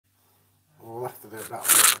it that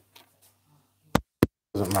way.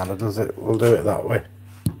 Doesn't matter, does it? We'll do it that way.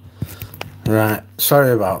 Right,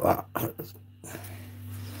 sorry about that.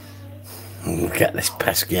 We'll get this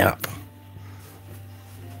pesky app.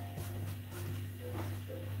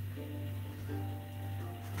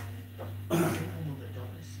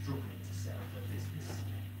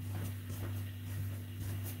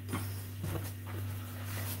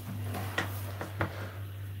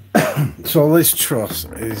 So Liz Truss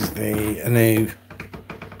is the new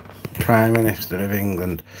Prime Minister of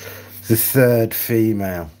England, the third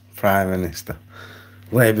female Prime Minister.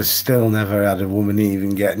 Labour's still never had a woman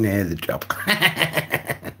even get near the job.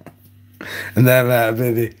 And then that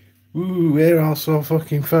baby, ooh, we're all so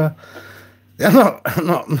fucking fair. I'm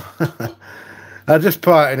not I'm just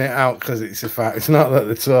pointing it out because it's a fact. It's not that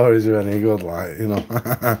the Tories are any good, like, you know.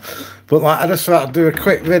 But like, I just thought I'd do a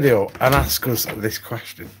quick video and ask us this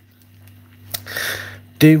question.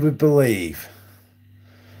 Do we believe,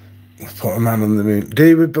 put a man on the moon,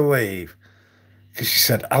 do we believe, because she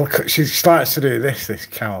said, she starts to do this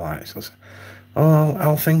Caroline, so oh,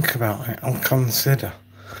 I'll think about it, I'll consider.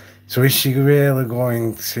 So is she really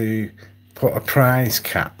going to put a price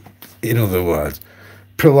cap, in other words,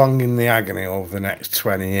 prolonging the agony over the next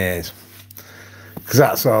 20 years? Because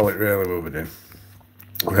that's all it really will be doing.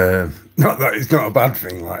 Not that it's not a bad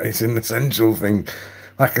thing, like, it's an essential thing.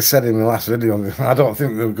 Like I said in the last video, I don't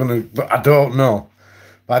think they're going to, but I don't know.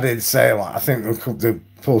 But I did say, like, I think they'll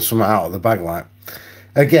pull something out of the bag, like.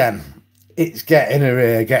 Again, it's getting her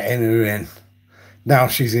here, getting her in. Now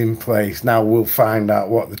she's in place. Now we'll find out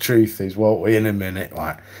what the truth is, won't we, in a minute,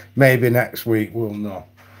 like. Maybe next week we'll know.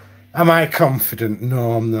 Am I confident?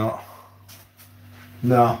 No, I'm not.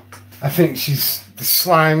 No. I think she's the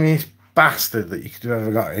slimiest bastard that you could have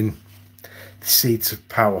ever got in the seats of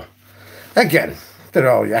power. Again, they're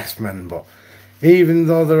all yes men, but even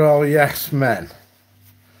though they're all yes men,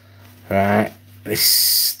 right, there's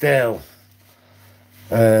still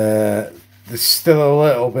a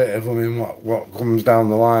little bit of them in what comes down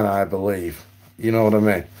the line, I believe. You know what I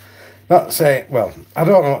mean? Not saying, well, I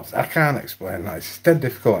don't know, I can't explain that. It's dead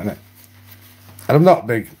difficult, isn't it? And I'm not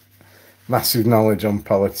big, massive knowledge on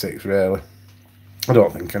politics, really. I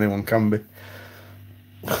don't think anyone can be.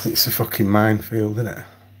 It's a fucking minefield, isn't it?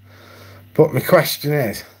 But my question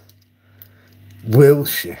is, will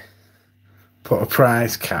she put a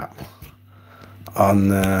price cap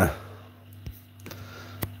on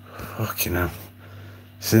fucking hell,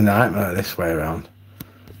 it's a nightmare this way around.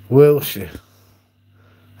 Will she?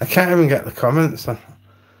 I can't even get the comments on.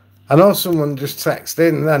 I know someone just texted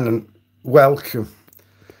in then and welcome.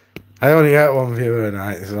 I only get one viewer a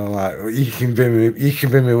night, so I'm like, well, you can be my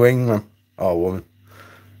wingman or woman.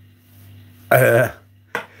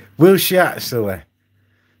 Will she actually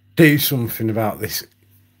do something about this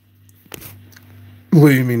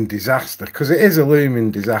looming disaster? Because it is a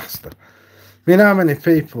looming disaster. I mean, how many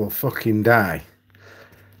people will fucking die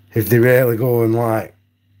if they really go and, like,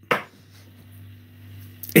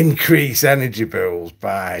 increase energy bills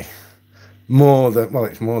by more than, well,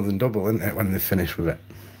 it's more than double, isn't it, when they finish with it?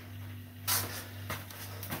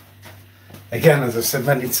 Again, as I said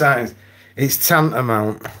many times, it's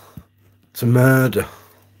tantamount to murder.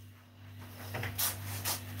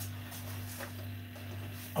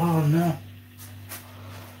 Oh no.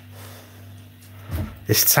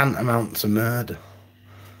 It's tantamount to murder.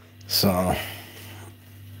 So,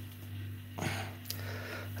 I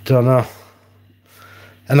don't know.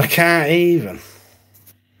 And I can't even.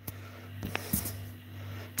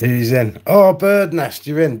 Who's in? Oh, Bird Nest,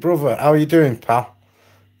 you're in. Brother, how are you doing, pal?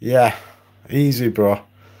 Yeah, easy, bro.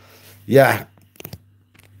 Yeah.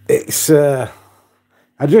 It's, I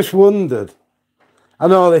just wondered. I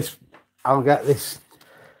know this, I'll get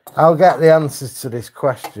the answers to this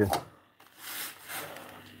question,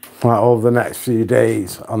 like, over the next few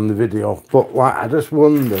days on the video. But, like, I just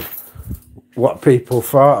wondered what people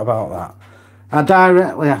thought about that. I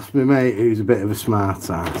directly asked my mate, who's a bit of a smart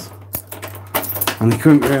ass, and he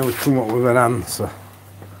couldn't really come up with an answer.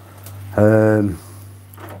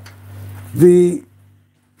 The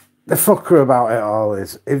fucker about it all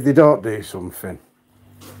is, if they don't do something.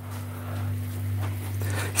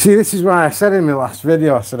 See, this is why I said in my last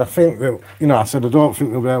video, I said, I think they'll, you know, I said, I don't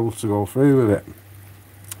think they'll be able to go through with it.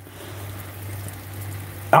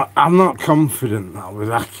 I'm not confident that I was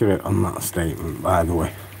accurate on that statement, by the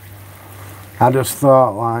way. I just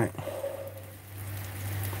thought, like,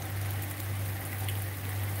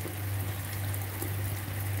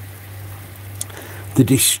 the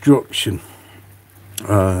destruction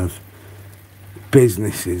of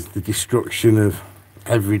businesses, the destruction of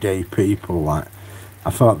everyday people, like,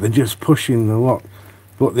 I thought they're just pushing the luck.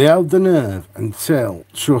 But they held the nerve until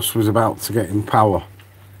Truss was about to get in power.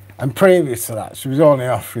 And previous to that, she was only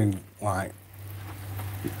offering, like,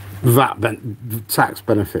 tax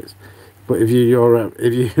benefits. But if you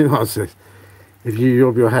what's this? If you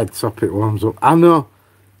rub your head, top it warms up. I know.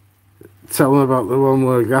 Tell them about the one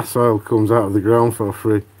where gas oil comes out of the ground for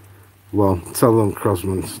free. Well, tell them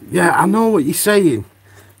Crosmans. Yeah, I know what you're saying.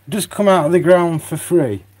 Just come out of the ground for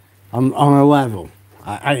free. On a level.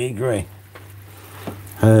 I agree.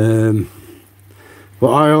 But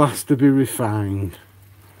oil has to be refined.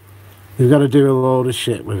 You've got to do a load of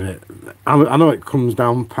shit with it. I know it comes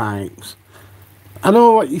down pipes. I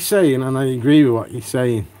know what you're saying, and I agree with what you're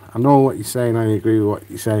saying. I know what you're saying, I agree with what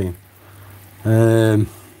you're saying.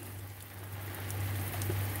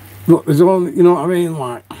 Look, there's only, you know what I mean?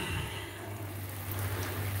 Like,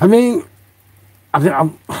 I think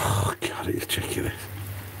oh God, it's tricky this.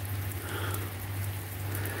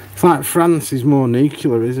 It's like France is more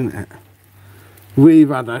nuclear, isn't it? We've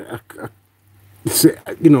had a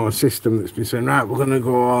system that's been saying, right, we're going to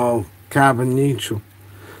go all carbon neutral.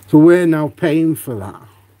 So we're now paying for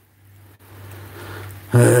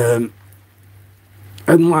that.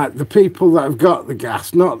 And like the people that have got the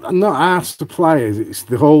gas, not our suppliers, it's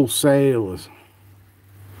the wholesalers,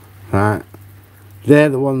 right? They're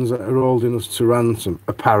the ones that are holding us to ransom,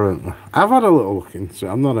 apparently. I've had a little look into it,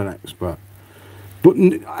 I'm not an expert. But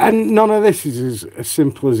and none of this is as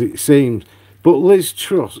simple as it seems. But Liz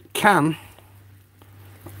Truss can,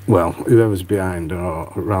 well, whoever's behind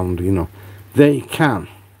or around, you know, they can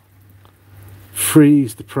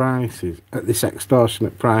freeze the prices at this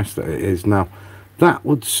extortionate price that it is now. That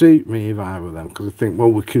would suit me if I were them, because I think,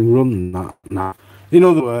 well, we can run that now. In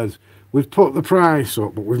other words, we've put the price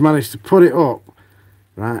up, but we've managed to put it up,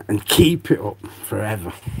 right, and keep it up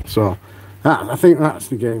forever. So I think that's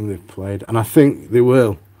the game they've played, and I think they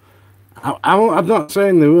will. I'm not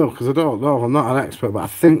saying they will, because I don't know, I'm not an expert, but I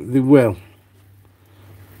think they will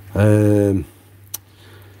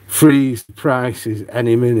freeze the prices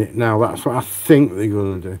any minute now. That's what I think they're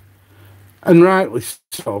going to do, and rightly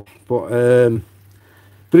so. But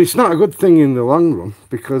it's not a good thing in the long run,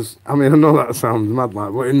 because I mean, I know that sounds mad,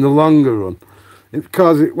 like, but in the longer run,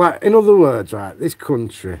 because like, in other words, right, this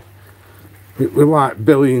country, we're like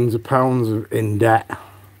billions of pounds in debt.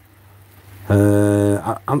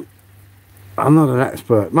 I'm not an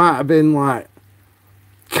expert. Might have been like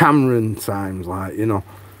Cameron times, like, you know,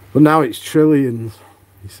 but now it's trillions,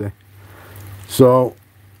 you see. So,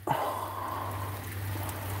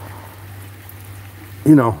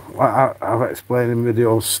 you know, like I've explained in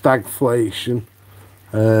videos, stagflation.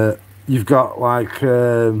 You've got like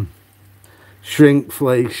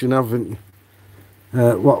shrinkflation, haven't you?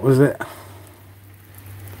 What was it?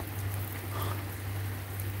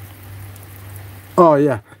 Oh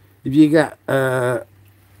yeah, if you get a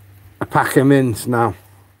pack of mints now,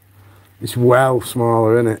 it's well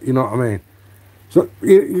smaller, isn't it? You know what I mean? So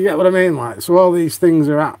you get what I mean? Like, so all these things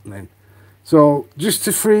are happening. So just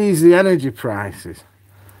to freeze the energy prices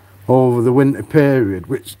over the winter period,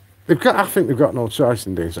 which they've got, I think they've got no choice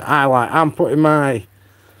in doing. So I'm putting my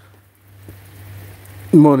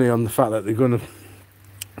money on the fact that they're going to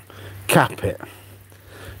cap it.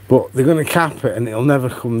 But they're going to cap it and it'll never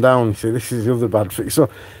come down. You see, this is the other bad thing. So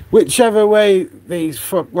whichever way these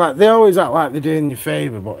like, they always act like they're doing you a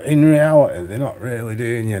favour, but in reality they're not really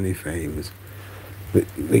doing you any favours.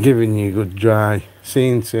 They're giving you a good dry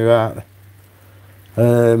scene to, aren't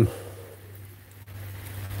they?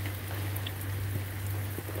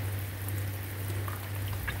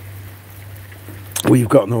 We've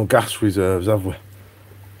got no gas reserves, have we?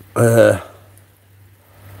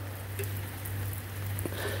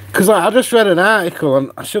 Because I just read an article,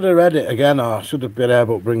 and I should have read it again, or I should have been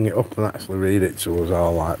able to bring it up and actually read it to us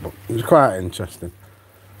all, like, but it was quite interesting.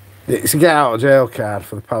 It's a get out of jail card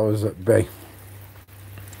for the powers that be.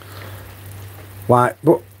 Like,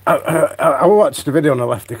 but I watched the video and I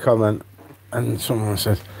left a comment, and someone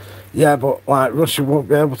said, yeah, but like Russia won't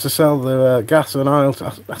be able to sell the gas and oil.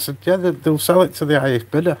 I said, yeah, they'll sell it to the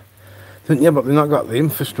highest bidder. I said, yeah, but they've not got the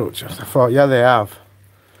infrastructure. I thought, yeah, they have.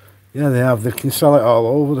 Yeah, they have. They can sell it all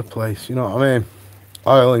over the place. You know what I mean?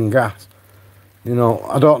 Oil and gas. You know,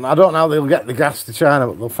 I don't know how they'll get the gas to China,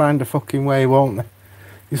 but they'll find a fucking way, won't they?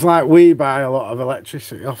 It's like we buy a lot of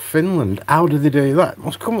electricity off Finland. How do they do that?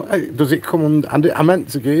 Does it come on? I meant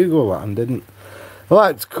to Google that and didn't. I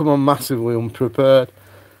like to come on massively unprepared.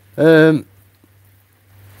 I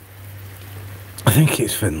think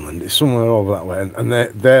it's Finland. It's somewhere over that way, and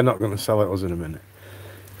they're not going to sell it us in a minute.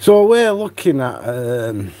 So we're looking at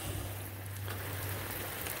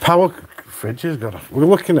power. Fridge has got off. We're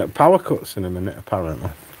looking at power cuts in a minute, apparently.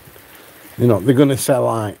 You know, they're going to say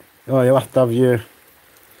like, oh, you'll have to have your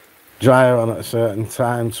dryer on at a certain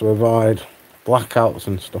time to avoid blackouts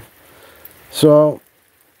and stuff. So,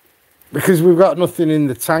 because we've got nothing in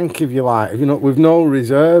the tank, if you like, you know, we've no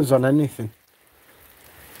reserves on anything.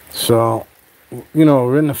 So, you know,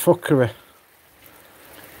 we're in the fuckery.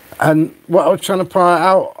 And what I was trying to point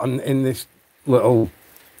out in this little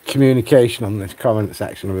communication on this comment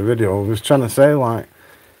section of the video, I was trying to say, like,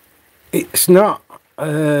 it's not...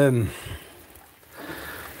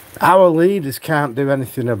 our leaders can't do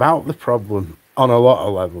anything about the problem on a lot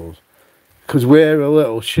of levels, because we're a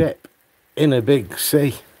little ship in a big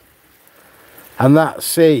sea. And that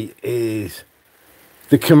sea is...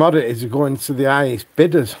 the commodities are going to the highest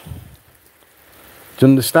bidders. Do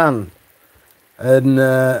you understand? And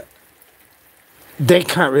they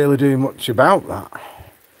can't really do much about that.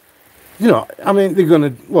 You know, I mean, they're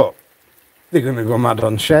going to, look, they're going to go mad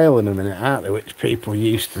on shale in a minute, aren't they? Which people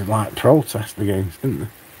used to, like, protest against, didn't they?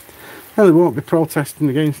 Well, they won't be protesting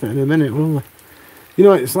against it in a minute, will they? You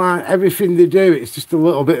know, it's like everything they do, it's just a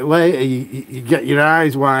little bit later. You get your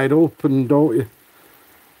eyes wide open, don't you?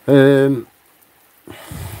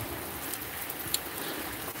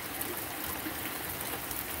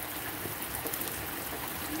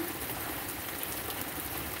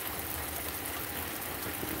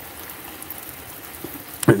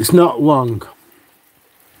 It's not long,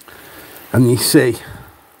 and you see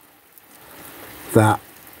that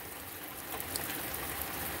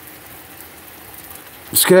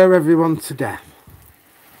scare everyone to death,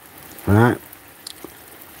 right?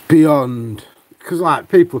 Beyond, because like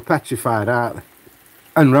people are petrified, aren't they?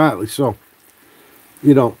 And rightly so,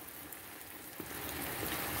 you know.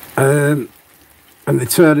 And they're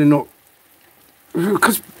turning up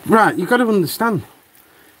because, right, you've got to understand,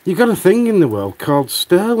 you've got a thing in the world called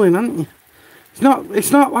sterling, haven't you? It's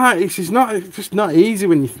just not easy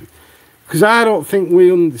when you, because I don't think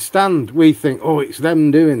we understand. We think, oh, it's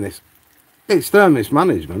them doing this. It's their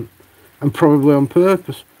mismanagement, and probably on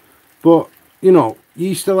purpose. But, you know,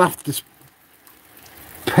 you still have to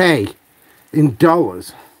pay in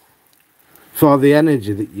dollars for the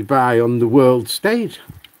energy that you buy on the world stage.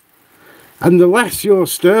 And the less your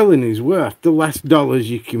sterling is worth, the less dollars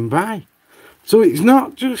you can buy. So it's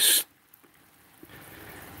not just...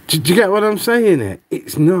 Do you get what I'm saying here?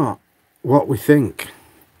 It's not what we think,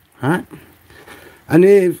 right? And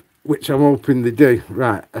if, which I'm hoping they do,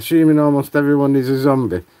 right, assuming almost everyone is a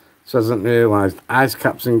zombie, so hasn't realised ice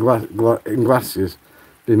caps in glaciers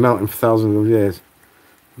been melting for thousands of years,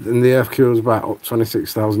 and the earth cools back up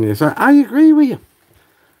 26,000 years. So I agree with you.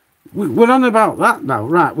 We're on about that now,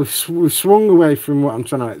 right? We've swung away from what I'm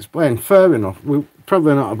trying to explain. Fair enough. We're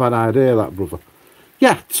probably not a bad idea, that, brother.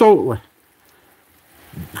 Yeah, totally.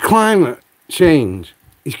 Climate change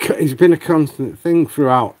has been a constant thing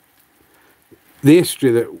throughout the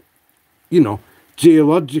history that, you know,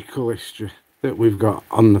 geological history that we've got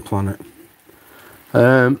on the planet.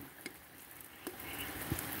 When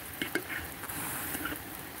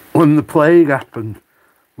the plague happened,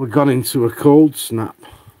 we got into a cold snap,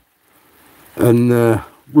 and the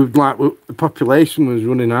population was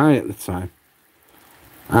running high at the time,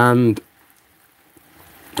 and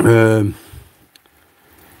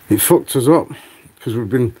it fucked us up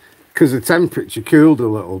because the temperature cooled a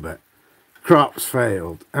little bit, crops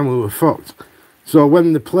failed, and we were fucked. So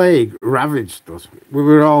when the plague ravaged us, we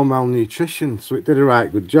were all malnutrition, so it did a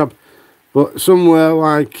right good job. But somewhere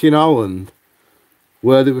like in Holland,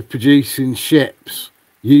 where they were producing ships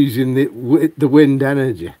using the wind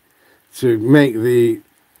energy to make the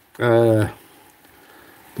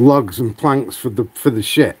logs and planks for the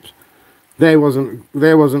ships, they wasn't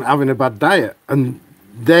having a bad diet, and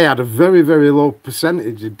they had a very, very low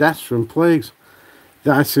percentage of deaths from plagues.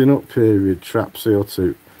 The icing up period trap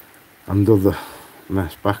CO2 and other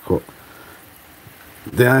mess back up.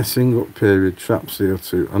 The icing up period trap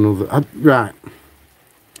CO2 and other right.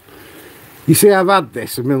 You see, I've had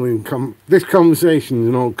this a million this conversation is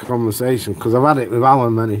an old conversation because I've had it with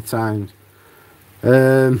Alan many times.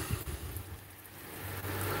 You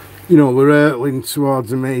know, we're hurtling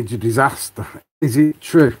towards a major disaster. Is it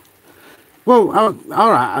true? Well,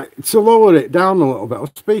 all right, to lower it down a little bit, I was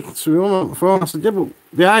speaking to him on the phone. I said, yeah, but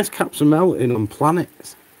the ice caps are melting on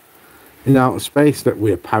planets in outer space that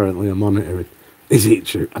we apparently are monitoring. Is it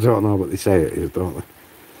true? I don't know, but they say it is, don't they?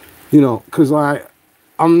 You know, because, like,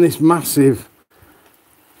 on this massive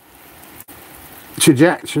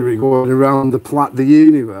trajectory going around the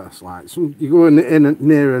universe, like, you're going in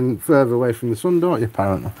nearer and further away from the sun, don't you,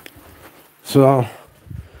 apparently? So,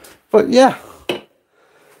 but yeah,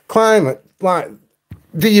 climate, like,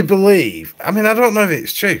 do you believe? I mean, I don't know if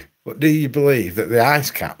it's true. But do you believe that the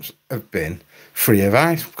ice caps have been free of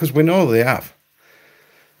ice? Because we know they have.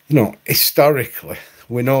 You know, historically,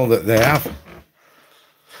 we know that they have.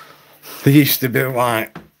 They used to be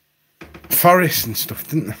like forests and stuff,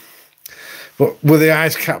 didn't they? But were the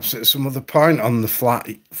ice caps at some other point on the flat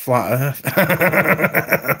Earth?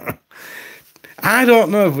 I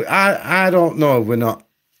don't know. I don't know. We're not.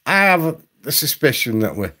 I have the suspicion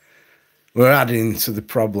that we're adding to the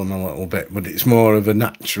problem a little bit, but it's more of a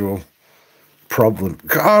natural problem.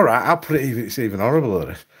 All right, I'll put it. It's even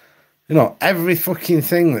horrible. You know, every fucking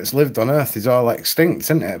thing that's lived on Earth is all extinct,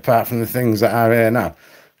 isn't it? Apart from the things that are here now.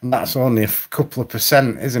 And that's only a couple of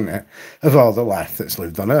percent, isn't it, of all the life that's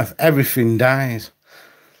lived on Earth. Everything dies.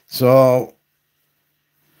 So,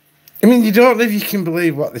 I mean, you don't know if you can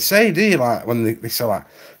believe what they say, do you? Like, when they say, like,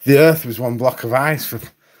 the Earth was one block of ice for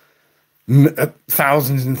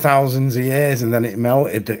thousands and thousands of years, and then it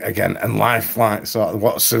melted again, and life, like, sort of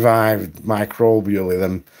what survived microbially,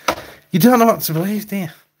 then you don't know what to believe, do you?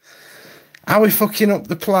 Are we fucking up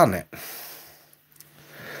the planet?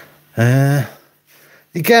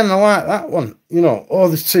 Again, I like that one. You know, oh,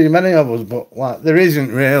 there's too many of us, but like there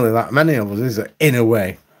isn't really that many of us, is there? In a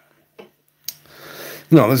way.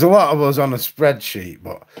 You know, there's a lot of us on a spreadsheet,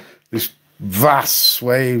 but there's vast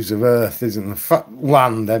swathes of Earth, isn't there?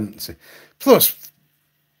 Land empty. Plus,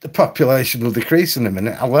 the population will decrease in a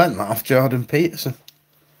minute. I learned that off Jordan Peterson.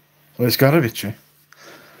 So it's got to be true.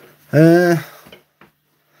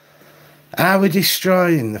 Are we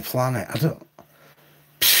destroying the planet? I don't...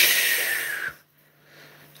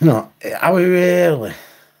 No, are we really?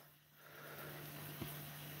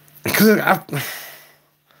 Because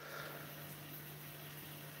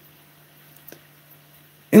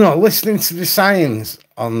you know, listening to the science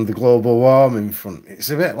on the global warming front, it's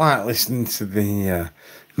a bit like listening to the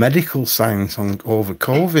medical science over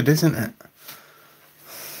COVID, isn't it?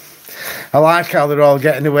 I like how they're all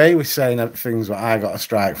getting away with saying things that I got a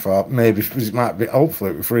strike for. Maybe it might be, hopefully,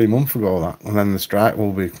 it was 3 months ago, that, and then the strike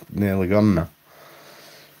will be nearly gone now.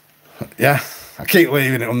 Yeah, I keep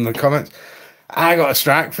leaving it on the comments. I got a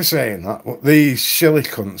strike for saying that, but these shilly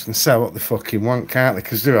cunts can sell what they fucking want, can't they?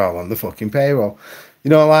 Because they're all on the fucking payroll. You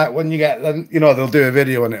know, like when you get them, you know, they'll do a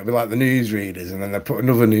video and it'll be like the newsreaders, and then they'll put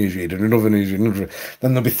another newsreader, another newsreader,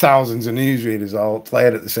 then there'll be thousands of newsreaders all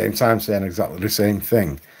playing at the same time saying exactly the same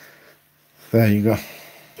thing. There you go.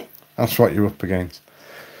 That's what you're up against.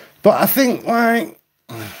 But I think, like...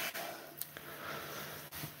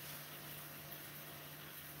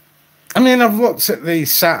 I mean, I've looked at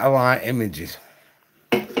these satellite images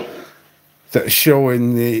that are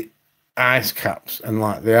showing the ice caps, and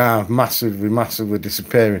like they are massively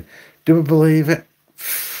disappearing. Do we believe it?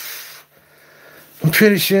 I'm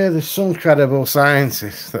pretty sure there's some credible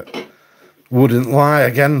scientists that wouldn't lie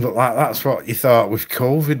again, but like that's what you thought with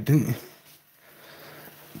COVID, didn't you?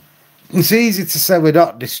 It's easy to say we're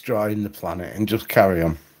not destroying the planet and just carry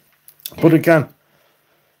on. But again,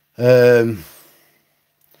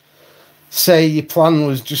 say your plan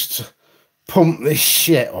was just to pump this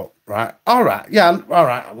shit up, right? All right, yeah, all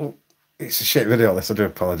right. Well, it's a shit video, this, I do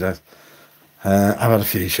apologise. I've had a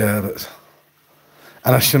few sherbets.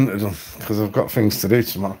 And I shouldn't have done, because I've got things to do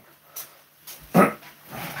tomorrow.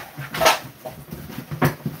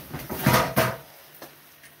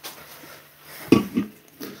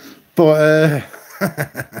 But,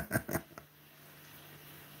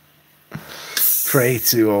 pray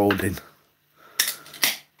to Odin.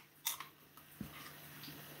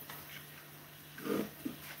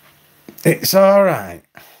 It's all right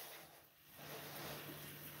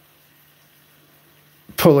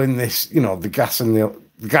pulling this, you know, the gas and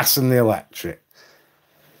the electric,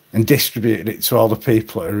 and distributing it to all the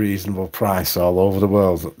people at a reasonable price all over the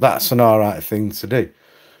world. That's an all right thing to do.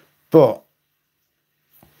 But,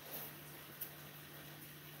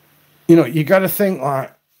 you know, you got to think,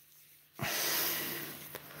 like,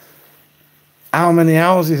 how many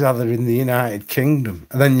houses are there in the United Kingdom?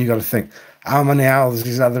 And then you got to think, how many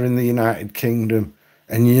houses are there in the United Kingdom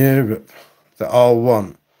and Europe that all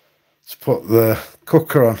want to put the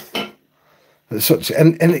cooker on? And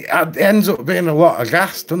it ends up being a lot of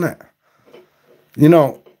gas, doesn't it? You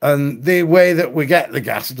know, and the way that we get the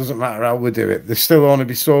gas, it doesn't matter how we do it, there's still only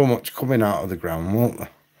be so much coming out of the ground, won't there?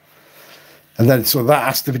 And then so that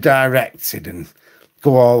has to be directed and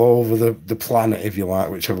go all over the planet, if you like,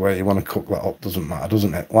 whichever way you want to cook that up, doesn't matter,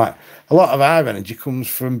 doesn't it? Like, a lot of our energy comes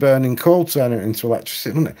from burning coal, turning it into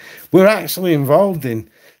electricity, doesn't it? We're actually involved in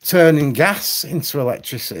turning gas into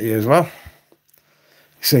electricity as well.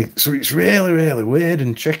 See, so it's really, really weird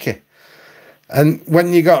and tricky. And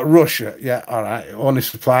when you got Russia, yeah, all right, it only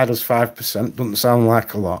supplied us 5%, doesn't sound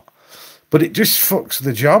like a lot. But it just fucks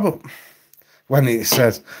the job up when it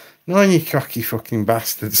says, "No, you cocky fucking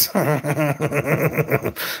bastards."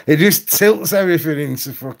 It just tilts everything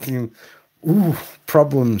into fucking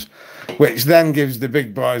problems, which then gives the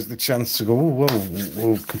big boys the chance to go, "Oh, well,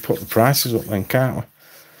 we can put the prices up then, can't we?"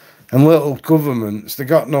 And little governments, they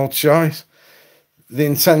got no choice. The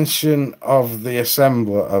intention of the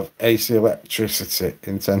assembler of AC electricity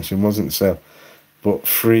intention wasn't sale, but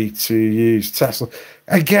free to use Tesla.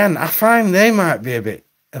 Again, I find they might be a bit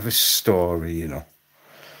of a story, you know.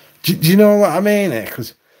 Do you know what I mean here?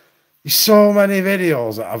 Because there's so many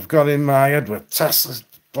videos that I've got in my head with Tesla's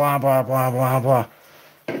blah, blah, blah, blah, blah.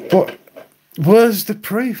 But where's the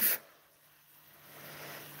proof?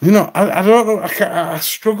 You know, I don't know. I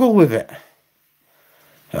struggle with it.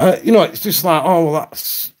 You know, it's just like, oh, well,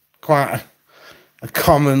 that's quite a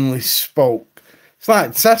commonly spoke. It's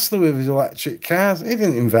like Tesla with his electric cars. He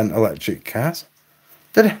didn't invent electric cars,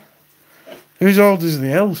 did he? He was old as the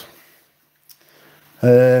hills.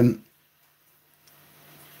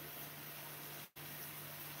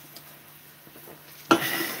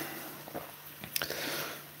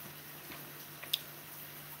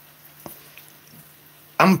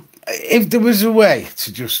 If there was a way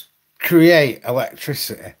to just create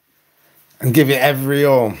electricity and give it every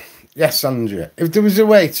home, yes, Andrea, if there was a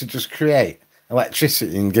way to just create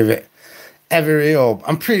electricity and give it every home,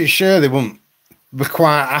 I'm pretty sure they wouldn't be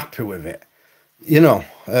quite happy with it. You know,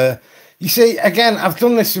 you see, again, I've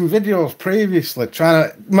done this in videos previously,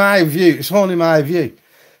 my view, it's only my view,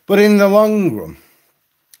 but in the long run,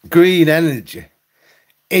 green energy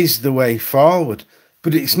is the way forward,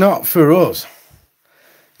 but it's not for us.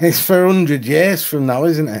 It's for 100 years from now,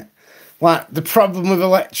 isn't it? Like, the problem with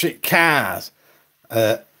electric cars,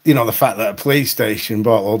 you know, the fact that a police station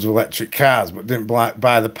bought loads of electric cars but didn't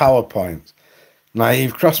buy the PowerPoints.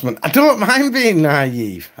 Naive Crossman. I don't mind being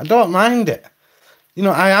naive. I don't mind it. You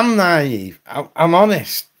know, I am naive. I'm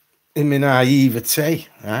honest in my naivety,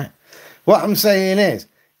 right? What I'm saying is,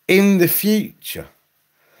 in the future,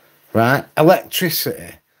 right,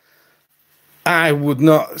 electricity, I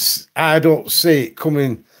don't see it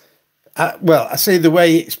coming. Well, I see the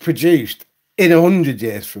way it's produced in 100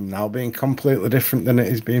 years from now being completely different than it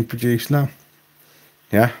is being produced now.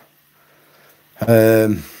 Yeah.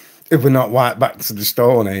 If we're not right back to the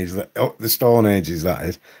Stone Age, the Stone Ages, that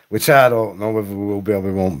is, which I don't know whether we will be or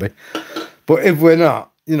we won't be. But if we're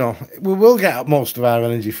not, you know, we will get most of our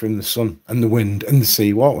energy from the sun and the wind and the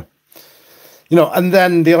sea, won't we? You know, and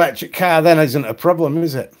then the electric car then isn't a problem,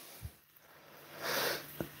 is it?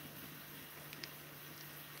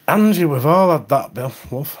 Angie, we've all had that, Bill.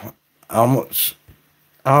 Love. How much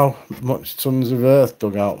tons of earth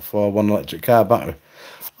dug out for one electric car battery?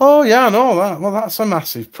 Oh yeah, I know that. Well, that's a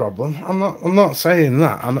massive problem. I'm not saying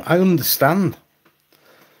that. I understand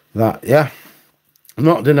that. Yeah, I'm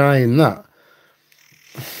not denying that.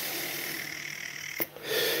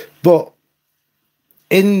 But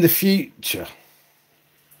in the future,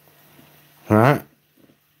 right,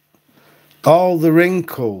 all the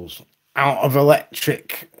wrinkles out of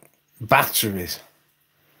electric batteries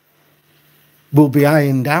will be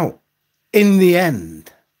ironed out in the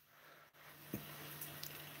end.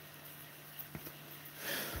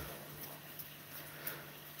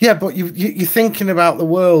 Yeah, but you're thinking about the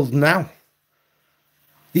world now.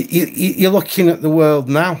 You're looking at the world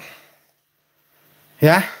now.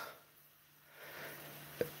 Yeah?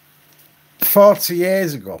 40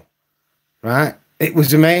 years ago, right, it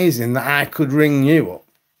was amazing that I could ring you up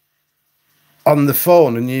on the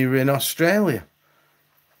phone and you were in Australia.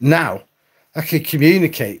 Now, I can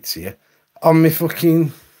communicate to you on my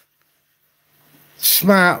fucking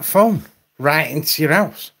smartphone right into your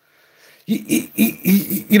house.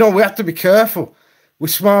 You know, we have to be careful. We're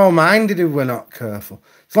small-minded if we're not careful.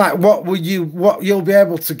 It's like what you'll be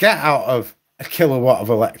able to get out of a kilowatt of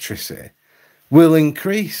electricity will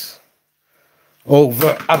increase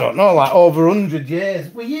over, I don't know, like over 100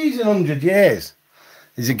 years. We're using 100 years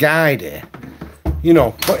as a guide here, you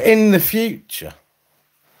know, but in the future,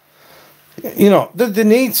 you know, the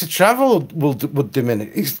need to travel would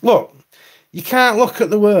diminish. Look, you can't look at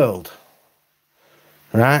the world,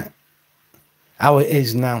 right, how it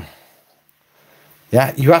is now.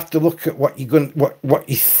 Yeah, you have to look at what what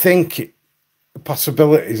you think the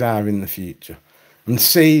possibilities are in the future, and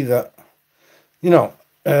see that, you know,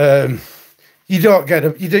 you don't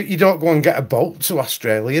go and get a boat to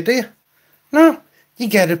Australia, do you? No, you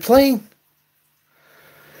get a plane.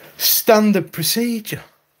 Standard procedure,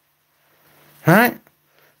 right?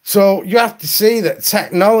 So you have to see that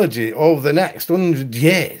technology over the next 100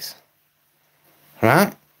 years,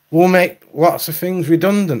 right, will make lots of things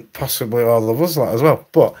redundant, possibly all of us as well.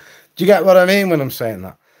 But Do you get what I mean when I'm saying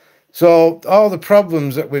that? So all the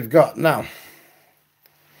problems that we've got now.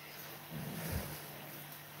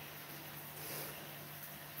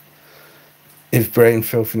 If brain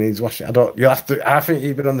filthy needs washing, you'll have to. I think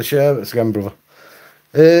you've been on the Sherbets again, brother.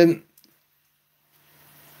 In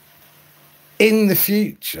the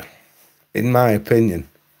future, in my opinion,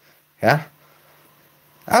 yeah,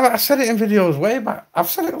 I said it in videos way back. I've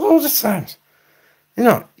said it loads of times. You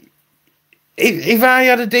know, if I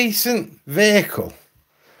had a decent vehicle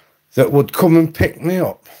that would come and pick me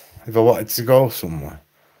up if I wanted to go somewhere,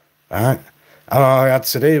 right, and all I had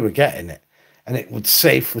to do was getting it, and it would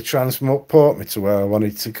safely transport me to where I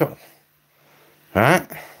wanted to go, right?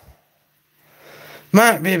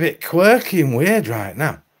 Might be a bit quirky and weird right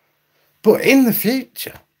now, but in the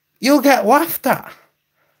future, you'll get laughed at.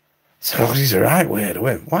 So, he's a right weird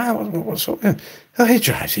wimp. Why? What's up with him? Oh, he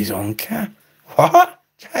drives his own car. What?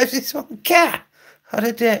 Drives his own car? What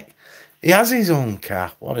a dick. He has his own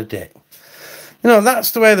car. What a dick. You know,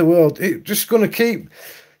 that's the way the world... It's just going to keep...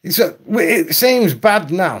 It seems bad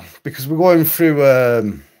now because we're going through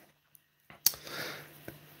a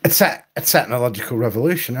technological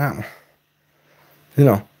revolution, aren't we? You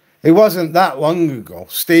know, it wasn't that long ago.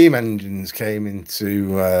 Steam engines came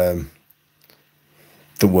into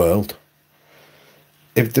the world.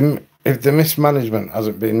 If the mismanagement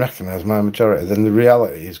hasn't been recognised by a majority, then the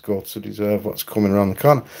reality is go to deserve what's coming around the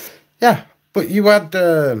corner. Yeah, but you had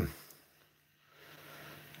the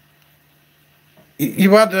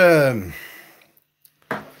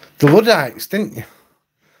Luddites, didn't you?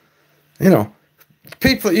 You know,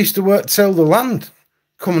 people that used to work till the land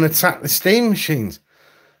come and attack the steam machines.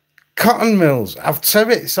 Cotton mills have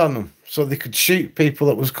turrets on them so they could shoot people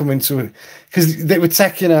that was coming to it, because they were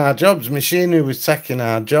taking our jobs. Machinery was taking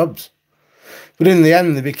our jobs. But in the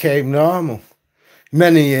end, they became normal.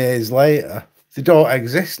 Many years later, they don't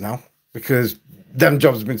exist now because them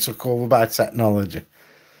jobs have been took over by technology.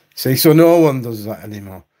 See, so no one does that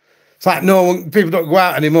anymore. It's like people don't go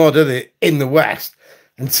out anymore, do they, in the West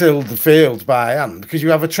until the fields by hand, because you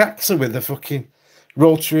have a tractor with a fucking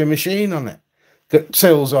rotary machine on it that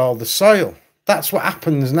tills all the soil. That's what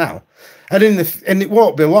happens now. And it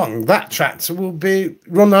won't be long, that tractor will be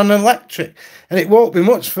run on electric. And it won't be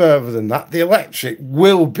much further than that. The electric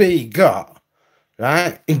will be got,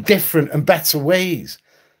 right, in different and better ways,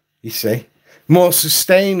 you see. More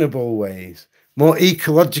sustainable ways, more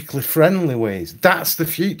ecologically friendly ways. That's the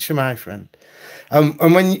future, my friend. And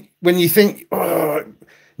when you think, oh, it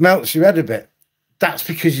melts your head a bit, that's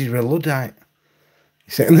because you're a Luddite.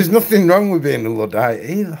 You see? And there's nothing wrong with being a Luddite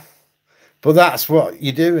either. But that's what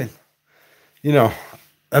you're doing, you know,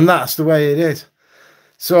 and that's the way it is.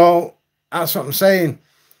 So that's what I'm saying.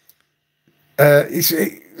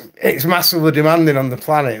 It's massively demanding on the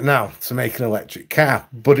planet now to make an electric car,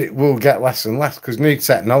 but it will get less and less because new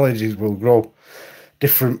technologies will grow.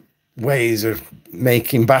 Different ways of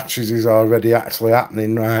making batteries is already actually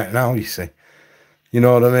happening right now, you see. You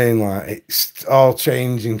know what I mean? Like, it's all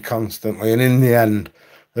changing constantly, and in the end,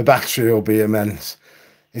 the battery will be immense.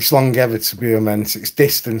 Its longevity will be immense. Its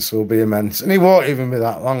distance will be immense. And it won't even be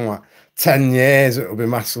that long. Like 10 years, it will be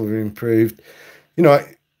massively improved. You know,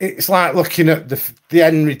 it's like looking at the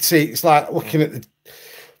Henry T. It's like looking at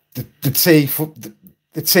the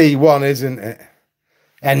T1, isn't it?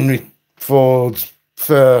 Henry Ford's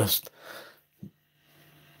first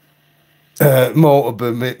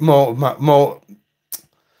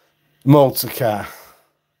motor car.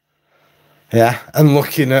 Yeah, and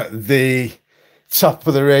looking at the top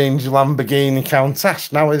of the range Lamborghini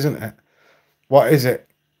Countach now, isn't it? What is it?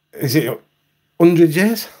 Is it 100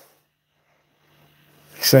 years?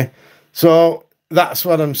 See? So that's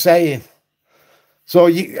what I'm saying. So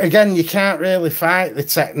you can't really fight the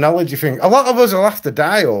technology thing. A lot of us will have to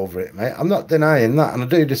die over it, mate. I'm not denying that, and I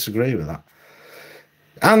do disagree with that.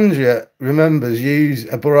 Andrea remembers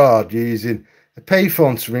abroad using a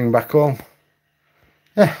payphone to ring back home.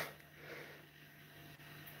 Yeah.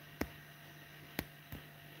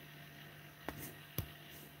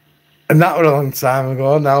 And that was a long time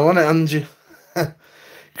ago now, wasn't it, Angie?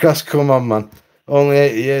 Cross, come on, man. Only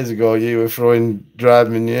 80 years ago, you were throwing dried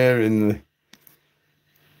manure in the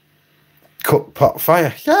cook pot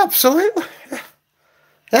fire. Yeah, absolutely.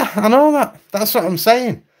 Yeah, I know that. That's what I'm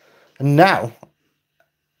saying. And now,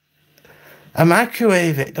 I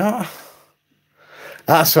microwave it, don't I?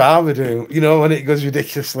 That's what I'll be doing. You know, when it goes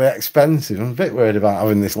ridiculously expensive, I'm a bit worried about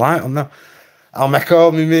having this light on now. I'll make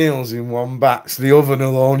all my meals in one batch. The oven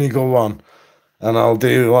will only go on. And I'll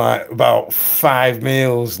do like about 5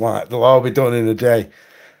 meals. Like they'll all be done in a day.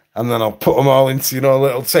 And then I'll put them all into, you know,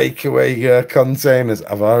 little takeaway containers.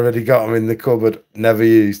 I've already got them in the cupboard, never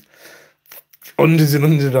used. hundreds and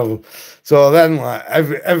hundreds of them. So then, like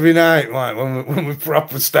every night, like when we're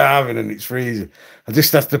proper starving and it's freezing, I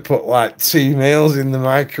just have to put like 2 meals in the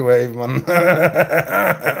microwave, man.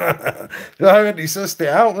 I already sussed it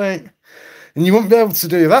out, mate. And you wouldn't be able to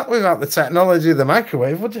do that without the technology of the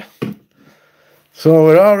microwave, would you? So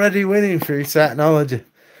we're already winning through technology.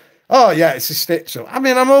 Oh, yeah, it's a stitch up. I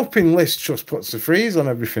mean, I'm hoping Liz Truss puts the freeze on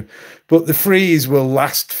everything, but the freeze will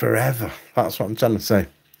last forever. That's what I'm trying to say.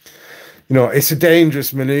 You know, it's a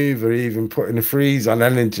dangerous manoeuvre, even putting a freeze on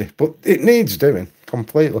energy, but it needs doing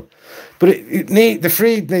completely. But the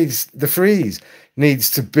freeze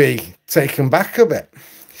needs to be taken back a bit. You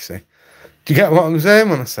see? Do you get what I'm saying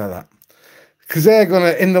when I say that? Because they're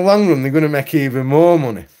gonna, in the long run, they're gonna make even more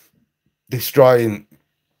money destroying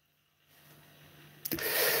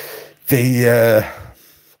the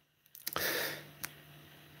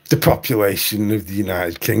population of the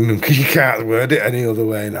United Kingdom, because you can't word it any other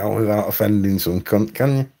way now without offending some cunt,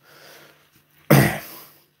 can you?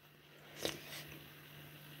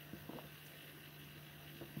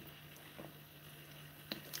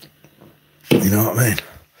 You know what I mean?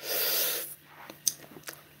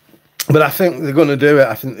 But I think they're going to do it.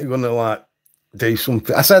 I think they're going to, like, do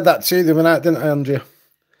something. I said that to you the other night, didn't I, Andrea?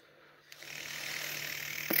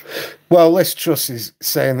 Well, Liz Truss is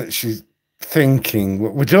saying that she's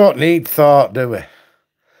thinking. We don't need thought, do we?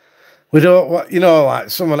 We don't, you know, like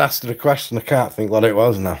someone asked her a question. I can't think what it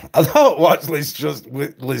was now. I don't watch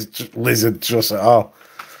Lizard Truss at all.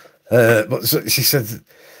 But so she said,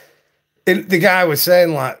 the guy was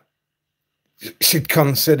saying, like, she'd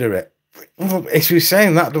consider it. Well, if she's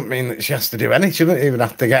saying that, doesn't mean that she has to do anything. She doesn't even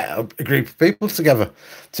have to get a group of people together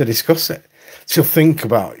to discuss it. She'll think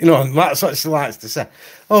about, you know, and that's what she likes to say.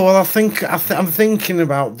 Oh, well, I'm thinking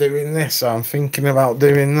about doing this, or I'm thinking about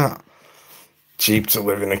doing that. Cheap to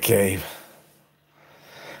live in a cave.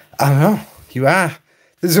 I know, you are.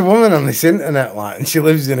 There's a woman on this internet, like, and she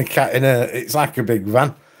lives in it's like a big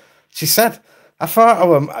van. She said, I thought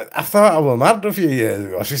I were mad a few years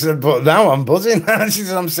ago. She said, but now I'm buzzing. She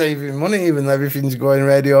said, I'm saving money, even though everything's going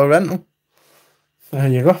radio rental. There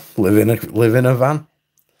you go. Live in a van.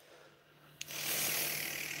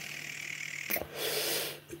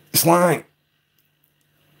 It's like,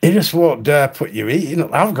 you just won't dare put your eating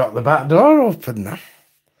up. I've got the back door open now.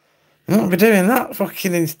 You won't be doing that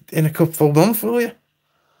fucking in a couple of months, will you?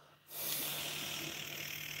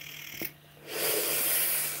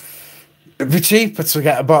 It'd be cheaper to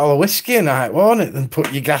get a bottle of whiskey a night, won't it, than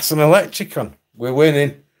put your gas and electric on. We're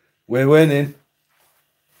winning. We're winning.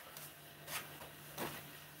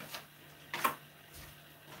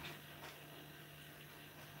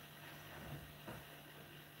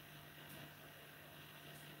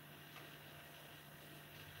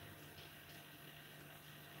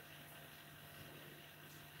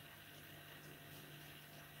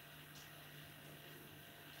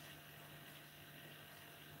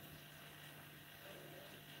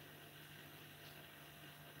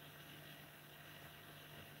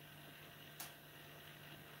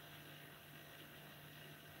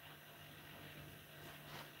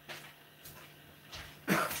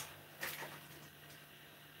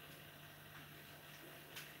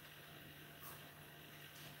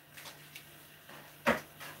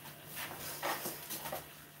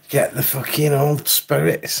 Get the fucking old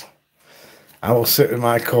spirits. I will sit with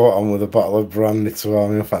my coat on with a bottle of brandy to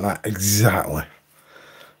warm me up at night. Exactly.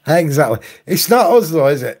 Exactly. It's not us though,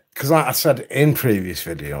 is it? Because like I said in previous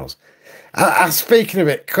videos, I'm speaking a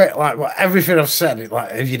bit quick, like what everything I've said, it,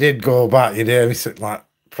 like if you did go back, you'd hear me like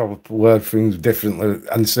probably word things differently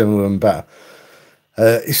and similar and better.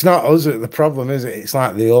 It's not us the problem, is it? It's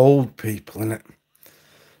like the old people, isn't it?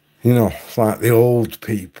 You know, it's like the old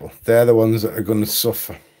people. They're the ones that are going to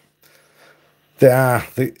suffer. They are.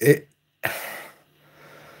 They're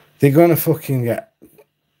going to fucking get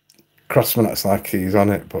Crossman. Like he's on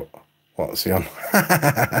it, but what's he on?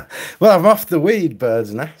 Well, I'm off the weed,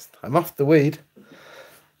 bird's nest. I'm off the weed.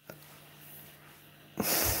 And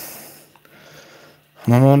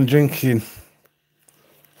I'm only drinking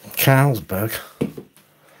Carlsberg.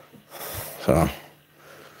 So,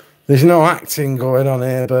 there's no acting going on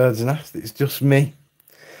here, bird's nest. It's just me.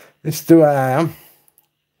 It's who I am.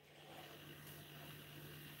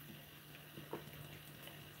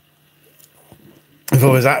 If I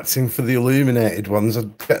was acting for the illuminated ones,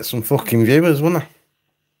 I'd get some fucking viewers, wouldn't I?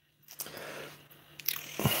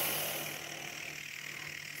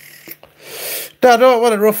 I don't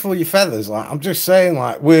want to ruffle your feathers. Like, I'm just saying,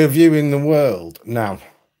 like, we're viewing the world now.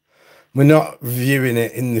 We're not viewing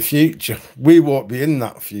it in the future. We won't be in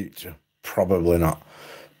that future. Probably not.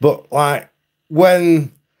 But, like,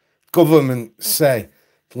 when governments say,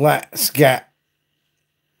 let's get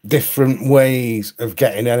different ways of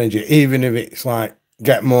getting energy, even if it's like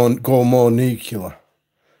go more nuclear,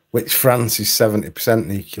 which France is 70%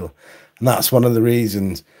 nuclear. And that's one of the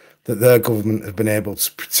reasons that their government has been able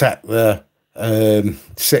to protect their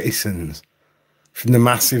citizens from the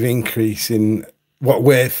massive increase in what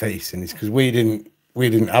we're facing, is because we didn't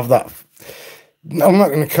have that. I'm not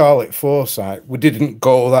going to call it foresight. We didn't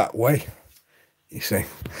go that way, you see.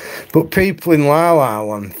 But people in La La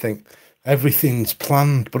Land think everything's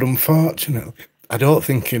planned, but unfortunately, I don't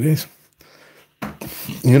think it is.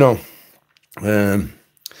 You know, so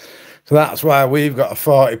that's why we've got a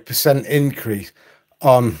 40% increase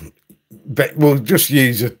on. But we'll just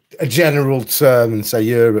use a general term and say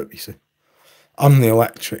Europe, you see, on the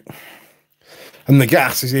electric. And the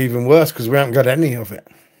gas is even worse because we haven't got any of it,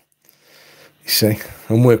 you see,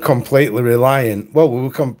 and we're completely reliant. Well, we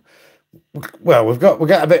get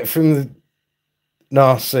a bit from the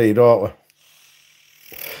North Sea, don't we?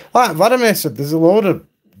 Like Vladimir said, there's a load of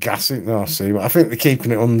gas in the North Sea, but I think they're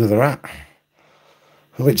keeping it under the rat,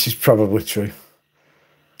 which is probably true.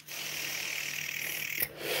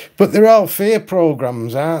 But they're all fear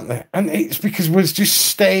programs, aren't they? And it's because we're just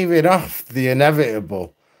staving off the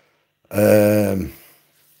inevitable. You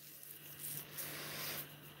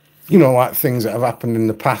know, like things that have happened in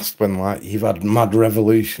the past when, like, you've had mad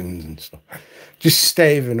revolutions and stuff. Just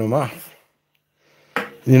staving them off.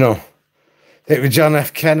 You know, it was John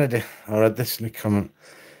F. Kennedy. I read this in a comment.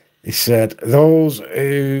 He said, those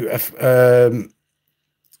who have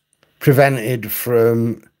prevented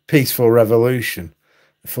from peaceful revolution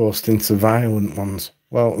forced into violent ones.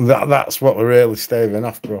 Well, that's what we're really staving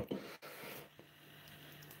off, bro.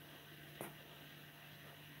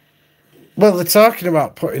 Well, they're talking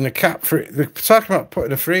about putting a cap for it. They're talking about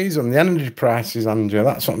putting a freeze on the energy prices, Andrew.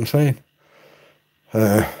 That's what I'm saying.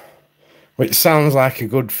 Which sounds like a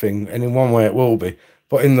good thing, and in one way it will be.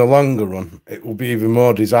 But in the longer run, it will be even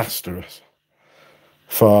more disastrous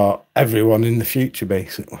for everyone in the future,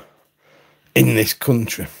 basically, in this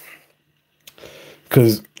country.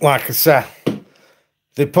 Because, like I said,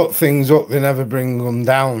 they put things up, they never bring them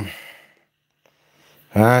down.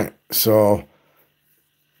 Right? So,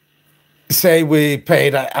 say we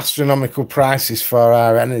paid astronomical prices for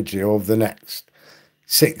our energy over the next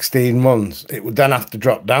 16 months, it would then have to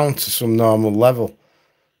drop down to some normal level.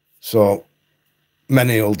 So,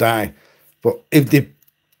 many will die. But if they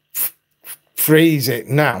freeze it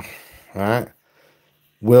now, right,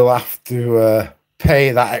 we'll have to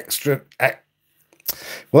pay that extra...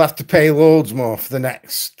 We'll have to pay loads more for the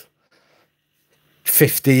next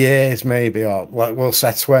 50 years, maybe, or like we'll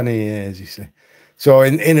say 20 years, you see. So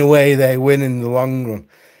in a way, they win in the long run.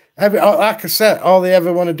 Like I said, all they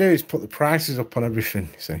ever want to do is put the prices up on everything,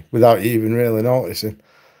 you see, without you even really noticing.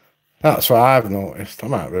 That's what I've noticed. I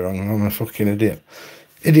might be wrong. I'm a fucking idiot.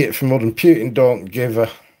 Idiot from Modern. Putin don't give a...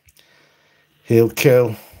 He'll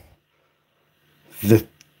kill the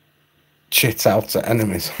shit out of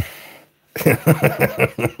enemies.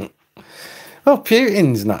 Well,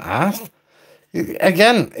 Putin's not asked.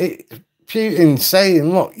 Again, Putin's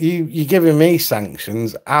saying, look, you're giving me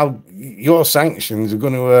sanctions. Your sanctions are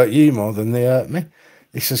going to hurt you more than they hurt me.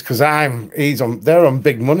 He says, because they're on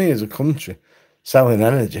big money as a country, selling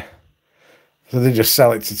energy. So they just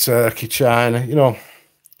sell it to Turkey, China, you know.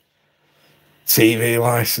 TV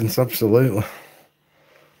license, absolutely.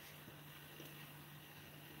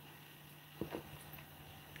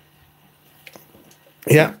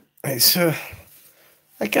 Yeah, it's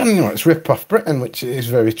again, you know, it's rip off Britain, which is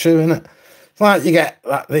very true, isn't it? It's like you get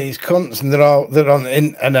like these cunts, and they're on the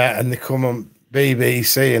internet, and they come on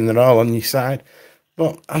BBC, and they're all on your side.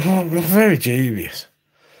 But I'm very dubious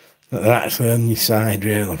that they're actually on your side,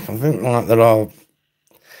 really. I think like they're all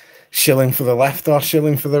shilling for the left or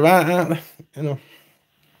shilling for the right, aren't they? You know.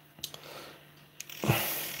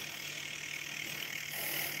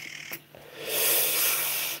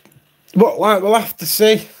 But like we'll have to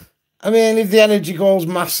see. I mean, if the energy goes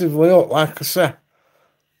massively up, like I say,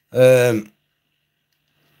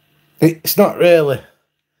 it's not really.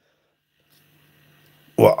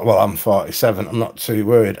 Well, I'm 47. I'm not too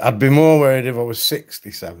worried. I'd be more worried if I was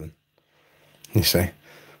 67. You see,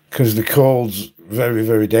 because the cold's very,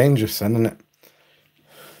 very dangerous, then, isn't it?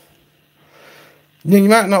 You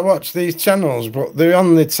might not watch these channels, but they're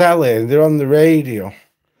on the telly, they're on the radio.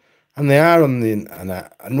 And they are on the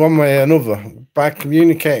internet, and one way or another, by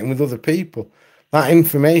communicating with other people, that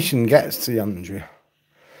information gets to you, Andrea.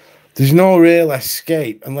 There's no real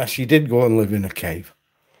escape unless you did go and live in a cave.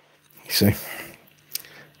 You see,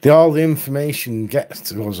 all the information gets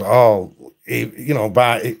to us all, you know,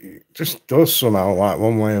 by it just does somehow, like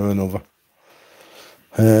one way or another.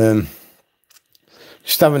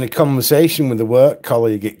 Just having a conversation with a work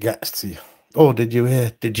colleague, it gets to you. Oh, did you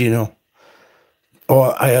hear? Did you know?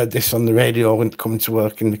 Oh, I heard this on the radio when coming to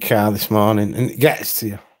work in the car this morning, and it gets to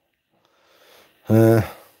you.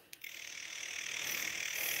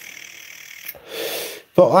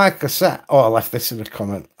 But like I said, I left this in a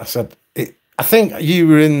comment. I said, I think you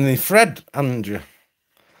were in the thread, Andrew.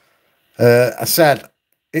 I said,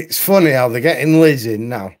 it's funny how they're getting Liz in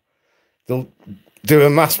now. They'll do a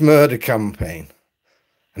mass murder campaign.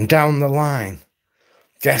 And down the line,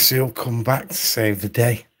 guess who'll come back to save the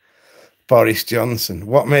day? Boris Johnson.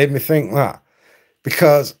 What made me think that?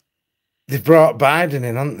 Because they've brought Biden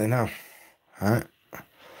in, haven't they now? Right?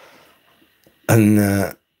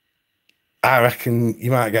 And I reckon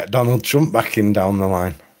you might get Donald Trump back in down the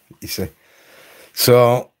line, you see.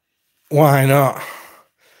 So why not?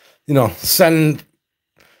 You know, send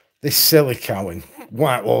this silly cow in,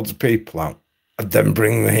 wipe loads of people out, and then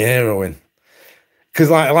bring the hero in. Because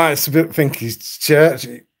like I like to think he's church.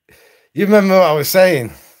 You remember what I was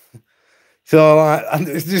saying? So like,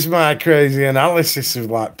 it's just my crazy analysis of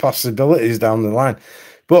like possibilities down the line.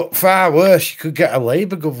 But far worse, you could get a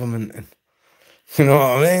Labour government in. You know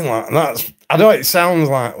what I mean? Like that's. I know it sounds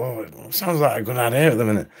like, well, it sounds like a good idea at the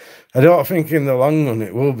minute. I don't think in the long run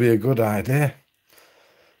it will be a good idea.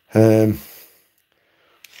 You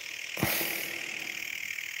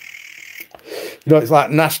know, it's like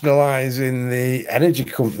nationalising the energy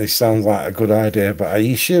companies sounds like a good idea, but are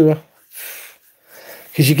you sure?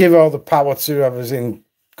 Because you give all the power to whoever's in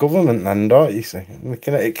government then, don't you see?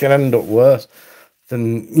 It can end up worse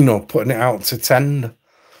than, you know, putting it out to tender.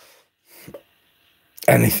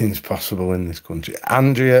 Anything's possible in this country.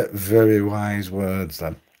 Andrea, very wise words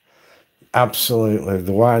then. Absolutely,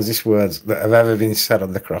 the wisest words that have ever been said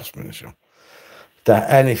on the Crossman Show. That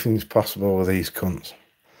anything's possible with these cunts.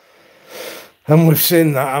 And we've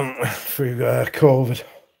seen that, haven't we, through COVID.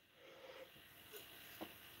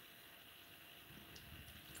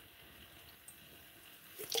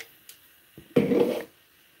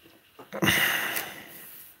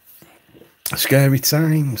 Scary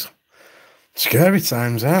times. Scary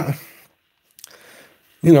times, aren't they?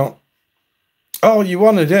 You know, all you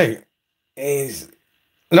want to do is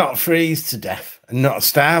not freeze to death and not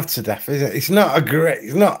starve to death, is it? It's not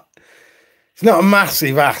a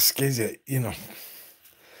massive ask, is it? You know.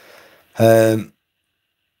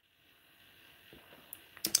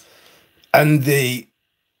 And the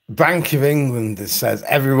Bank of England says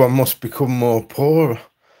everyone must become more poor.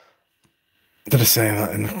 Did I say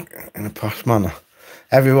that in a posh manner?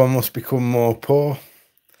 Everyone must become more poor.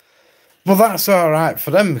 Well, that's all right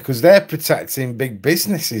for them because they're protecting big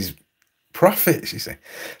businesses' profits, you see.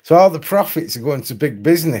 So all the profits are going to big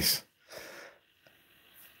business.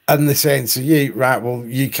 And they're saying to you, right, well,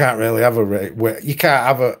 you can't really have you can't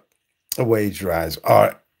have a wage rise.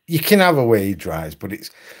 Or you can have a wage rise, but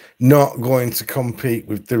it's not going to compete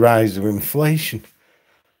with the rise of inflation.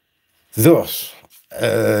 Thus,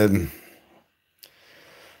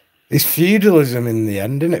 it's feudalism in the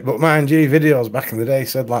end, isn't it? But mind you, videos back in the day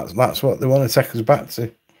said that's what they want to take us back to.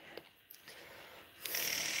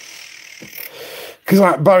 Because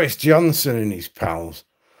like Boris Johnson and his pals,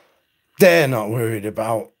 they're not worried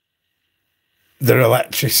about their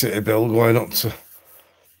electricity bill going up to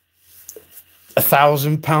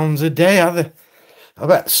 £1,000 a day, are they? I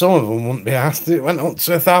bet some of them wouldn't be asked. It went up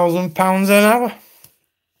to £1,000 an hour.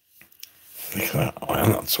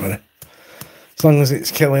 I'm not sweating. As long as it's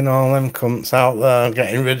killing all them cunts out there,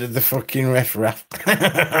 getting rid of the fucking riffraff.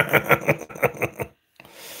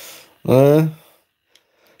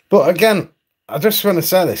 But again, I just want to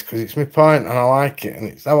say this because it's my point and I like it and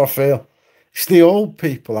it's how I feel. It's the old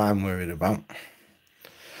people I'm worried about.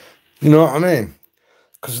 You know what I mean?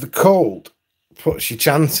 Because the cold puts your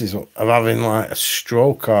chances up of having like a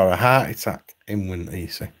stroke or a heart attack in winter, you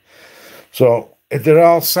see. So if they're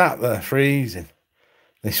all sat there freezing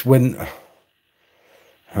this winter,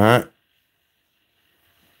 right,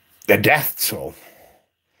 the death toll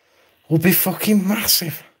will be fucking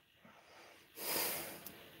massive.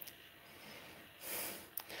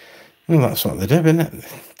 Well, that's what they do, isn't it?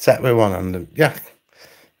 Take with one hand and, yeah,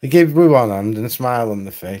 they give with one hand and a smile on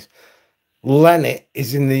the face. Lenny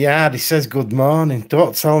is in the yard. He says good morning.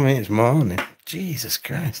 Don't tell me it's morning. Jesus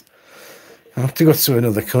Christ. I have to go to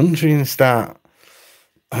another country and start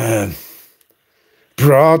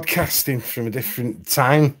broadcasting from a different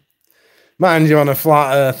time. Mind you, on a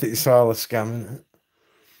flat earth, it's all a scam, isn't it?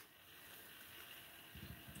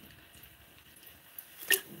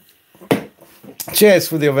 Cheers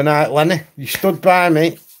for the other night, Lenny. You stood by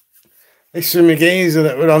me. This was my geezer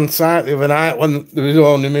that were on site the other night when there was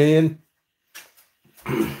only me in.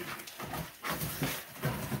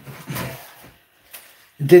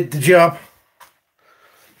 Did the job.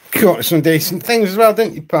 Got some decent things as well,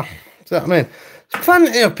 didn't you, pal? Do you know what I mean? There's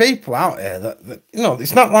plenty of people out here that you know,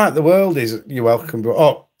 it's not like the world is you're welcome, but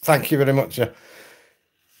oh, thank you very much.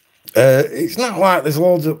 It's not like there's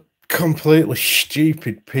loads of completely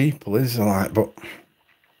stupid people, is there? Like, but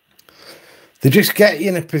they just get you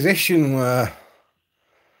in a position where,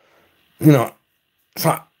 you know, it's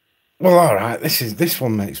like, well, all right, this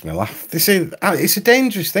one makes me laugh. It's a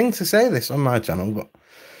dangerous thing to say this on my channel, but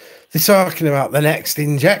they're talking about the next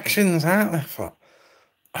injections, aren't they? I thought,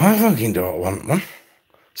 I fucking don't want one.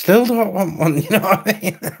 Still don't want one, you know what I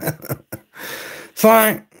mean? It's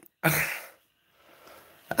like,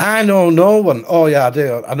 I know no one. Oh, yeah, I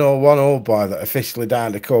do. I know one old boy that officially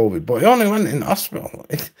died of COVID, but he only went in hospital.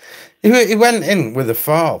 He went in with a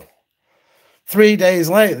fall. 3 days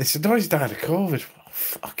later, they said, oh, he's died of COVID. Oh,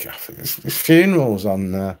 fuck off. His funeral's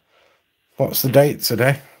on, what's the date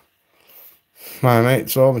today? My mate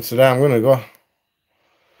told me today I'm going to go.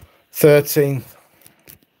 13th.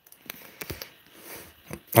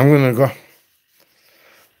 I'm going to go.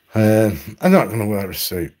 I'm not going to wear a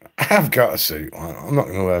suit. I've got a suit. I'm not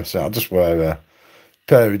going to wear a suit. I'll just wear a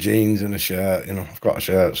pair of jeans and a shirt. You know, I've got a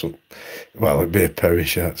shirt. So, well, it'd be a pair of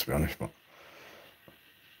shirts, to be honest. But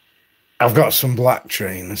I've got some black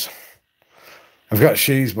trainers. I've got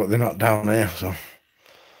shoes, but they're not down here. So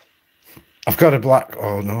I've got a black.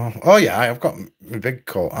 Oh no. Oh yeah, I've got my big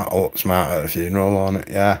coat. That'll look smart at a funeral on it.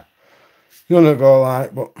 Yeah, you're gonna go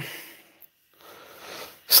like, but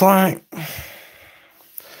it's like,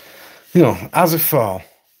 you know, has a fall,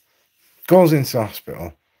 goes into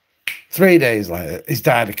hospital. 3 days later, he's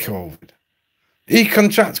died of COVID. He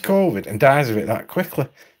contracts COVID and dies of it that quickly.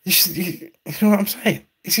 You know what I'm saying?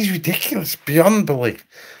 This is ridiculous, beyond belief.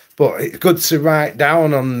 But it's good to write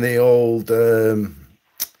down on the old,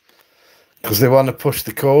 because they want to push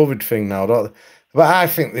the COVID thing now, don't they? But I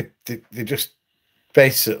think they just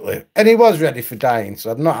basically, and he was ready for dying,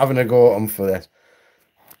 so I'm not having a go at him for this.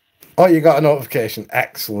 Oh, you got a notification.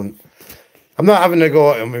 Excellent. I'm not having a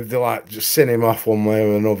go at him if they like just send him off one way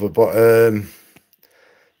or another, but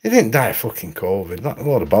he didn't die of fucking COVID. That's a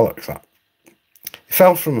load of bollocks, that. He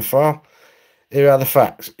fell from a fall. Here are the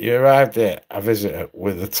facts. You arrived here, a visitor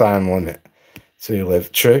with a time limit to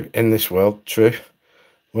live. True. In this world. True.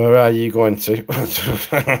 Where are you going to?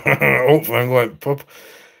 Hopefully I'm going to pub.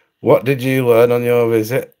 What did you learn on your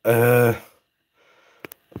visit?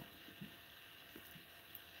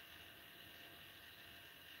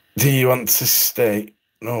 Do you want to stay?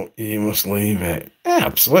 No, you must leave it. Yeah,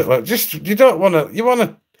 absolutely. Just, you don't want to, you want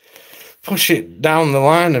to push it down the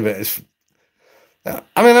line a bit.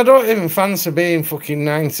 I mean, I don't even fancy being fucking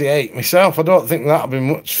 98 myself. I don't think that'll be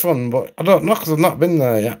much fun, but I don't know because I've not been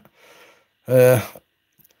there yet.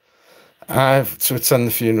 I have to attend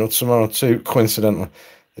the funeral tomorrow too, coincidentally.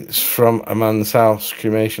 It's from a man's house,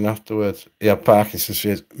 cremation afterwards. He had Parkinson's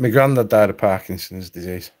disease. My granddad died of Parkinson's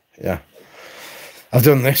disease. Yeah. I've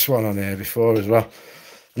done this one on here before as well.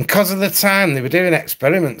 And because of the time, they were doing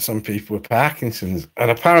experiments on people with Parkinson's, and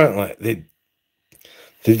apparently they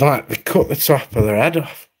cut the top of their head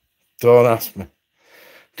off. Don't ask me.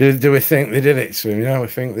 Do we think they did it to him? Yeah, we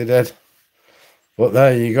think they did. But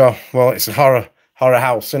there you go. Well, it's a horror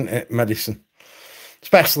house, isn't it? Medicine.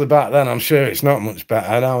 Especially back then. I'm sure it's not much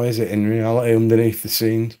better now, is it, in reality, underneath the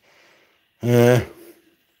scenes? Yeah.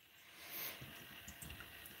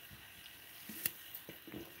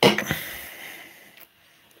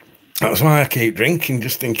 That's why I keep drinking,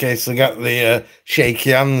 just in case I get the shaky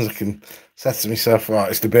hands. I can say to myself, well,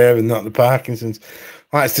 it's the beer and not the Parkinson's.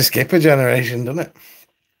 Well, it's to skip a generation, doesn't it?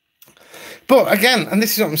 But again, and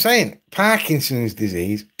this is what I'm saying, Parkinson's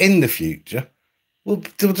disease in the future,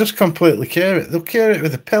 they'll just completely cure it. They'll cure it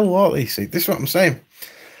with a pill, won't they? See, this is what I'm saying.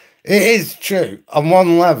 It is true. On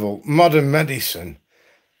one level, modern medicine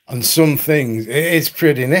and some things, it is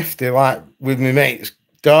pretty nifty. Like with my mate's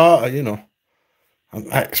daughter, you know,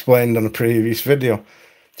 I explained on a previous video,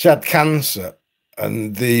 she had cancer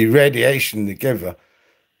and the radiation they give her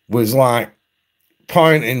was like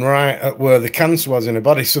pointing right at where the cancer was in her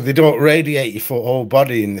body. So they don't radiate your whole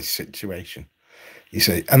body in this situation, you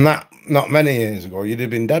see. And that, not many years ago, you'd have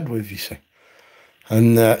been dead with, you see.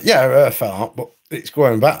 And yeah, her fell out, but it's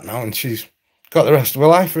going back now and she's got the rest of her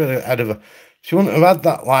life ahead of her. She wouldn't have had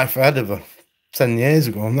that life ahead of her 10 years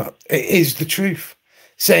ago. And that, it is the truth.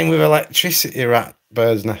 Same with electricity, right?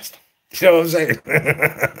 Bird's nest. You know what I'm saying?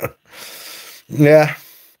 Yeah.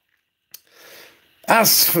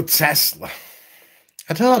 As for Tesla,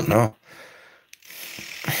 I don't know.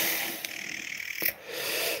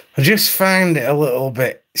 I just find it a little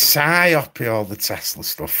bit psyopy, all the Tesla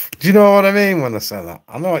stuff. Do you know what I mean when I say that?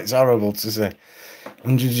 I know it's horrible to say.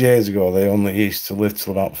 100 years ago, they only used to live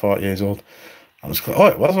till about 40 years old. I was like, oh,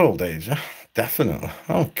 it was old age, yeah, definitely.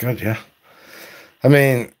 Oh, God, yeah. I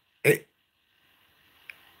mean,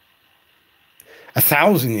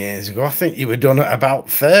 1,000 years ago, I think you were done at about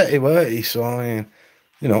 30, weren't you? So, I mean,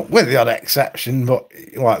 you know, with the odd exception, but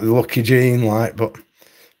like the lucky gene, like, but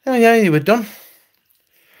oh, yeah, you were done.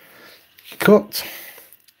 Cooked.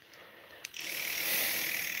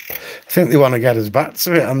 I think they want to get us back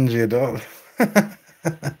to it, Angie, don't they?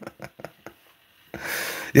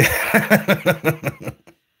 Yeah.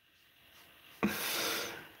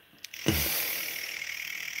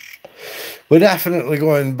 We're definitely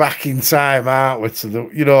going back in time, aren't we? To the,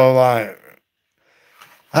 you know, like,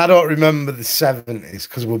 I don't remember the 70s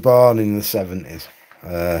because we're born in the 70s.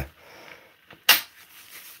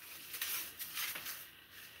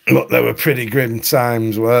 But they were pretty grim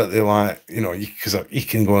times, weren't they? Like, you know, because you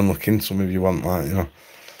can go and look into them if you want, like, you know.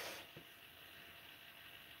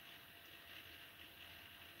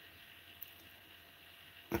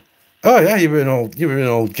 Oh yeah, you were an old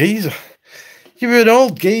geezer. You were an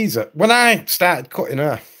old geezer. When I started cutting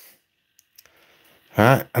hair,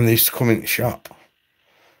 right, and they used to come into shop,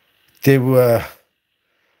 they were,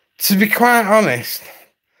 to be quite honest,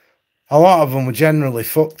 a lot of them were generally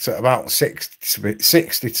fucked at about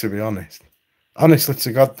 60 to be honest. Honestly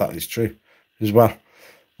to God, that is true as well.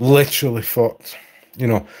 Literally fucked. You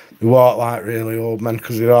know, they walked like really old men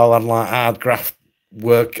because they all had like hard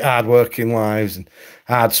working lives and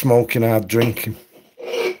hard smoking, hard drinking.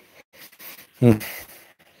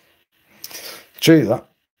 True that.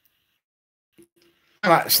 I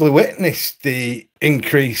actually witnessed the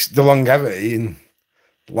longevity in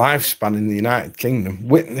lifespan in the United Kingdom.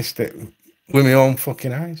 Witnessed it with my own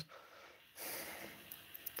fucking eyes.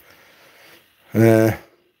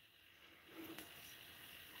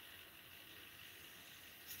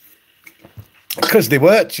 Because they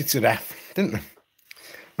worked you to death, didn't they?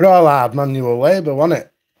 We're all hard manual labour, wasn't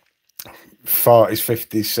it? 40s,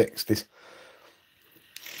 50s, 60s.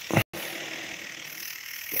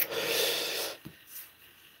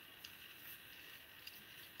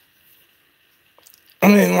 I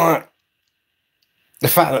mean, like, the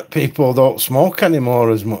fact that people don't smoke anymore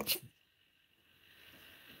as much.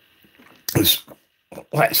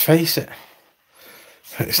 Let's face it,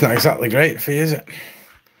 it's not exactly great for you, is it?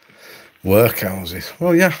 Workhouses.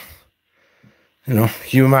 Well, yeah. You know,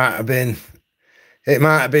 it might have been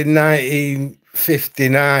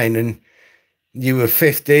 1959 and you were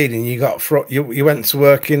 15 and you went to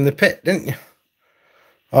work in the pit, didn't you?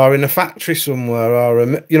 Or in a factory somewhere, or a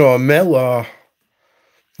mill, or,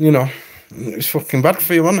 you know, it's fucking bad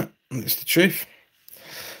for you, wasn't it? It's the truth.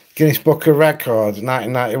 Guinness Book of Records,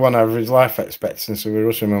 1991 average life expectancy with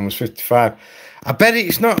Russian man was 55. I bet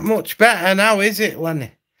it's not much better now, is it,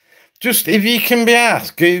 Lenny? Just, if you can be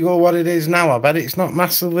asked, Google what it is now. I bet it's not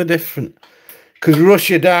massively different. Because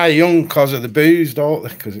Russia die young because of the booze, don't they?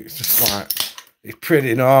 Because it's just like, it's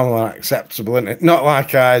pretty normal and acceptable, isn't it? Not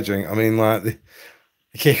like I drink. I mean, like, they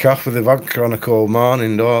kick off with the vodka on a cold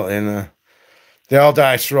morning, don't they? And they all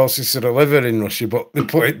die cirrhosis of the liver in Russia, but they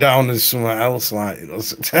put it down as something else, like, you know.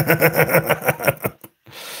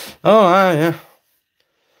 Oh, yeah.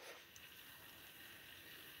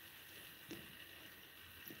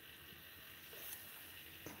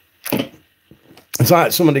 It's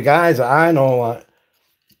like some of the guys that I know, like,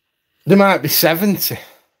 they might be 70.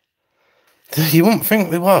 You wouldn't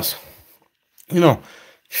think they was. You know,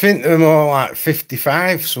 you think they're more like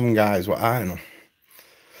 55, some guys, what I know.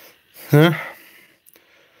 Huh?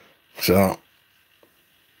 So,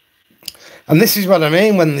 and this is what I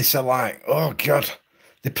mean when they say, like, oh, God,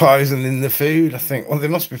 they're poisoning the food. I think, well, they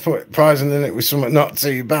must be poisoning it with something not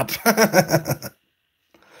too bad.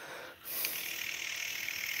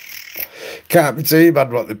 Can't be too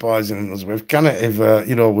bad what they're poisoning us with, can it? If,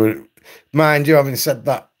 you know, mind you, having said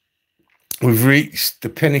that, we've reached the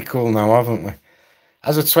pinnacle now, haven't we?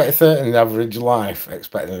 As of 2013, the average life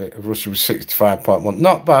expectancy of Russia was 65.1.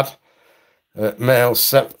 Not bad.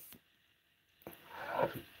 Males,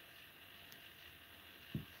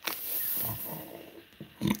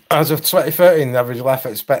 as of 2013, the average life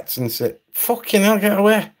expectancy, fucking hell, get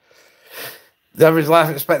away. The average life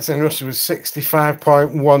expectancy in Russia was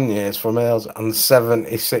 65.1 years for males and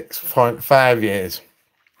 76.5 years.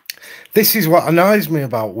 This is what annoys me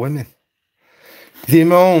about women. They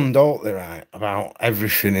moan, don't they, right, about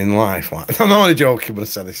everything in life. Like, I'm only joking when I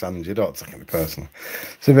say this, Angie. Don't take it personally.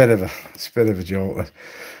 It's a bit of a joke.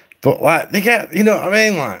 But, like, they get, you know what I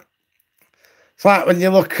mean? Like, it's like when you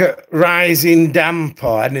look at Rising Damp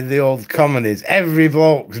or any of the old comedies, every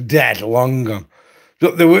bloke's dead, long gone.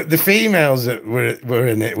 But the females that were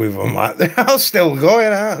in it with them, like, they're all still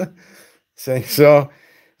going, aren't they? So,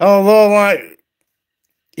 although, like,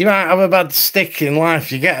 you might have a bad stick in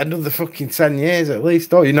life, you get another fucking 10 years at least,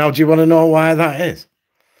 don't you? Now, do you want to know why that is?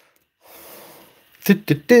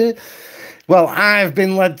 Well, I've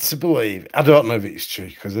been led to believe, I don't know if it's true,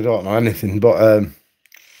 because I don't know anything, but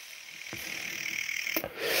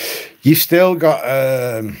you've still got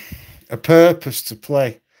a purpose to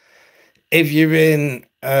play. If you're in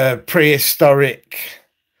a prehistoric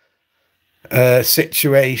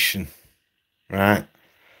situation, right,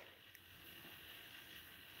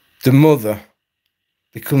 the mother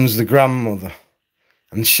becomes the grandmother,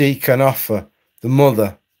 and she can offer the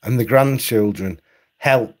mother and the grandchildren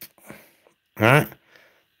help, right?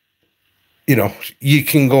 You know, you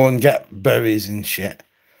can go and get berries and shit.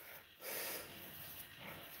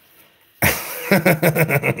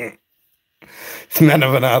 Men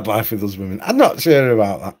have an hard life with us women. I'm not sure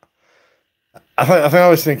about that. I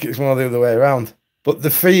always think it's more the other way around. But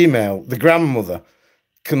the female, the grandmother,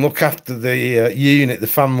 can look after the unit, the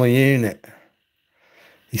family unit,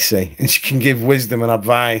 you see, and she can give wisdom and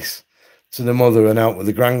advice to the mother and help with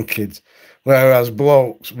the grandkids. Whereas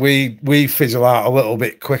blokes, we fizzle out a little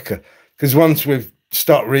bit quicker, because once we've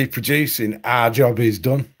stopped reproducing, our job is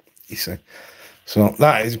done, you see. So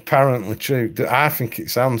that is apparently true. I think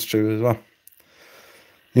it sounds true as well.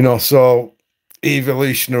 You know, so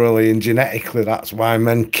evolutionarily and genetically, that's why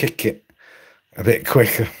men kick it a bit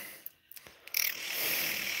quicker.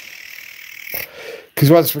 Because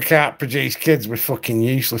once we can't produce kids, we're fucking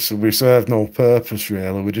useless, and we serve no purpose,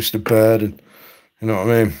 really. We're just a burden. You know what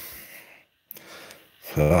I mean?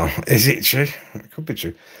 So, is it true? It could be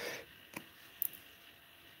true.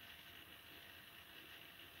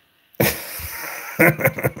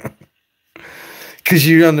 Because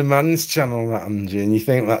you're on the man's channel, that, Angie, and you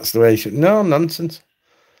think that's the way you should. No, nonsense.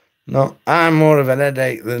 No, I'm more of an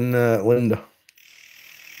headache than Linda.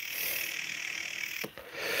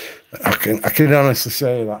 I can honestly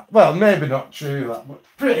say that. Well, maybe not true, that, but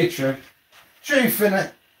pretty true. Truth,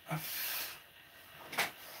 innit?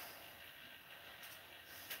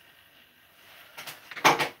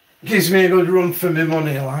 Gives me a good run for my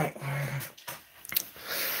money, like.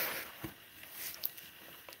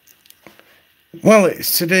 Well,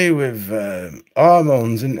 it's to do with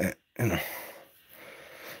hormones, isn't it? You know.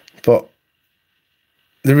 But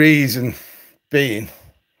the reason being,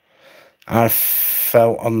 I've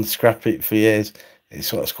felt on the scrap heap for years,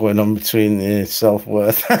 it's what's going on between the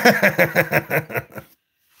self-worth.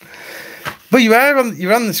 But you're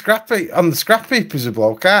on the scrap heap as a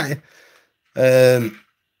bloke, aren't you?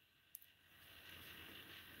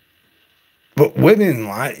 But women,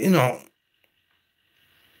 like, you know,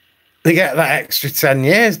 they get that extra 10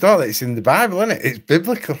 years, don't they? It's in the Bible, isn't it? It's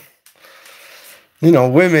biblical. You know,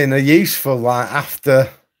 women are useful, like, after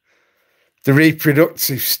the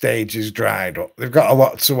reproductive stage is dried up. They've got a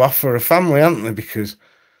lot to offer a family, haven't they? Because,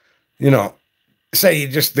 you know, say you're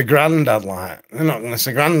just the granddad, like, they're not going to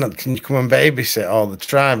say, Granddad, can you come and babysit all the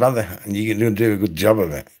tribe, are they? And you're going to do a good job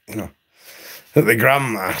of it, you know. But the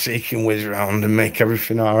grandma, she can whiz around and make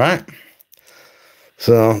everything all right.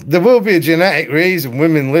 So there will be a genetic reason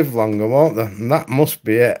women live longer, won't there? And that must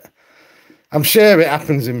be it. I'm sure it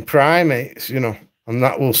happens in primates, you know, and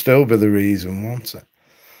that will still be the reason, won't it?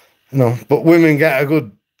 You know, but women get a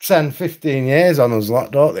good 10, 15 years on us, like,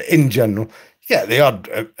 don't they? In general, you get the odd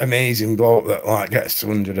amazing bloke that, like, gets to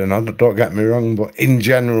 100 and odd, don't get me wrong, but in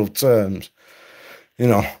general terms, you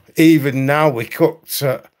know, even now we cooked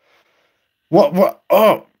at what's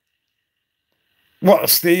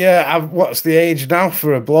the age now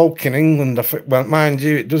for a bloke in England? I think, well, mind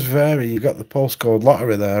you, it does vary. You've got the postcode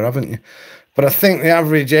lottery there, haven't you? But I think the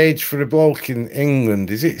average age for a bloke in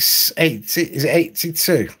England is 80. Is it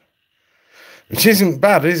 82? Which isn't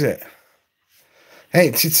bad, is it?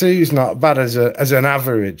 82 is not bad as an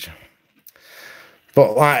average.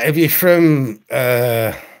 But, like, if you're from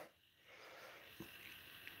Dirk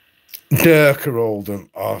or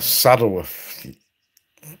Oldham or Saddleworth,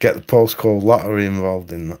 get the postcode lottery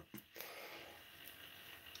involved in that.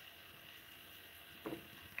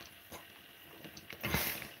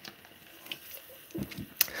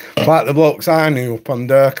 Like the blokes I knew up on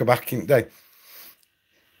Durka back in the day,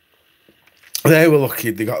 they were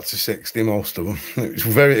lucky they got to 60, most of them. It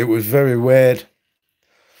was very weird.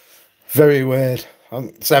 Very weird.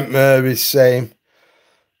 And St Mary's, same.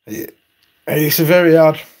 It's very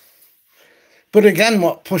odd. But again,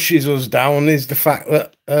 what pushes us down is the fact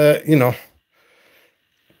that, you know,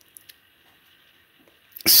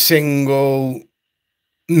 single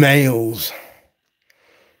males,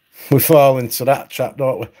 we fall into that trap,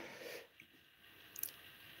 don't we?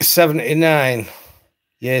 79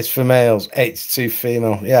 years for males, 82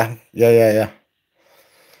 female. Yeah.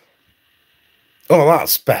 Oh,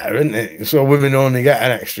 that's better, isn't it? So women only get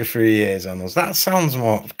an extra 3 years on us. That sounds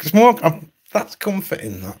more, because more, that's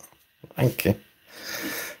comforting, that. Thank you.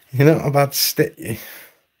 You're not a bad stick, you.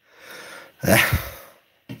 Yeah.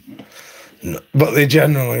 No, but they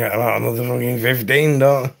generally get about another fucking 15,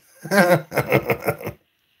 don't they?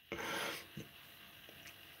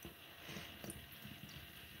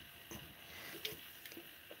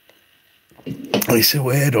 It's a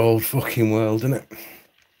weird old fucking world, isn't it?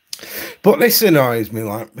 But this annoys me,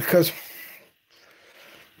 like, because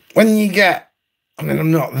when you get, I mean,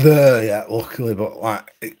 I'm not there yet, luckily, but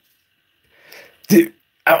like,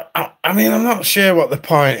 I mean, I'm not sure what the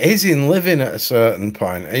point is in living at a certain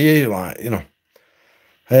point. Are you, like, you know?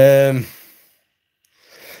 And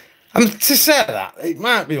to say that, it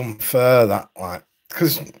might be unfair, that, like,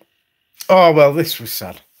 because, oh, well, this was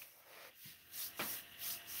sad.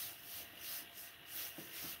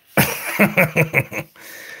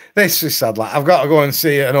 This is sad. Like, I've got to go and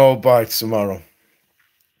see an old boy tomorrow,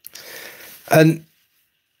 and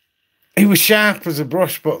he was sharp as a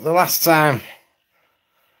brush. But the last time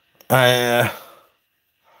I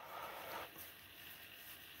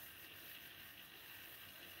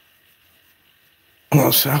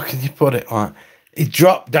how can you put it? Like, he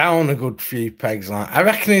dropped down a good few pegs. Like, I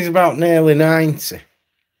reckon he's about nearly 90.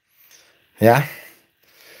 Yeah.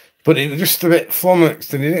 But he was just a bit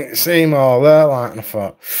flummoxed and he didn't seem all there, like, and I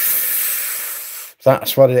thought,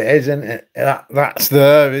 that's what it is, isn't it? That's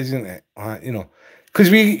there, isn't it? Like, you know, because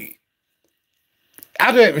I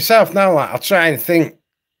do it myself now, like, I'll try and think,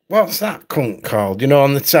 what's that cunt called, you know,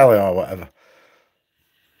 on the telly or whatever.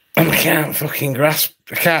 And I can't fucking grasp,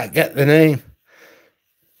 I can't get the name.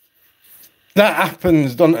 That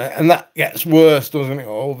happens, doesn't it? And that gets worse, doesn't it,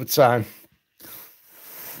 over time?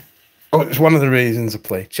 Oh, it's one of the reasons I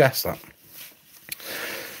play chess, that.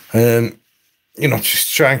 You know,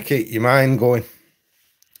 just try and keep your mind going.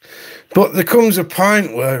 But there comes a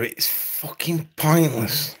point where it's fucking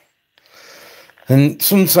pointless. And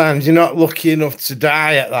sometimes you're not lucky enough to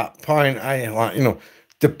die at that point, are you? Like, you know,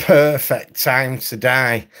 the perfect time to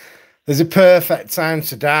die. There's a perfect time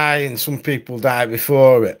to die, and some people die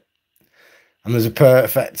before it. And there's a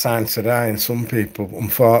perfect time to die, and some people,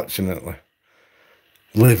 unfortunately,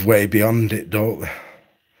 live way beyond it, don't they?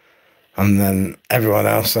 And then everyone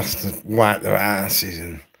else has to wipe their asses,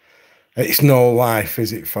 and it's no life,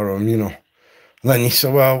 is it, for them, you know? And then you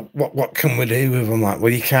say, well, what can we do with them? Like,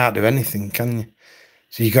 well, you can't do anything, can you?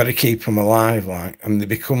 So you got to keep them alive, like, and they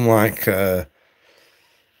become like an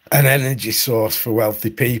energy source for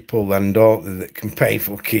wealthy people, then, don't they, that can pay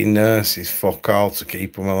fucking nurses fuck all to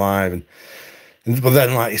keep them alive. And but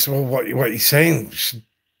then, like, you say, well, what are you saying? Just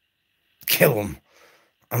kill them.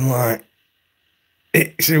 I'm like,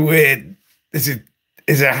 it's a weird, there's a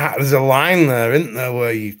line there, isn't there,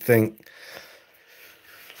 where you think,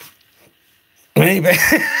 maybe.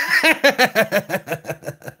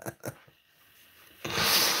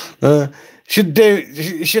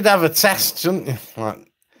 You should have a test, shouldn't you?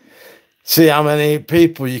 Like, see how many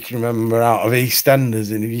people you can remember out of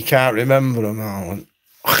EastEnders, and if you can't remember them,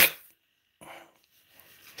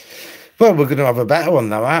 well, we're going to have a better one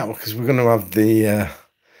now, aren't we? Because we're going to have the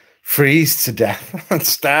freeze to death and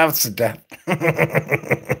starve to death.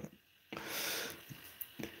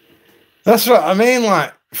 That's what I mean,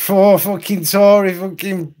 like 4 fucking Tory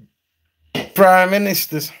fucking prime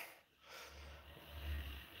ministers.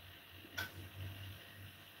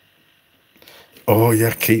 Oh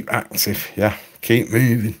yeah, keep active, yeah, keep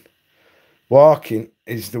moving. Walking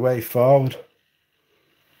is the way forward.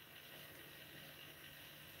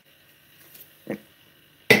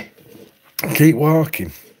 Keep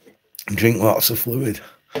walking. Drink lots of fluid.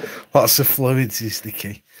 Lots of fluids is the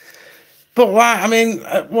key. But like, I mean,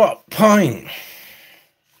 at what point?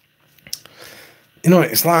 You know,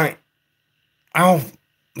 it's like, how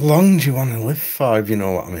long do you want to live for, if you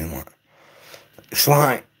know what I mean? Like, it's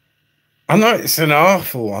like, I know it's an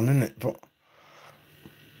awful one, isn't it? But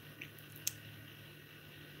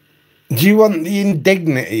do you want the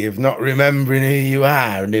indignity of not remembering who you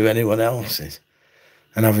are and who anyone else is?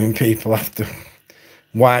 And having people have to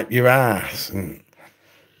wipe your ass, and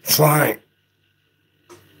it's like,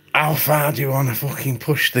 how far do you want to fucking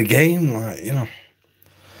push the game, like, you know?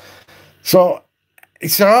 So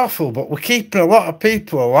it's awful, but we're keeping a lot of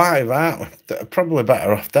people alive, aren't we? That are probably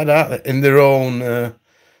better off dead, aren't they? In their own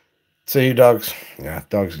 2 dogs. Yeah,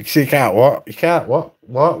 dogs. You see, you can't walk. You can't walk.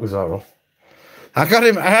 Walk was horrible. I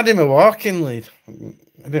had him a walking lead. I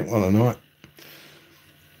didn't want to know it.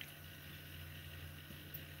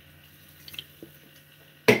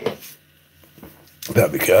 Better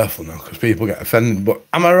be careful now, because people get offended. But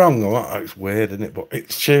am I wrong or what? It's weird, isn't it? But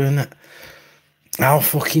it's true, isn't it? How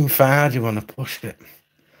fucking far do you want to push it?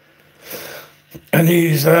 And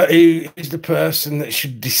he's the person that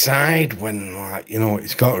should decide when, like, you know,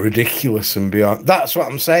 it's got ridiculous and beyond. That's what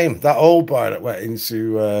I'm saying. That old boy that went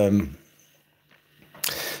into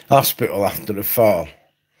hospital after the fall,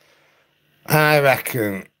 I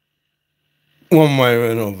reckon one way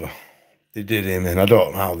or another they did him in. I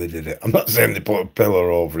don't know how they did it. I'm not saying they put a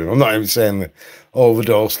pillar over him. I'm not even saying they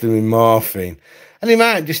overdosed him with morphine. And he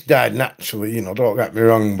might have just died naturally, you know, don't get me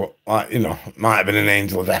wrong, but, like, you know, might have been an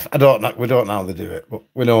angel of death. I don't know, we don't know how they do it, but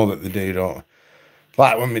we know that they do, don't we?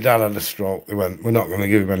 Like when my dad had a stroke, they went, we're not going to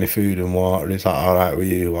give him any food and water. He's like, all right with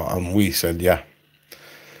you? And we said, yeah.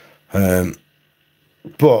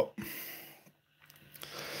 But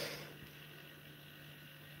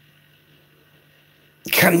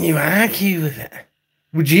can you argue with it?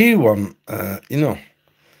 Would you want, you know?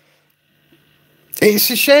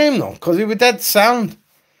 It's a shame, though, because he was dead sound.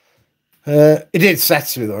 He did say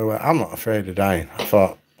to me, though, he went, I'm not afraid of dying. I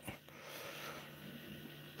thought,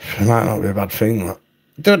 it might not be a bad thing, that.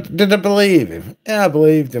 Did I believe him? Yeah, I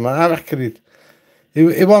believed him. I reckon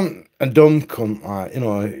he wasn't a dumb cunt, like, you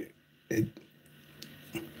know,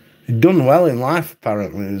 he'd done well in life,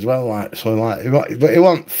 apparently, as well, like, so, like, but he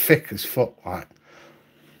wasn't thick as fuck, like.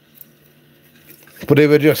 But he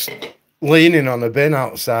was just leaning on a bin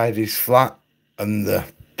outside his flat, and the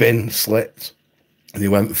bin slipped, and he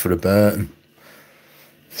went for a Burton.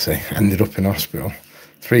 So he ended up in hospital.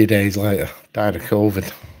 3 days later, died of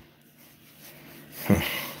COVID.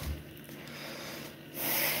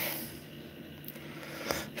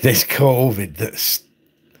 This COVID that's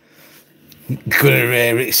going to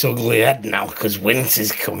rear its ugly head now, because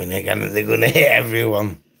winter's coming again, and they're going to hit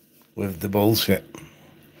everyone with the bullshit.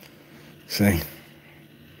 See?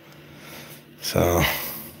 So,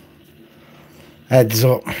 heads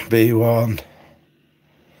up, be warned.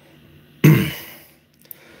 And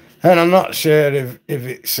I'm not sure if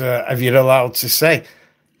it's if you're allowed to say,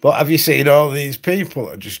 but have you seen all these people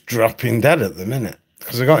that are just dropping dead at the minute?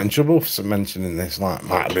 Because I got in trouble for mentioning this, like,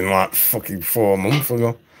 might have been like fucking 4 months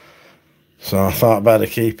ago. So I thought I'd better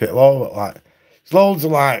keep it low, but, like, there's loads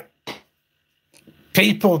of, like,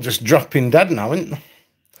 people just dropping dead now, isn't there?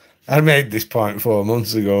 I made this point 4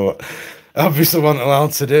 months ago. Obviously wasn't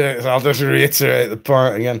allowed to do it, so I'll just reiterate the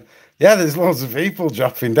point again. Yeah, there's loads of people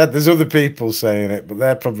dropping dead. There's other people saying it, but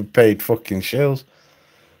they're probably paid fucking shills.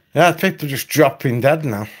 Yeah, people just dropping dead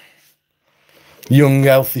now. Young,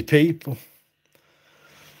 healthy people.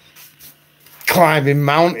 Climbing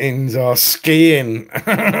mountains or skiing.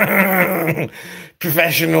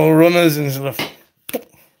 Professional runners and stuff.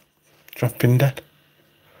 Dropping dead.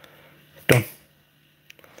 Done.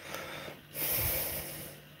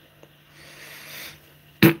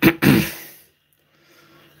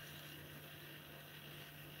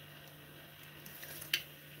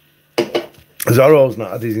 Zorro's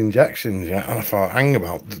not had his injections yet, and I thought, hang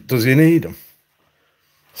about, does he need them?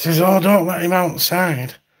 He says, oh, don't let him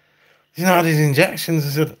outside. He's not had his injections. I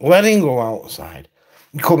said, let him go outside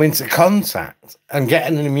and come into contact and get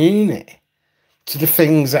an immunity to the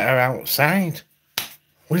things that are outside.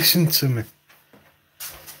 Listen to me.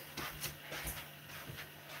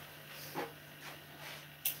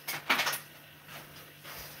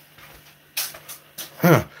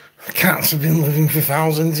 Huh. Cats have been living for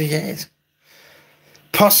thousands of years.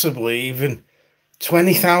 Possibly even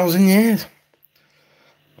 20,000 years.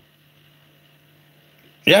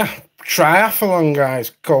 Yeah, triathlon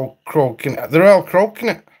guys croaking it. They're all croaking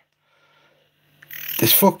it.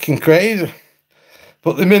 It's fucking crazy.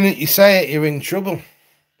 But the minute you say it, you're in trouble.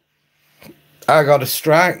 I got a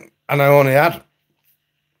strike, and I only had.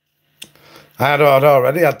 I'd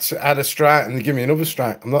already had a strike, and they give me another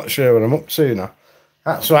strike. I'm not sure what I'm up to now.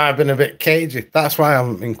 That's why I've been a bit cagey. That's why I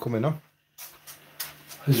haven't been coming on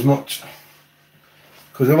as much,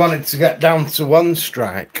 because I wanted to get down to 1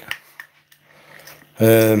 strike.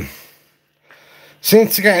 Seem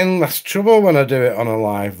to get in less trouble when I do it on a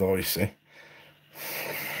live, though, you see.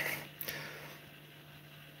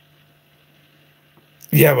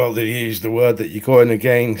 Yeah, well, they use the word that you're going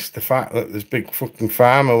against the fact that there's big fucking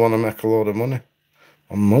farmer want to make a load of money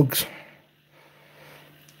on mugs.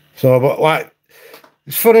 So, but, like,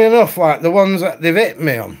 it's funny enough, like, the ones that they've hit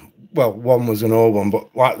me on, well, one was an old one,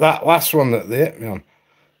 but, like, that last one that they hit me on,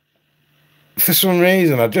 for some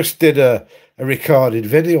reason, I just did a recorded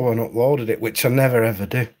video and uploaded it, which I never ever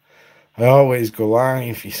do. I always go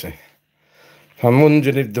live, you see. I'm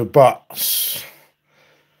wondering if the bots,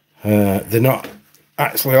 they're not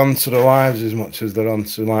actually onto the lives as much as they're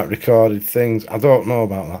onto like recorded things. I don't know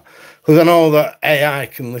about that, because I know that AI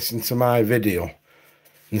can listen to my video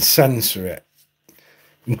and censor it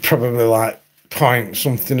and probably like point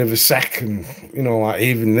something of a second, you know, like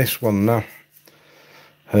even this one now.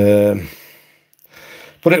 But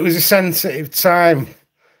it was a sensitive time,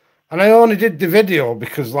 and I only did the video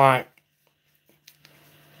because like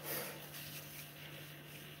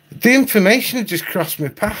the information had just crossed my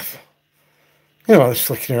path. You know, I was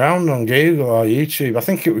flicking around on Google or YouTube. I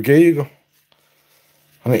think it was Google.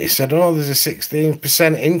 And it said, oh, there's a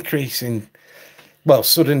 16% increase in, well,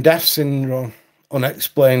 sudden death syndrome,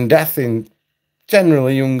 unexplained death in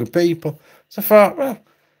generally younger people. So I thought, well,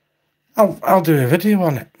 I'll do a video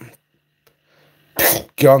on it.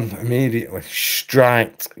 Gone immediately.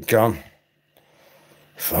 Striked, gone.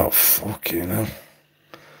 I thought, fuck you know.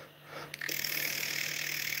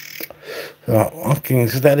 Walking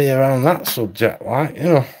steady around that subject, like, you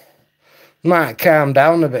know, might calm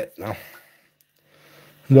down a bit now.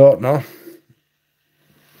 Don't know.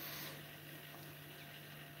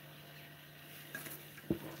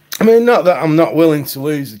 I mean, not that I'm not willing to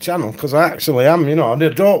lose the channel, because I actually am, you know, I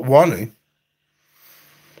don't want to.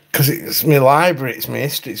 Because it's my library, it's my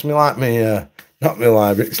history, it's like my, not my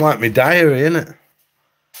library, it's like my diary, isn't it?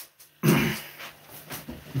 You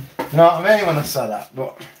know what I mean when I say that,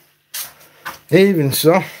 but even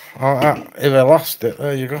so, if I lost it,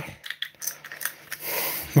 there you go.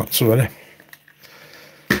 Not to worry.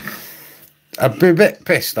 I'd be a bit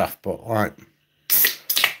pissed off, but like,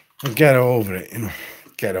 I'd get over it, you know.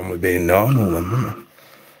 Get on with being normal then, wouldn't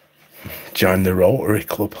I? Join the Rotary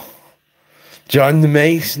Club. Join the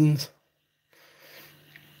Masons.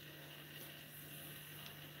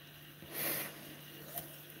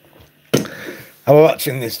 I was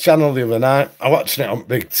watching this channel the other night. I watched it on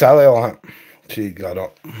big telly, like, she got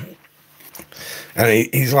up. And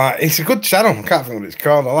he's like, it's a good channel. I can't think what it's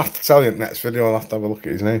called. I'll have to tell you in the next video. I'll have to have a look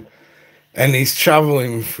at his name. And he's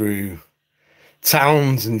travelling through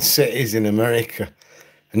towns and cities in America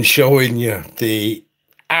and showing you the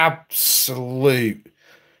absolute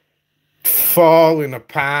falling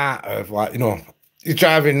apart of, like, you know, he's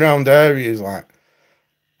driving around areas like,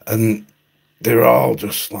 and they're all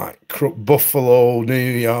just like Buffalo, New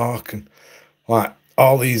York, and like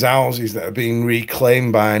all these houses that are being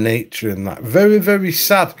reclaimed by nature, and that very, very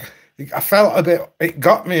sad. I felt a bit, it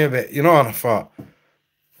got me a bit, you know, and I thought,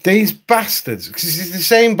 these bastards, because it's the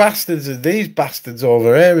same bastards as these bastards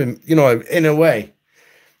over here, you know, in a way.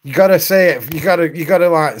 You gotta say it, you gotta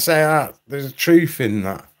like say, ah, there's a truth in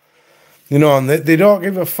that. You know, and they don't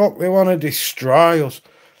give a fuck, they want to destroy us.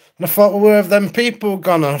 And I thought, well, where have them people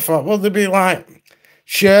gone? And I thought, well, they'll be like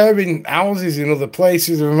sharing houses in other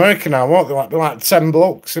places of America now, won't they? Like, be like 10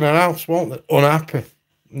 blokes in a house, won't they? Unhappy.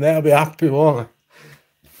 And they'll be happy, won't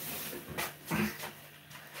they?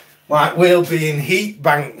 Like, we'll be in heat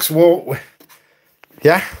banks, won't we?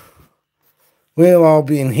 Yeah? We'll all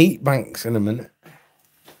be in heat banks in a minute.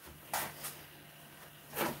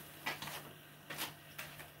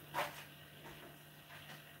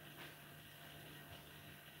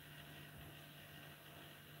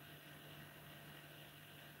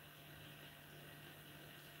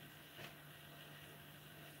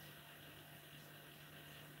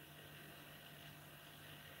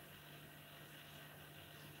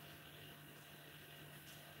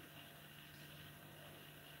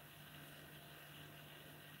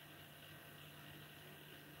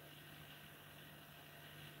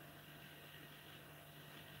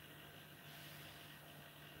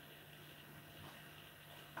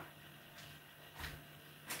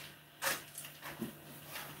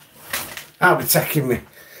 I'll be taking me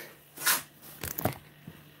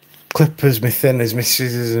clippers, my thinners, my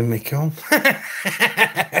scissors and my comb.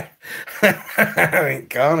 I ain't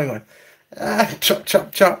going. Chop,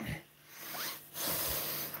 chop, chop.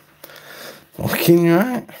 Fucking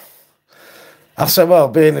right. I said, well,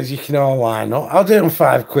 being as you can all line up, I'll do them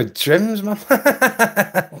 £5 trims, man.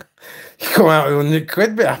 You come out with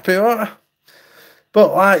 £100, be happy, won't I?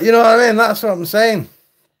 But, like, you know what I mean? That's what I'm saying.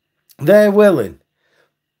 They're willing.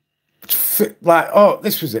 Like, oh,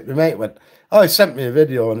 this was it. My mate went, oh, he sent me a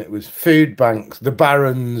video and it was food banks, the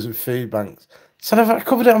barons of food banks. So I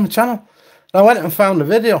covered it on my channel. And I went and found the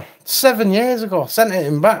video 7 years ago. I sent it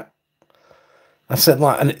him back. I said,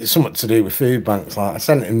 like, and it's something to do with food banks. Like, I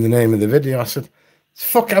sent him the name of the video. I said,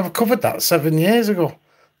 fuck, I've covered that 7 years ago.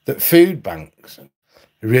 That food banks,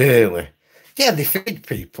 really? Yeah, they feed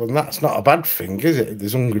people, and that's not a bad thing, is it?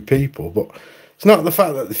 There's hungry people, but it's not the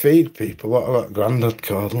fact that they feed people. What about Grandad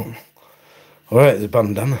card? Look. All right, the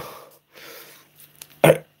bandana.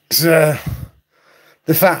 It's,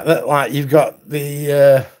 The fact that, like, you've got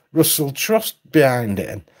the Russell Trust behind it,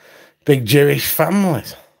 and big Jewish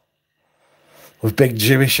families with big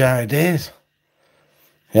Jewish ideas.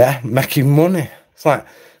 Yeah, making money. It's like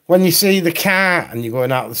when you see the car and you're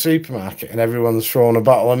going out of the supermarket and everyone's throwing a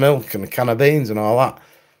bottle of milk and a can of beans and all that.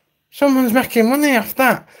 Someone's making money off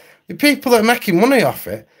that. The people that are making money off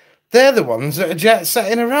it, they're the ones that are jet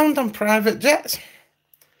setting around on private jets.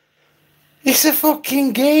 It's a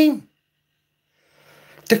fucking game.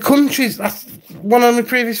 The countries, that's one of my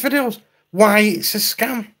previous videos, why it's a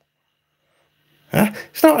scam. Huh?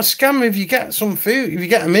 It's not a scam if you get some food, if you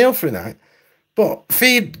get a meal for a night, but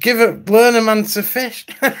learn a man to fish.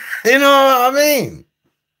 You know what I mean?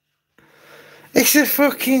 It's a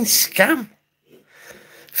fucking scam.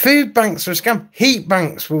 Food banks are a scam. Heat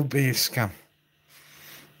banks will be a scam.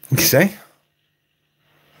 You see?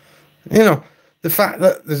 You know, the fact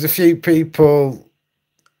that there's a few people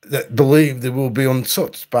that believe they will be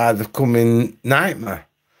untouched by the coming nightmare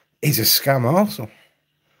is a scam also.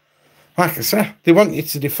 Like I said, they want you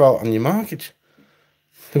to default on your mortgage.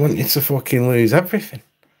 They want you to fucking lose everything.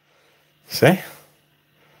 See?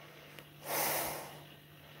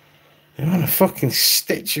 They want to fucking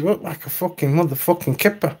stitch you up like a fucking motherfucking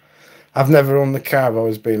kipper. I've never owned a car, I've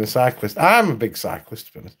always been a cyclist. I'm a big cyclist,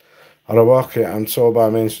 to be honest. Or I walk it, I'm told by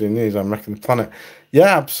mainstream news I'm wrecking the planet.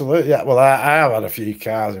 Yeah, absolutely. Yeah, well, I have had a few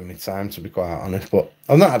cars in my time, to be quite honest, but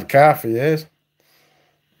I've not had a car for years.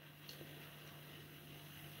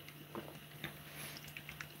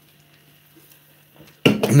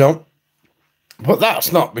 No. But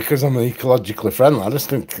that's not because I'm ecologically friendly. I just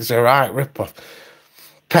think it's a right rip-off.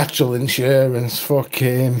 Petrol insurance,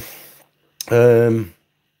 fucking...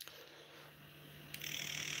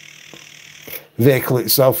 vehicle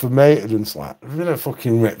itself for maintenance, like, they've been a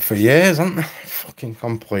fucking rip for years, haven't they? Fucking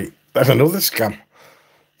complete. There's another scam.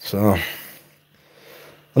 So...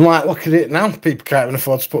 And like, look at it now. People can't even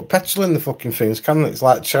afford to put petrol in the fucking things, can they? It's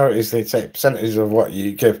like charities, they take percentages of what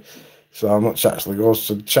you give. So how much actually goes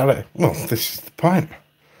to charity? Well, this is the point.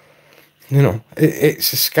 You know,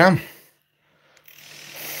 it's a scam.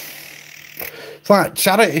 It's like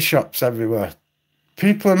charity shops everywhere.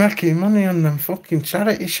 People are making money on them fucking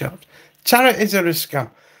charity shops. Charities are a scam.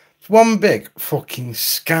 It's one big fucking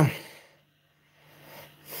scam.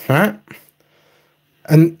 Right?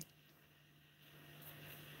 And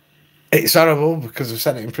it's horrible because I've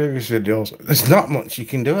said it in previous videos. There's not much you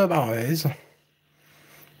can do about it, is there?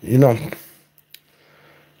 You know,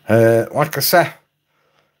 like I said,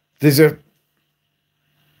 there's a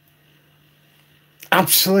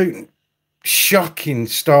absolute shocking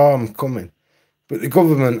storm coming, but the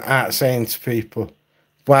government aren't saying to people,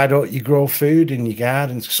 why don't you grow food in your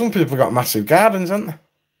gardens? Some people have got massive gardens, haven't they?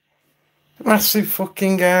 Massive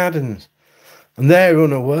fucking gardens. And they're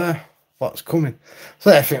unaware what's coming. So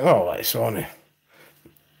they think, oh, it's only,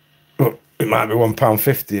 well, it might be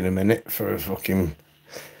 £1.50 in a minute for a fucking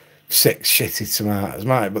 6 shitty tomatoes,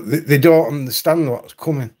 might, but they don't understand what's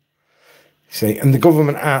coming. See, and the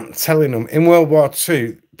government aren't telling them. In World War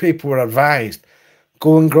II, people were advised,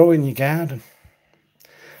 go and grow in your garden.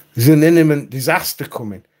 There's an imminent disaster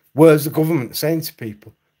coming. Where's the government saying to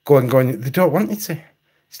people, go and they don't want you to.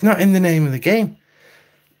 It's not in the name of the game.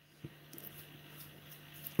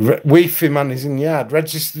 Weefy man is in the yard.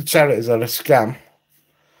 Registered charities are a scam.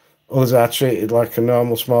 Others are treated like a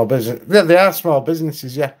normal small business. Yeah, they are small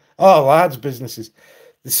businesses, yeah. Oh, large businesses.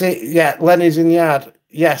 Yeah, Lenny's in the yard.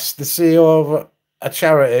 Yes, the CEO of a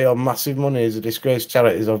charity on massive money is a disgraced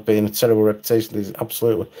charities of being a terrible reputation. Is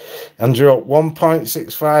absolutely. Andrew,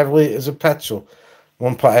 1.65 litres of petrol,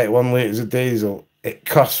 1.81 litres of diesel. It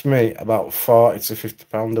costs me about £40 to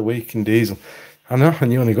 £50 a week in diesel. I know,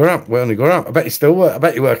 and you only go out. We only go out. I bet you still work. I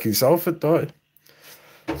bet you work in Salford, don't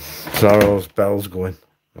you? Sorrow's bells going.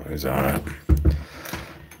 That is all right.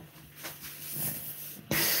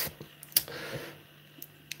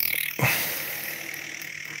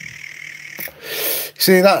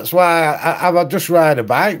 See, that's why I just ride a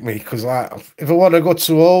bike, me, because like, if I want to go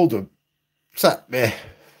to Oldham, take me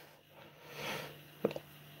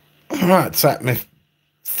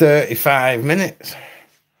 35 minutes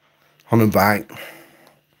on a bike.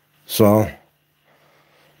 So,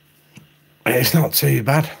 it's not too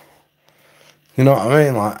bad. You know what I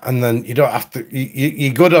mean? Like, and then you don't have to,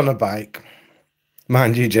 you're good on a bike.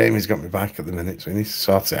 Mind you, Jamie's got my bike at the minute, so he needs to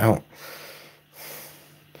sort it out.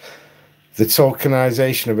 The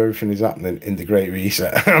tokenisation of everything is happening in the Great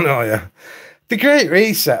Reset. I know, yeah. The Great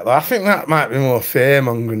Reset, though, I think that might be more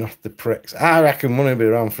fear-mongering off the pricks. I reckon money will be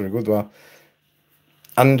around for a good while.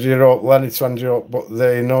 Andrew up, Lenny to Andrew up, but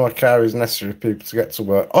they know a car is necessary for people to get to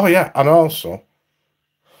work. Oh, yeah, and also,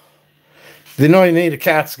 They know you need a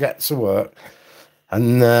car to get to work,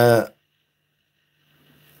 and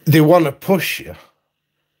they want to push you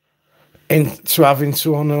into having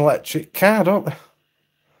to own an electric car, don't they?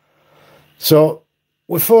 So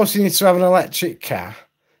we're forcing you to have an electric car,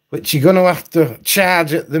 which you're going to have to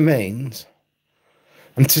charge at the mains.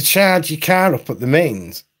 And to charge your car up at the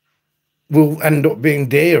mains will end up being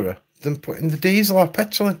dearer than putting the diesel or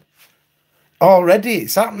petrol in. Already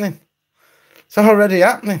it's happening. It's already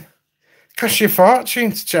happening. It costs you a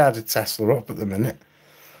fortune to charge a Tesla up at the minute.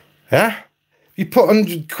 Yeah? If you put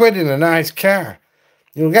 100 quid in a nice car,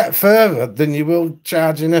 you'll get further than you will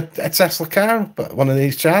charging a Tesla car up at one of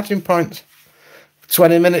these charging points.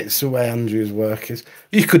 20 minutes away Andrew's work is.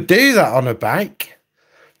 You could do that on a bike.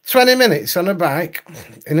 20 minutes on a bike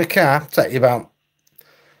in a car take you about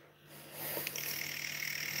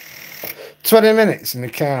 20 minutes in the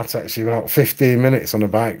car takes you about 15 minutes on a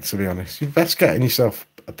bike, to be honest. You're best getting yourself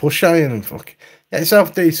a push iron and fucking get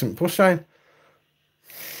yourself decent push iron.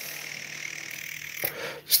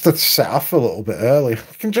 Just to set off a little bit early. You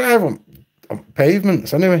can drive on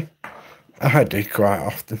pavements anyway. I do quite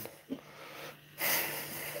often.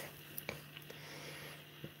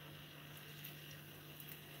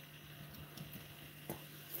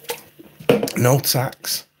 No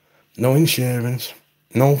tax, no insurance,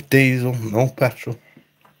 no diesel, no petrol.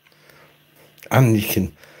 And you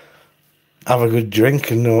can have a good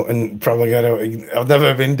drink and probably get out. I've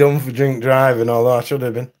never been done for drink driving, although I should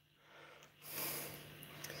have been.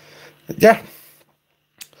 Yeah.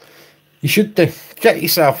 You should do. Get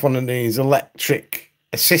yourself one of these electric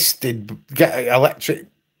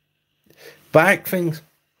bike things.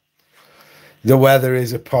 The weather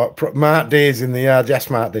is Mark D is in the yard.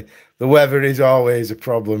 Yes, Mark D. The weather is always a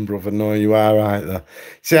problem, brother. No, you are right there.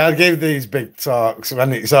 See, I give these big talks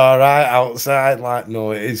when it's all right outside. Like,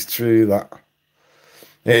 no, it is true that.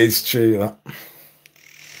 It is true that.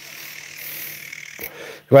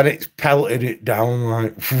 When it's pelted it down,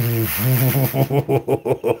 like,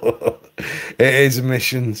 it is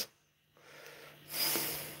emissions.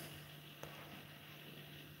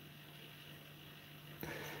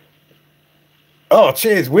 Oh,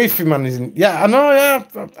 cheers. Weefy man isn't. Yeah, I know,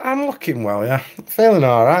 yeah. I'm looking well, yeah. Feeling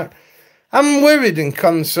all right. I'm worried and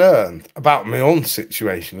concerned about my own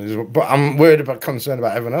situation, but I'm concerned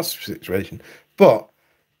about everyone else's situation. But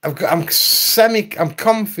I'm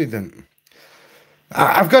confident.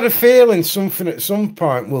 I've got a feeling something at some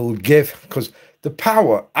point will give, because the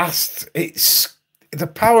power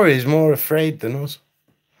the power is more afraid than us.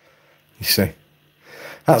 You see.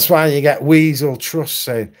 That's why you get Weasel Trust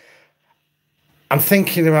saying, I'm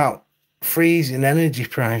thinking about freezing energy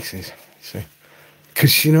prices, see,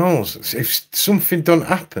 because she knows if something don't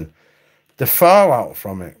happen, the fallout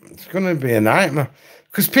from it's going to be a nightmare.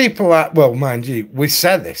 Because people are, well, mind you, we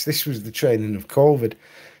said this was the training of COVID.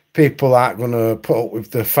 People aren't going to put up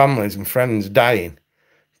with their families and friends dying.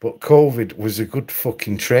 But COVID was a good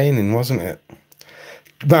fucking training, wasn't it?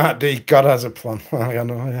 Mark D, God has a plan. I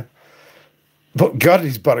know, yeah. But God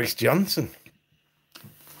is Boris Johnson.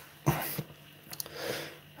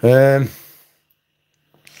 Well,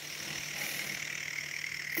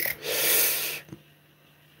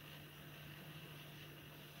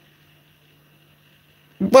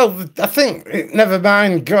 I think, never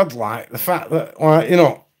mind God, like, the fact that, like, you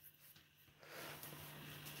know,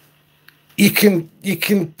 you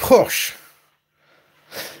can push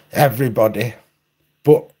everybody,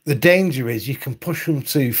 but the danger is you can push them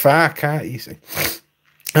too far, can't you see?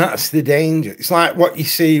 That's the danger. It's like what you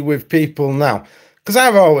see with people now. Because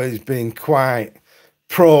I've always been quite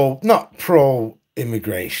not pro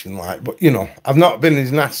immigration, like, but, you know, I've not been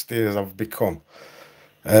as nasty as I've become.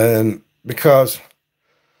 Because,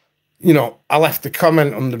 you know, I left a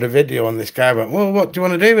comment under the video and this guy went, well, what do you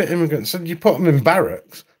want to do with immigrants? I said, you put them in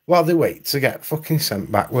barracks while they wait to get fucking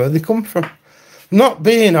sent back where they come from. Not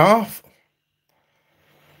being awful.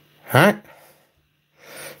 Right?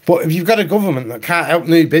 But if you've got a government that can't help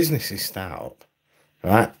new businesses start up,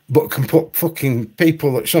 right, but can put fucking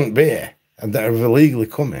people that shouldn't be here and that are illegally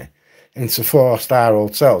coming into 4-star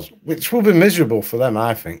hotels, which will be miserable for them,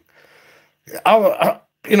 I think.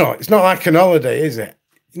 You know, it's not like an holiday, is it?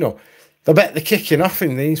 You know, I bet they're kicking off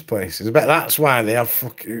in these places. I bet that's why they have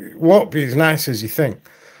fucking, won't be as nice as you think.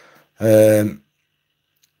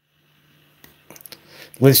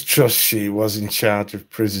 Liz Truss, she was in charge of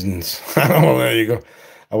prisons. Oh, there you go.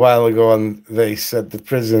 A while ago, and they said the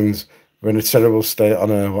prisons were in a terrible state on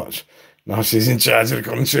her watch. Now she's in charge of the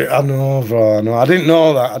country. I know, bro. I know. I didn't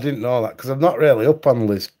know that because I'm not really up on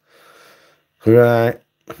Liz. Right.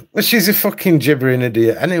 Well, she's a fucking gibbering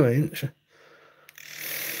idiot anyway, isn't she?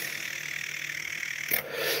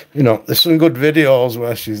 You know, there's some good videos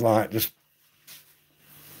where she's like just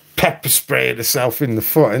pepper sprayed herself in the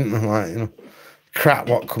foot, isn't there? Like, you know, crap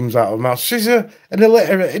what comes out of her mouth. She's an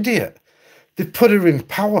illiterate idiot. They put her in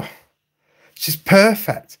power. She's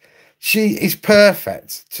perfect. She is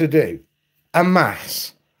perfect to do a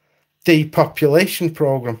mass depopulation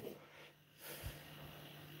program.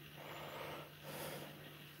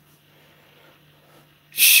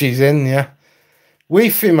 She's in, yeah.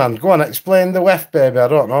 Weefy man, go on, explain the WEF baby. I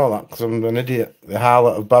don't know that because I'm an idiot. The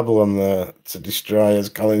harlot of Babylon to destroy, as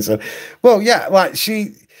Colin said. Well, yeah, like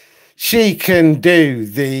she can do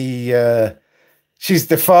the. She's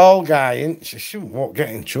the fall guy, isn't she? She won't get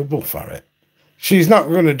in trouble for it. She's not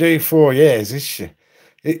going to do 4 years, is she?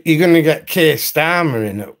 You're going to get Keir Starmer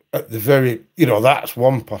in at the very. You know, that's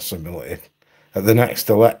one possibility at the next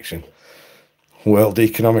election. World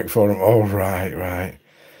Economic Forum. Oh, right.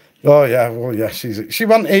 Oh yeah, well yeah, she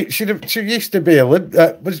used to be a lib.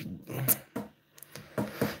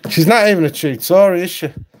 She's not even a true Tory, is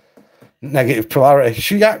she? Negative polarity.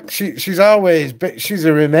 She's always, she's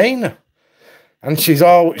a Remainer, and she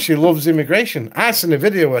loves immigration. I seen a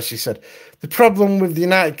video where she said the problem with the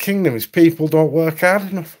United Kingdom is people don't work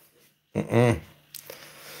hard enough.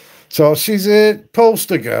 So she's a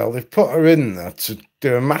poster girl. They've put her in there to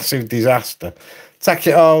do a massive disaster, take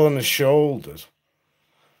it all on her shoulders.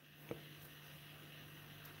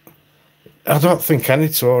 I don't think any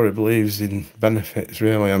Tory believes in benefits,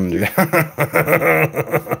 really, Andy.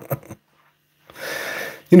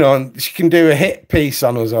 You know, and she can do a hit piece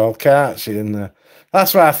on us all, can't she? And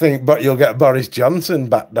that's why I think, but you'll get Boris Johnson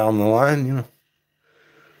back down the line, you know.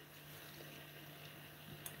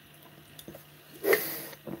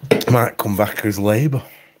 Might come back as Labour.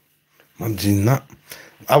 Imagine that.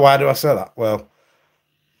 Why do I say that? Well,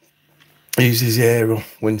 he's his hero,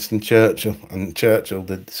 Winston Churchill, and Churchill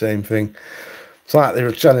did the same thing. It's like they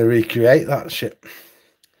were trying to recreate that shit.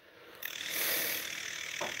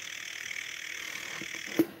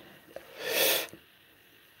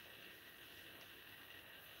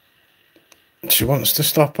 She wants to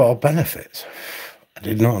stop all benefits. I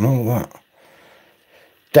did not know that.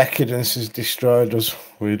 Decadence has destroyed us.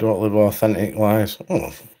 We don't live authentic lives.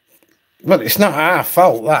 Oh, well, it's not our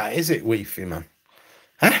fault, that, is it, Weefy man?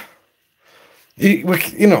 Huh?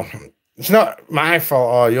 You know, it's not my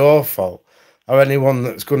fault or your fault or anyone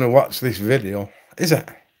that's going to watch this video, is it?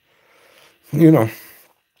 You know,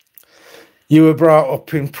 you were brought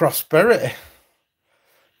up in prosperity.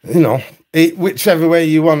 You know, whichever way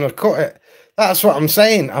you want to cut it. That's what I'm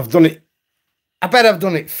saying. I've done it. I bet I've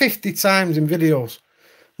done it 50 times in videos.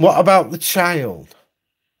 What about the child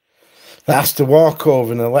that has to walk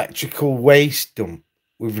over an electrical waste dump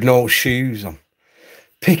with no shoes on,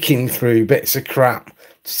 picking through bits of crap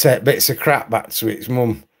to take bits of crap back to its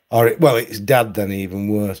mum, or its dad then, even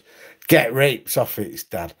worse. Get raped off its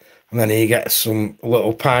dad, and then he gets some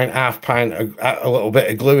little pint, half pint, a little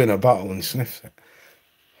bit of glue in a bottle and sniffs it.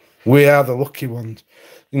 We are the lucky ones.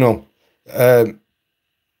 You know,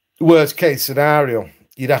 worst case scenario,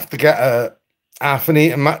 you'd have to get a half an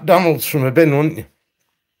eaten McDonald's from a bin, wouldn't you?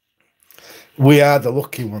 We are the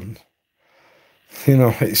lucky ones. You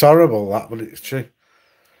know, it's horrible that, but it's true.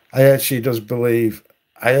 I heard she does believe.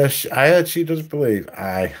 I heard she does believe.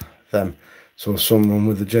 Them. So someone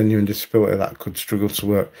with a genuine disability that could struggle to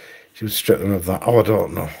work, she would strip them of that. Oh, I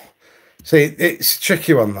don't know. See, it's a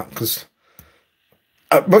tricky one, that, because.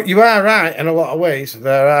 But you are right in a lot of ways.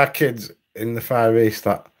 There are kids in the Far East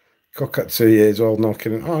that cook at 2 years old, no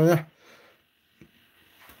kidding. Oh yeah.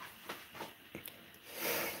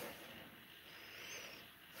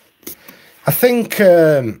 I think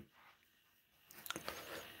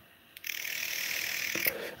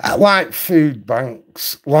like food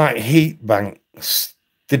banks, like heat banks,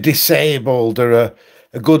 the disabled are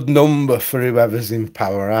a good number for whoever's in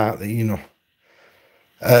power, aren't they? You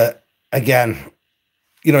know, again,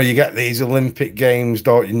 you know, you get these Olympic Games,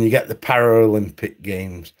 don't you? And you get the Paralympic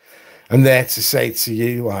Games, and they're to say to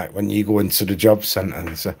you, like, when you go into the job centre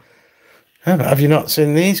and say, oh, have you not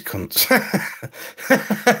seen these cunts?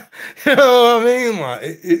 You know what I mean? Like,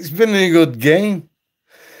 it's been a good game.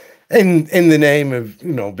 In the name of,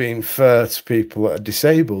 you know, being fair to people that are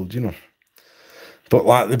disabled, you know. But,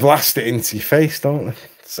 like, they blast it into your face, don't they?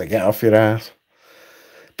 So get off your ass.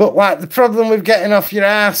 But, like, the problem with getting off your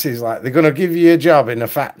ass is, like, they're going to give you a job in a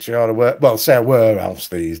factory or say a warehouse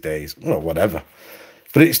these days, or whatever.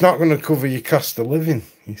 But it's not going to cover your cost of living,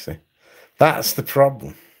 you see. That's the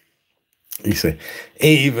problem. You see,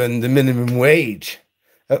 even the minimum wage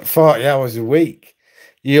at 40 hours a week,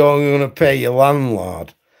 you're only going to pay your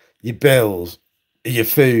landlord, your bills, your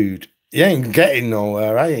food. You ain't getting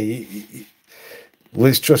nowhere, are you?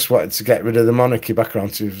 Liz Truss wanted to get rid of the monarchy back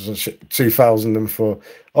around 2004.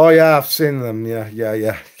 Oh yeah, I've seen them.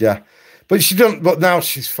 Yeah. But she don't. But now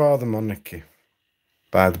she's for the monarchy.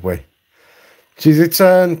 By the way, she's a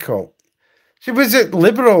turncoat. She was a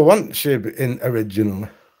liberal, wasn't she? Originally,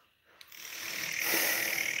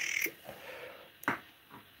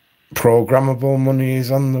 programmable money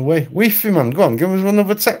is on the way. Weefy man, go on, give us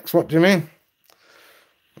another text. What do you mean?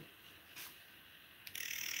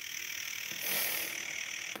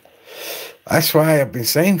 That's why I've been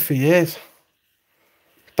saying for years.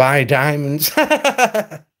 Buy diamonds.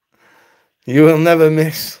 You will never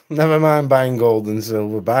miss. Never mind buying gold and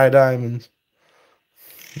silver. Buy diamonds.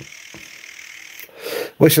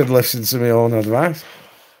 Wish I'd listened to my own advice.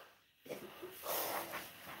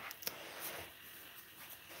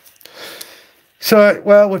 So,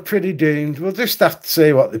 well, we're pretty doomed. We'll just have to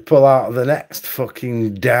see what they pull out of the next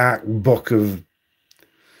fucking dark book of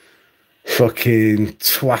fucking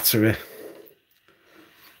twattery.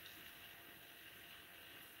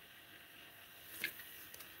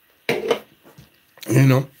 You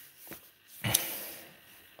know.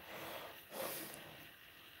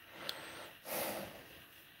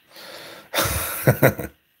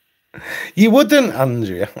 You wouldn't,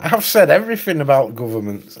 Andrea. I've said everything about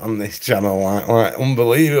governments on this channel, like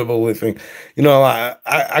unbelievable thing. You know, like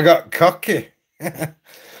I got cocky. The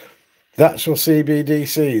actual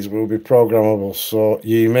CBDCs will be programmable, so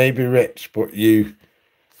you may be rich, but you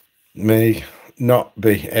may not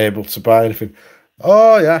be able to buy anything.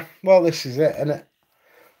 Oh yeah, well this is it, isn't it?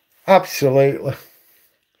 Absolutely.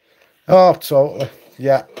 Oh, totally.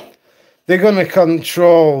 Yeah. They're going to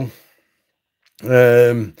control.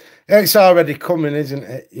 It's already coming, isn't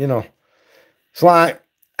it? You know, it's like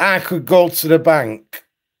I could go to the bank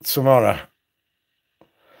tomorrow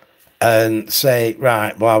and say,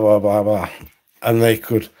 right, blah, blah, blah, blah. And they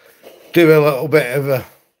could do a little bit of a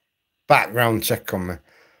background check on me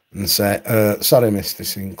and say, sorry, Mr.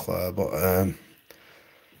 Sinclair, but,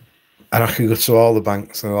 and I could go to all the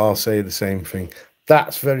banks and they'll all say the same thing.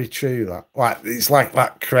 That's very true. That like it's like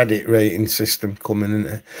that credit rating system coming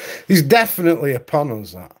in. It's definitely upon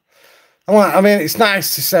us. That I mean, it's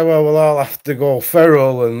nice to say, well, we'll all have to go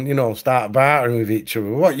feral and you know start bartering with each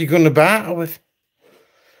other. What are you going to barter with?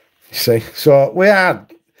 You see, so we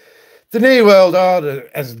had the New World Order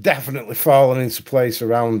has definitely fallen into place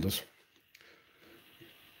around us.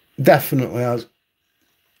 Definitely has.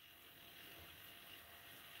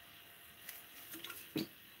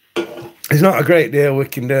 There's not a great deal we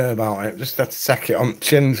can do about it. Just have to take it on the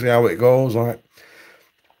chin, see how it goes. Like,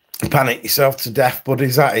 panic yourself to death, but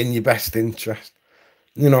is that in your best interest?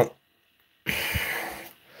 You know,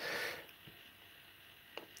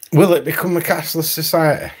 will it become a cashless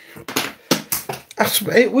society?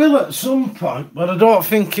 It will at some point, but I don't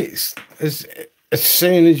think it's as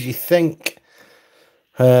soon as you think.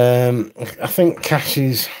 I think cash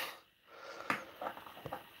is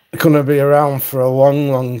going to be around for a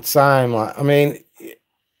long time. Like, I mean,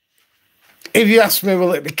 if you ask me,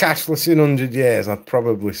 will it be cashless in 100 years? I'd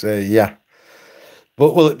probably say yeah.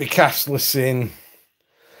 But will it be cashless in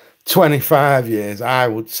 25 years? I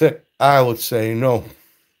would say no.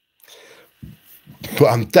 But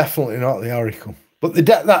I'm definitely not the Oracle. But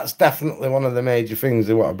that's definitely one of the major things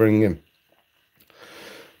they want to bring in.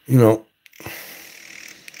 You know,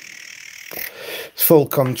 it's full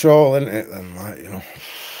control, isn't it? Then, like, you know.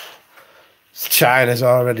 China's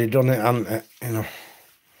already done it, hasn't it? You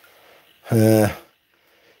know,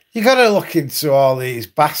 you got to look into all these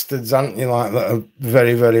bastards, haven't you? Like that are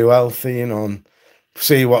very, very wealthy, you know, and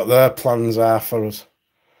see what their plans are for us.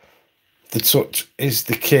 The touch is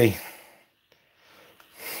the key.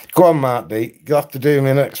 Go on, Mark D. You'll have to do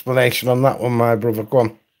me an explanation on that one, my brother. Go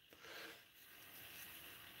on.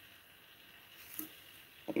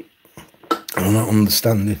 I'm not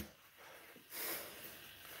understanding.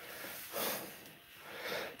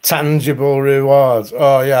 Tangible rewards.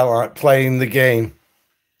 Oh, yeah, like playing the game.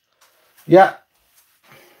 Yeah.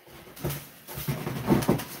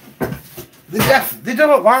 They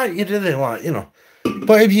don't like you, do they? Like, you know.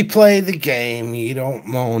 But if you play the game, you don't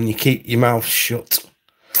moan, you keep your mouth shut.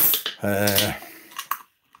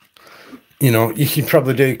 You know, you can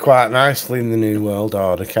probably do quite nicely in the New World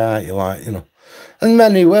Order, can't you? Like, you know. And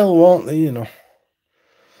many will, won't they, you know.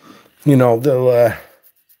 You know, they'll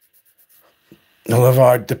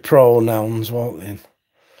avoid the pronouns, won't they?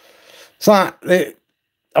 It's like,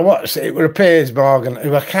 I watched it with a Piers Morgan,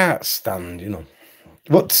 who I can't stand, you know.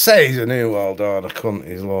 What to say he's a New World Order cunt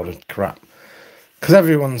is a load of crap. Because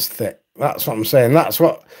everyone's thick. That's what I'm saying. That's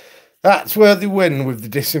where they win with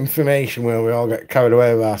the disinformation, where we all get carried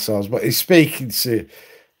away with ourselves. But he's speaking to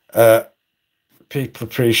people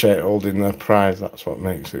appreciate holding their prize. That's what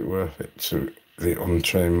makes it worth it to the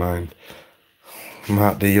untrained mind.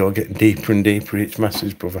 Mark D, you're getting deeper and deeper each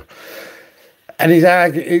message, brother. And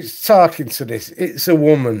he's talking to this. It's a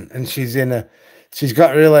woman, and she's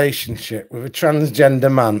got a relationship with a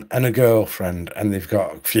transgender man and a girlfriend, and they've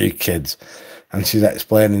got a few kids. And she's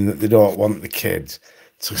explaining that they don't want the kids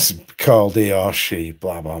to be called he or she,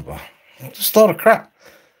 blah, blah, blah. Just a lot of crap.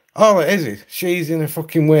 All it is she's in a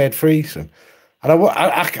fucking weird threesome. And I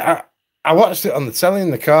watched it on the telly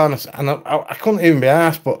in the car, and I couldn't even be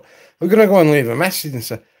asked, but we're going to go and leave a message and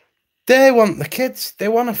say, they want the kids. They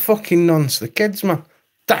want to fucking nonce the kids, man.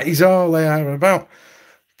 That is all they are about.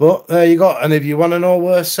 But there you go. And if you want to know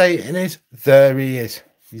where Satan is, there he is,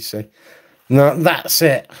 you see. No, that's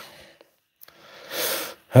it.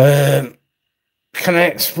 Can I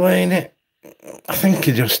explain it? I think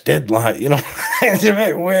he just did, like, you know. It's a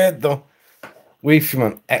bit weird, though.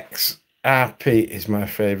 Weefman XRP is my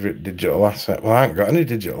favourite digital asset. Well, I ain't got any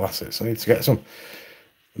digital assets. I need to get some.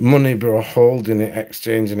 Money, bro, holding it,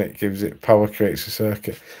 exchanging it, gives it power, creates a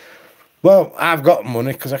circuit. Well, I've got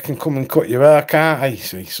money because I can come and cut your hair, can't I? You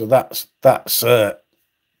see, so that's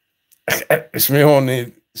it's my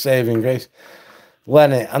only saving grace.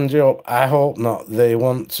 Lenny, Andrew, I hope not. They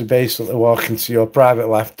want to basically walk into your private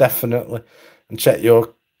life, definitely, and check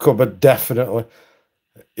your cupboard, definitely.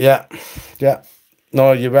 Yeah.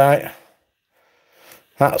 No, you're right.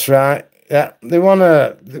 That's right. Yeah, they want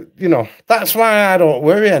to, you know, that's why I don't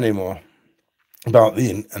worry anymore about the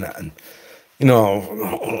internet and, you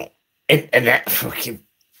know, internet fucking,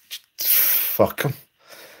 fuck them.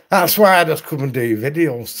 That's why I just come and do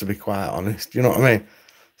videos, to be quite honest. You know what I mean?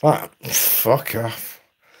 Like, fuck off.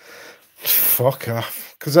 Fuck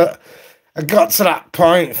off. Because I got to that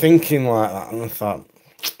point thinking like that, and I thought,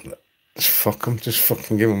 just fuck them. Just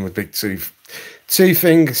fucking give them a big two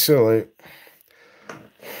finger salute.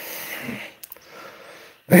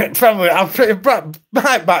 It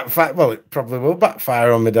might backfire. Well, it probably will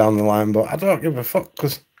backfire on me down the line, but I don't give a fuck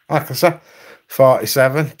because, like I said,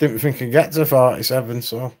 47. Didn't think I'd get to 47,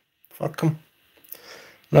 so fuck them.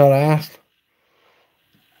 Not asked.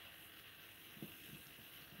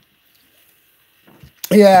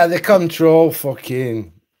 Yeah, they control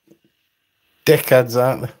fucking dickheads,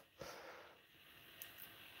 aren't they?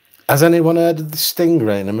 Has anyone heard of the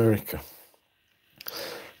stingray in America?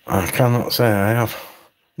 I cannot say I have.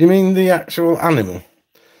 You mean the actual animal?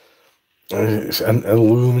 It's an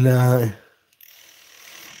Illuminati.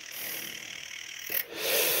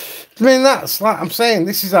 I mean, that's like I'm saying,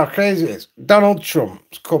 this is how crazy it is. Donald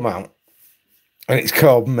Trump's come out, and it's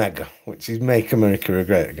called MEGA, which is Make America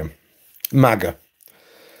Great Again. MAGA.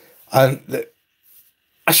 And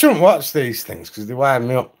I shouldn't watch these things because they wind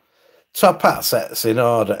me up. Top assets in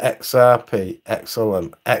order: XRP,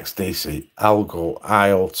 XLM, XDC, Algo,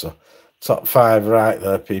 IOTA. Top 5 right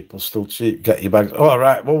there, people. Still cheap. Get your bags. All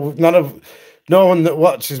right. Well, no one that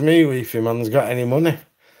watches me, Leafy Man's got any money.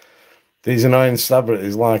 These annoying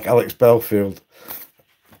celebrities like Alex Belfield.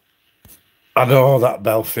 I know that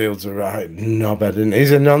Belfield's a right knobhead, and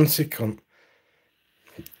he's a Nancy cunt.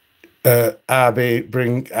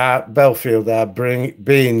 Belfield are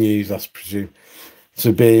being used, I presume,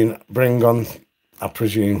 to bring on, I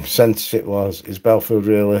presume, censorship laws. Is Belfield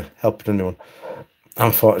really helping anyone?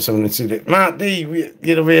 I'm 47 and see Mark D,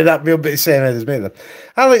 you'll be that be a bit the same age as me then.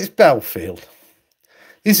 Alex Belfield,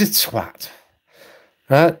 he's a twat,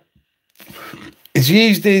 right? He's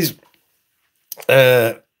used his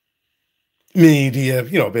media,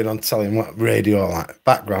 you know, being on telly, radio, like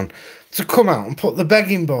background, to come out and put the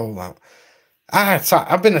begging bowl out.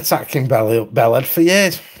 I've been attacking Bellhead for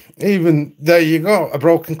years. Even there you go, a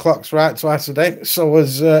broken clock's right twice a day. So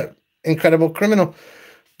was Incredible Criminal,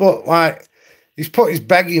 but like. He's put his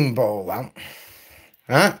begging bowl out,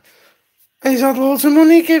 right? And he's had loads of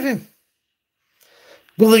money given.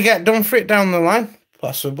 Will he get done for it down the line?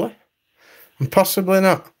 Possibly. And possibly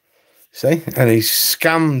not. See? And he's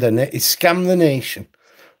scammed it. He's scammed the nation.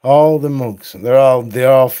 All the mugs. They're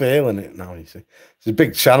all feeling it now, you see. There's a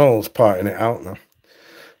big channel parting it out now.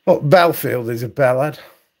 But Belfield is a bellhead.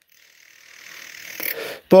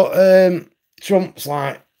 But Trump's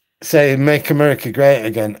like, saying make America great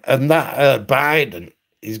again, and that Biden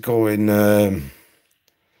is going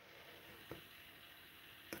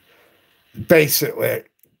basically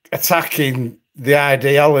attacking the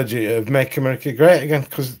ideology of make America great again,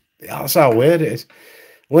 because that's how weird it is.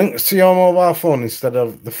 Links to your mobile phone instead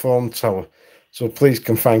of the phone tower, so please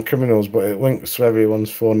confine criminals, but it links to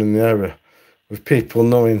everyone's phone in the area, with people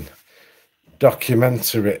knowing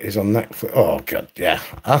documentary is on Netflix. Oh god, yeah,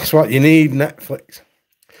 that's what you need, Netflix.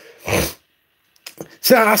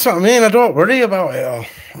 So that's what I mean. I don't worry about it all.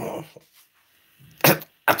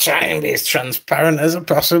 I try and be as transparent as I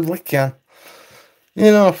possibly can.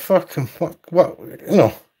 You know, fucking what you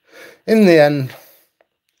know. In the end,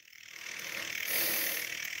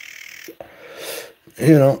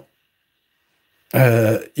 you know,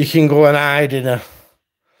 you can go and hide in a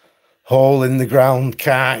hole in the ground,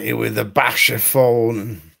 can't you, with a basher phone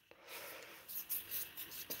and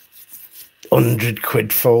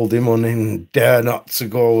 £100 folding money and dare not to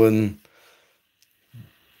go and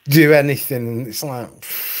do anything. And it's like,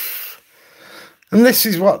 and this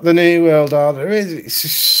is what the New World Order is. It's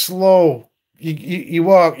just slow. You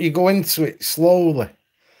walk, you go into it slowly.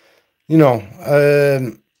 You know,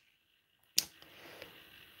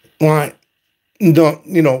 like, don't,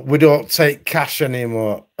 you know, we don't take cash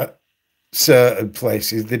anymore at certain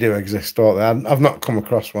places. They do exist, don't they? I've not come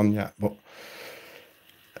across one yet, but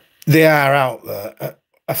they are out there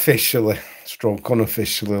officially, stroke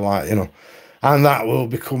unofficially, like, you know, and that will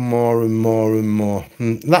become more and more and more.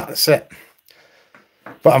 And that's it.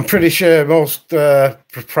 But I'm pretty sure most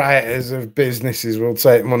proprietors of businesses will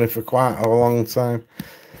take money for quite a long time.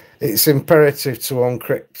 It's imperative to own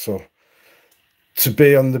crypto, to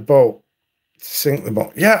be on the boat, to sink the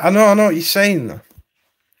boat. Yeah, I know what you're saying there.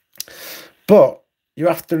 But you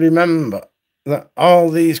have to remember that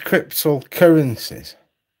all these cryptocurrencies,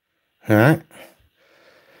 right?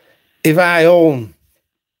 If I own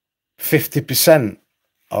 50%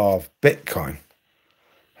 of Bitcoin,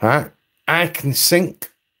 right, I can sink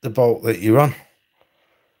the boat that you're on.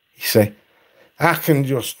 You see, I can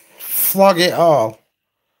just flog it all,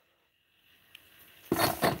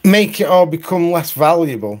 make it all become less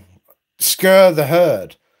valuable, scare the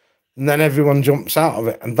herd, and then everyone jumps out of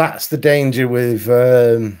it. And that's the danger with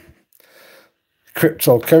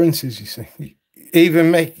cryptocurrencies, you see.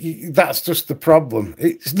 That's just the problem.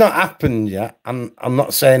 It's not happened yet, and I'm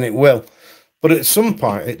not saying it will, but at some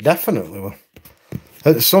point it definitely will.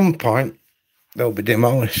 At some point they'll be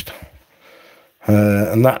demolished,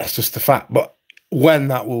 and that's just the fact. But when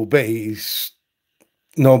that will be,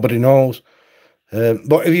 nobody knows.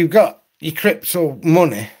 But if you've got your crypto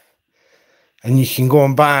money and you can go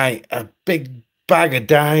and buy a big bag of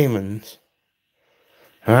diamonds,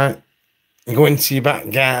 right? You go into your back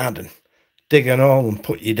garden, dig a hole and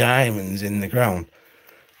put your diamonds in the ground,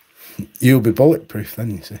 you'll be bulletproof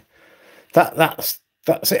then, you see. That's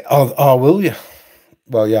it. Or will you?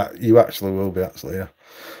 Well, yeah, you actually will be, actually,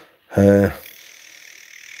 yeah.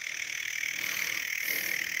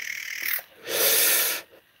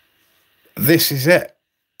 This is it.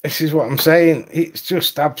 This is what I'm saying. It's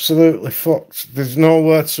just absolutely fucked. There's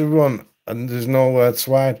nowhere to run and there's nowhere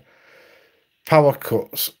to hide. Power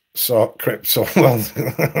cuts sort crypto. Well,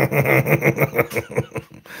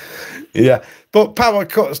 yeah, but power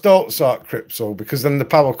cuts don't sort crypto, because then the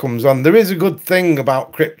power comes on. There is a good thing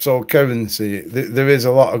about cryptocurrency. There is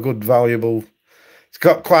a lot of good, valuable. It's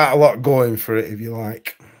got quite a lot going for it, if you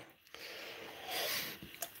like.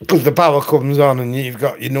 Because the power comes on and you've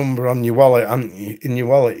got your number on your wallet, and in your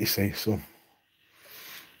wallet, you see. So,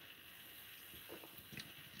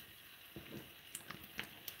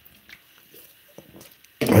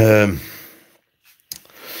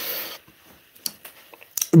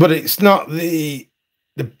 but it's not the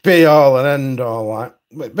be all and end all. Like,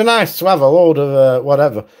 it'd be nice to have a load of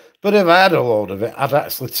whatever. But if I had a load of it, I'd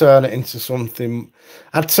actually turn it into something.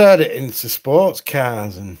 I'd turn it into sports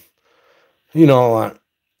cars and, you know, like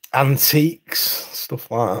antiques,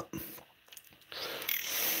 stuff like that.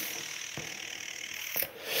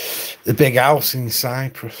 The big house in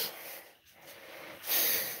Cyprus.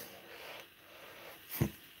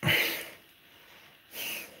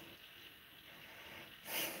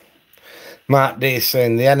 Mark D is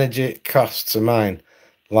saying the energy it costs to mine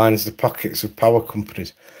lines the pockets of power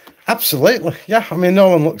companies. Absolutely, yeah. I mean, no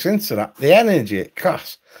one looks into that. The energy it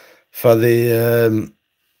costs for the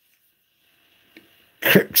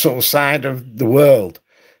crypto side of the world,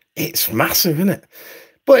 it's massive, isn't it?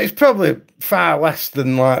 But it's probably far less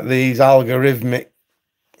than like these algorithmic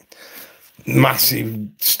massive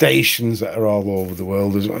stations that are all over the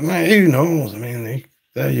world as well. I mean, who knows? I mean,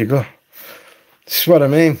 there you go. This is what I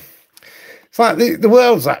mean. It's like the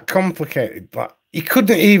world's that complicated. Like, you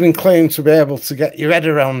couldn't even claim to be able to get your head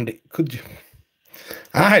around it, could you?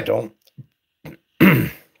 I don't.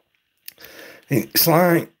 It's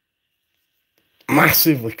like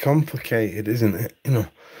massively complicated, isn't it? You know,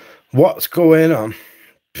 what's going on?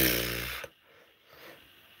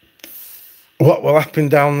 What will happen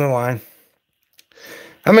down the line?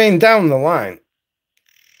 I mean, down the line,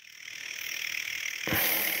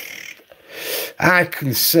 I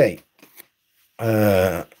can see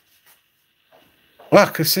Well, I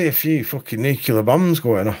could see a few fucking nuclear bombs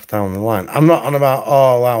going off down the line. I'm not on about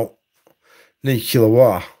all out nuclear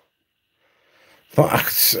war. But I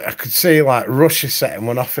could see like Russia setting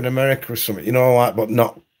one off in America or something, you know, like, but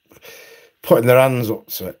not putting their hands up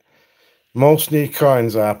to it. Most new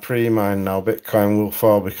coins are pre-mined now. Bitcoin will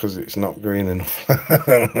fall because it's not green enough.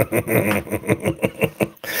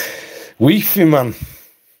 Weefy man.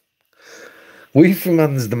 Weefy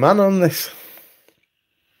man's the man on this.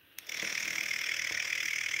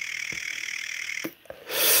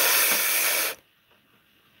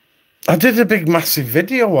 I did a big massive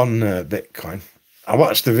video on Bitcoin. I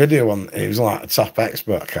watched the video on, he was like a top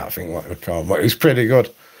expert, I can't think what it was called, but it was pretty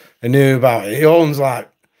good. I knew about it. He owns like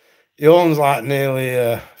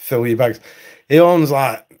nearly fill your bags. He owns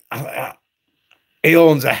a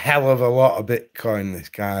hell of a lot of Bitcoin, this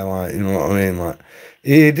guy, like, you know what I mean? Like,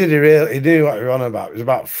 he knew what he was on about. It was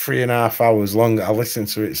about 3.5 hours long. I listened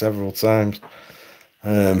to it several times.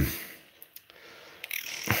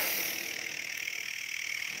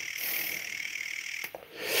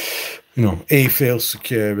 You know, he feels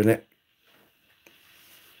secure in it.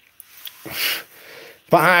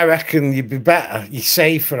 But I reckon you'd be better, you're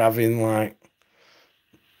safer having like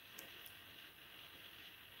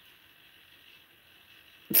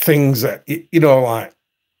things that, you know, like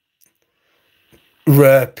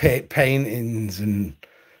rare paintings and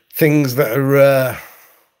things that are rare.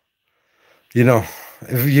 You know,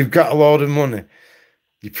 if you've got a load of money,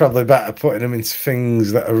 you're probably better putting them into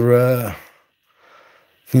things that are rare.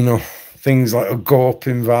 You know, things like a go up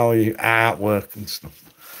in value, artwork and stuff.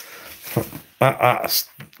 That's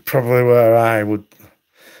probably where I would.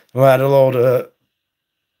 If I had a load of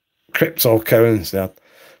cryptocurrency, I'd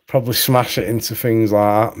probably smash it into things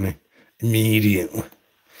like that immediately.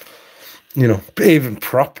 You know, even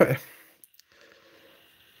property.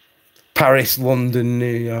 Paris, London, New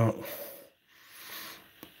York.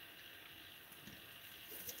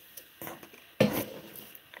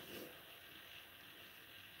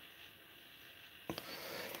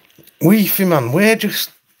 Weefy man, we're just.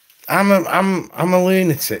 I'm a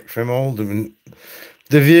lunatic from Oldham, and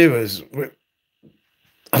the viewers.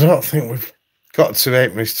 I don't think we've got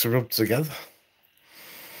 8 minutes to rub together.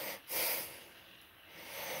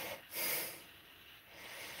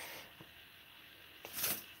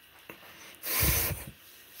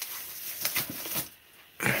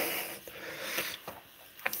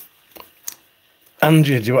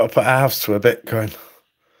 Andrew, do you want to put halves to a Bitcoin?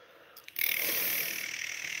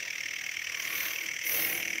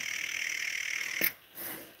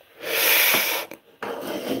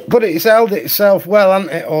 But it's held itself well,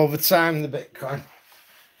 hasn't it, over time, the Bitcoin?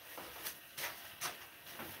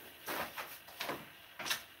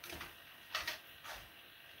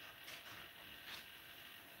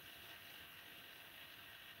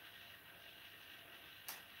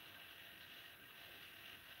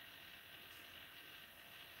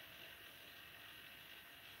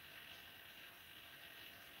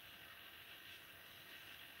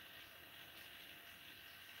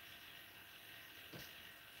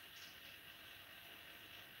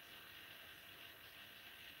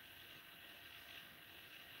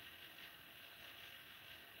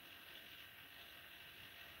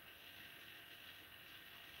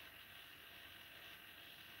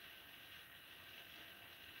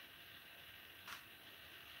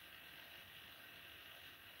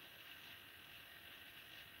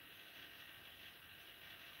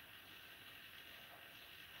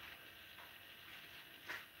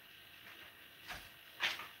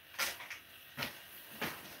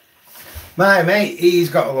 My mate, he's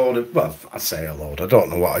got a load of, well, I say a load, I don't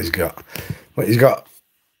know what he's got, but he's got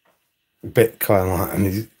Bitcoin, like, and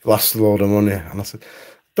he's lost a load of money. And I said,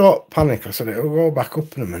 don't panic. I said, it'll go back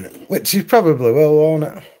up in a minute, which he probably will, won't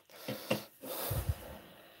it?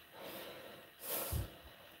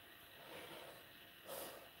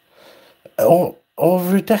 Oh,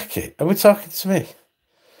 over a decade? Are we talking to me?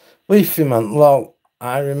 Leafy man, lol,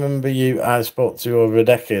 I remember I spoke to you over a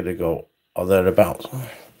decade ago, or thereabouts.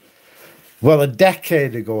 Well, a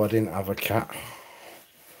decade ago, I didn't have a cat.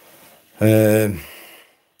 I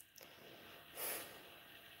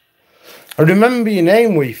remember your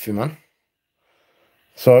name, Weefy man.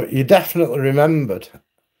 So you definitely remembered.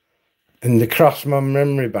 In the Crossman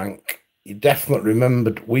memory bank, you definitely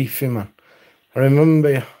remembered Weefy man. I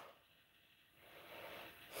remember you.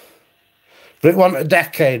 But it wasn't a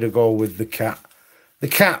decade ago with the cat. The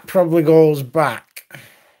cat probably goes back.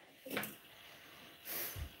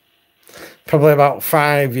 Probably about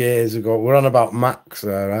 5 years ago. We're on about Max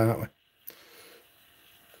there, aren't we?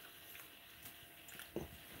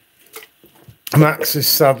 Max is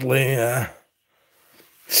sadly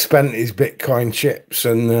spent his Bitcoin chips,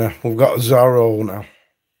 and we've got Zorro now.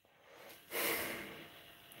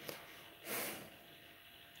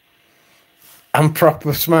 I'm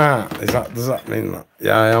proper smart. Does that mean that?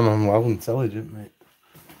 Yeah, I am. I'm well intelligent, mate.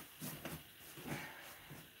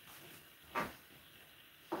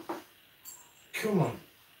 Come on.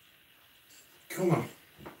 Come on.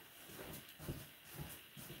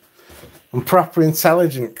 I'm proper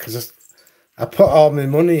intelligent because I put all my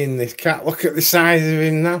money in this cat. Look at the size of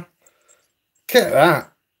him now. Look at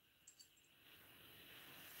that.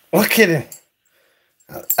 Look at him.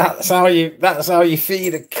 That's how you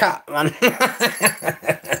feed a cat, man.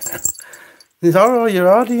 These are all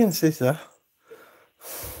your audiences there.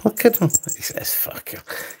 Look at him. He says, fuck you.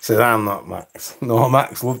 He says, I'm not Max. No,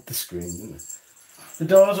 Max loved the screen, didn't he? The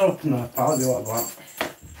door's open there, pal. Do what I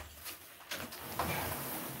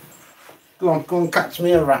want. Go on, catch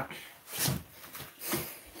me a rat.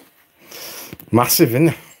 Massive, isn't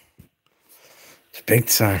it? It's big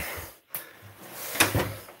time.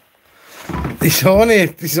 He's only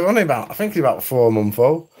about, I think he's about 4 months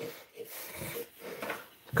old.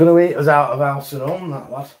 Gonna eat us out of house and home,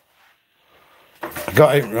 that lad. I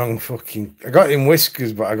got him wrong, I got him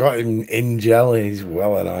whiskers, but I got him in jelly as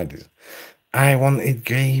well, and I wanted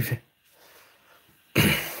gravy.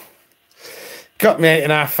 Got me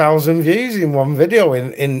 8,500 views in one video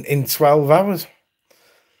in 12 hours.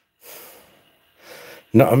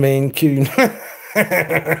 Not a mean coon.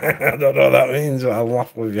 I don't know what that means, but I'll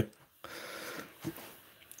laugh with you.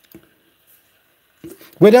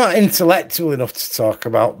 We're not intellectual enough to talk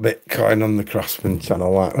about Bitcoin on the Crossman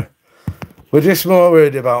channel, aren't we? We're just more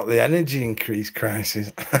worried about the energy increase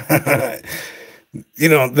crisis. You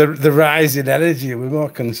know, the rise in energy. We're more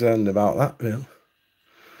concerned about that, really.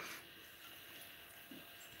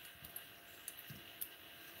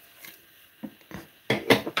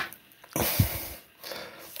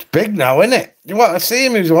 It's big now, isn't it? You want to see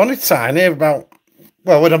him? He was only tiny about...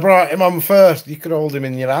 Well, when I brought him on first, you could hold him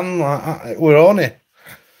in your hand like that. We're only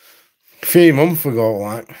a few months ago,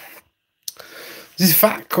 like. This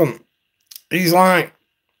fat cunt. He's like...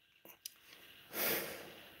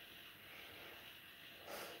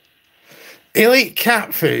 He'll eat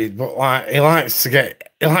cat food, but like he likes to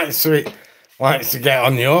get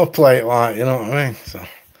on your plate, like, you know what I mean? So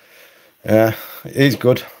yeah, he's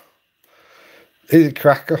good. He's a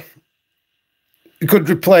cracker. A good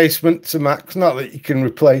replacement to Max. Not that you can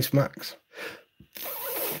replace Max,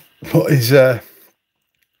 but he's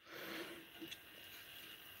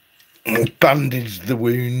bandaged the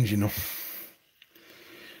wounds, you know.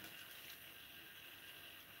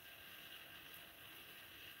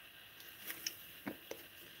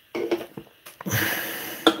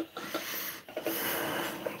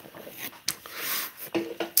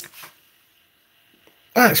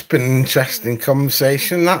 It's been an interesting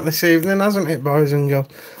conversation that this evening, hasn't it, boys and girls?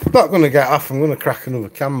 I'm not going to get off. I'm going to crack another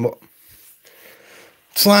can, but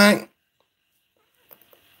it's like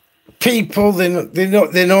people they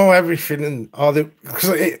know everything, and because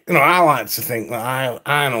you know, I like to think that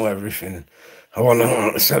I know everything. I want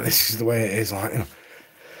to say this is the way it is, like, you know.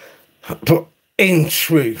 But in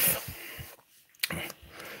truth,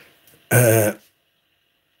 the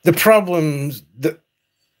problems that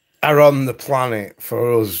are on the planet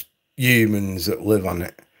for us humans that live on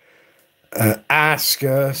it are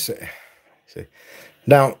scarcity. See?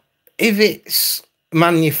 Now, if it's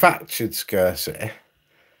manufactured scarcity,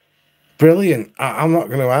 brilliant. I'm not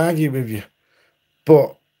going to argue with you.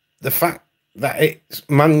 But the fact that it's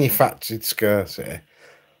manufactured scarcity,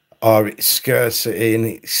 or it's scarcity in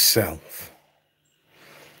itself,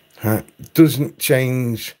 doesn't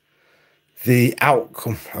change the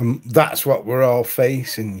outcome, and that's what we're all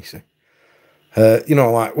facing, you see. You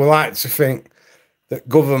know, like, we like to think that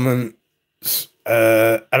governments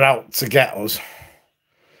are out to get us,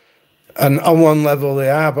 and on one level they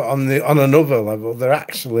are, but on another level they're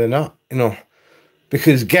actually not, you know,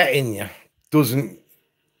 because getting you doesn't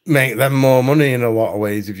make them more money in a lot of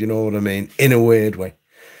ways, if you know what I mean, in a weird way.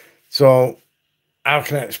 So how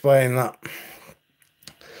can I explain that?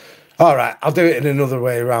 All right, I'll do it in another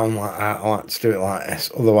way around. Like I like to do it like this.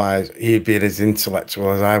 Otherwise, you'd be as intellectual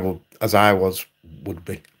as I would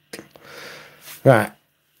be. Right.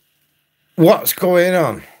 What's going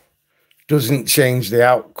on doesn't change the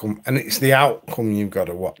outcome, and it's the outcome you've got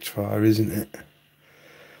to watch for, isn't it?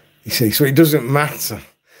 You see, so it doesn't matter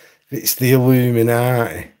if it's the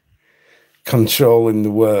Illuminati controlling the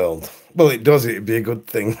world. Well, it does. It'd be a good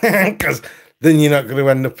thing, because then you're not going to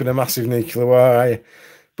end up in a massive nuclear war, are you?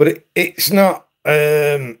 But it's not.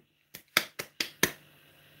 It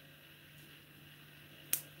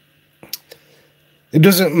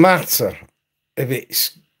doesn't matter if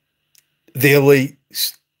it's the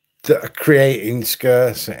elites that are creating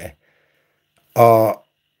scarcity, or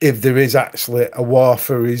if there is actually a war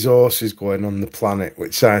for resources going on the planet,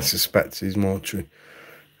 which I suspect is more true,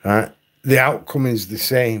 right? The outcome is the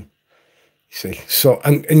same, you see. So,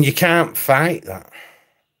 and you can't fight that,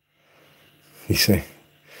 you see.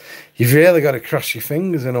 You've really got to cross your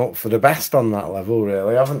fingers and hope for the best on that level,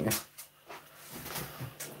 really, haven't you?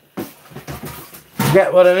 You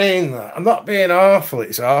get what I mean? I'm not being awful,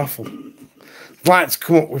 it's awful. I'd like to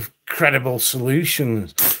come up with credible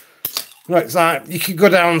solutions. It's like you could go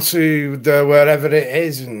down to wherever it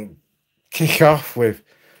is and kick off with.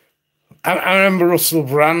 I remember Russell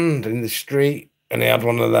Brand in the street, and he had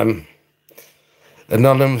one of them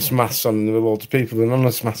anonymous masks on. There were loads of people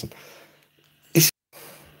anonymous masks on.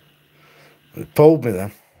 It pulled me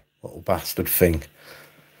then, little bastard thing.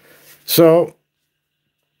 So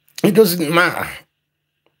it doesn't matter.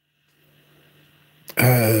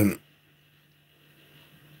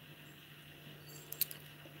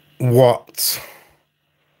 What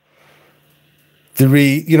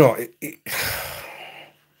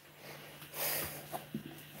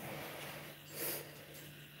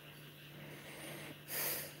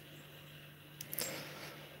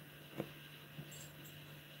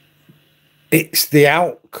it's the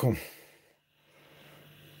outcome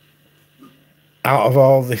out of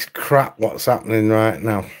all this crap what's happening right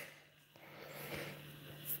now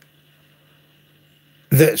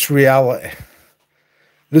that's reality.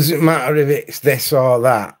 Doesn't matter if it's this or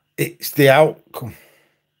that, it's the outcome.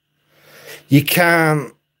 You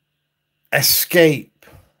can't escape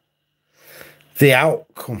the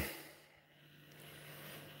outcome.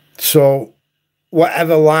 So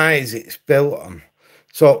whatever lies it's built on.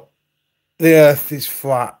 So the earth is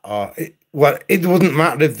flat, or it wouldn't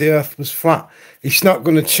matter if the earth was flat. It's not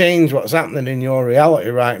going to change what's happening in your reality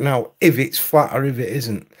right now if it's flat or if it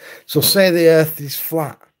isn't. So say the earth is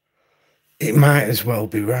flat, it might as well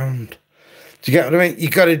be round. Do you get what I mean? You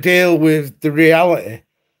got to deal with the reality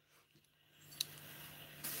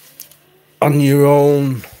on your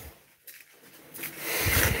own.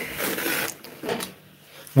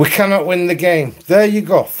 We cannot win the game. There you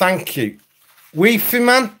go. Thank you. Weefy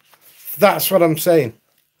man, that's what I'm saying.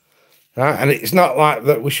 Right? And it's not like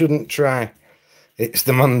that we shouldn't try. It's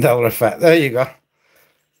the Mandela effect. There you go.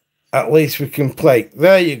 At least we can play.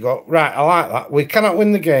 There you go. Right, I like that. We cannot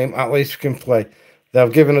win the game. At least we can play.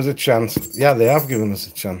 They've given us a chance. Yeah, they have given us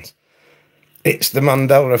a chance. It's the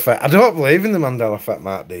Mandela effect. I don't believe in the Mandela effect,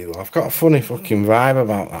 Mark Dealer. I've got a funny fucking vibe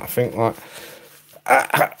about that. I think, like,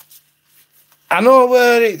 I know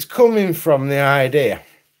where it's coming from, the idea.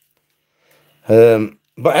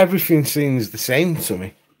 But everything seems the same to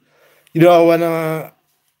me. You know, when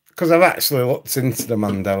because I've actually looked into the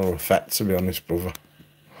Mandela effect, to be honest, brother.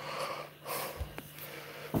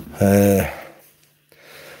 I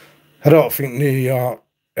don't think New York,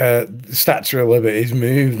 the Statue of Liberty's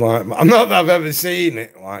moved like. I'm not that I've ever seen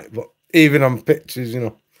it, like, but even on pictures, you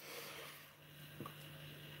know.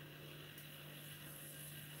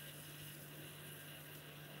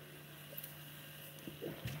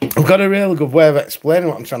 I've got a really good way of explaining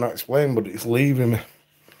what I'm trying to explain, but it's leaving me.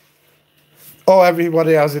 Oh,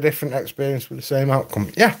 everybody has a different experience with the same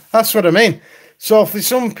outcome. Yeah, that's what I mean. So for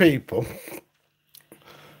some people,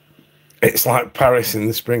 it's like Paris in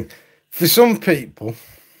the spring. For some people,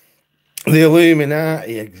 the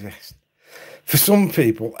Illuminati exists. For some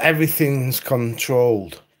people, everything's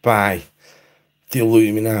controlled by the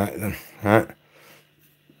Illuminati, then, right?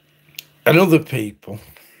 And other people,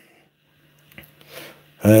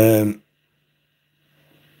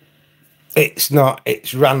 it's not,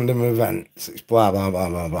 it's random events, it's blah, blah, blah,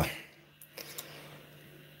 blah, blah.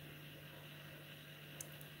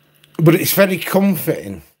 But it's very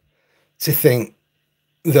comforting to think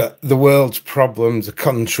that the world's problems are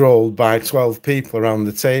controlled by 12 people around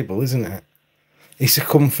the table, isn't it? It's a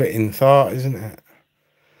comforting thought, isn't it?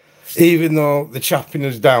 Even though they're chopping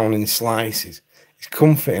us down in slices, it's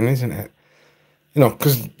comforting, isn't it? You know,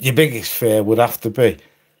 because your biggest fear would have to be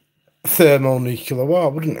thermonuclear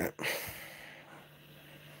war, wouldn't it?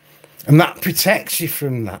 And that protects you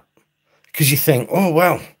from that. Because you think, oh,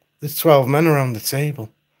 well, there's 12 men around the table.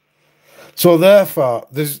 So therefore,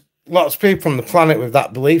 there's lots of people on the planet with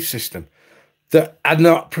that belief system that are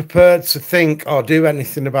not prepared to think or do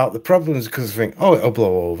anything about the problems because they think, oh, it'll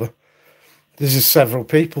blow over. There's just several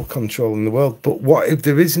people controlling the world. But what if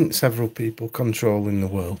there isn't several people controlling the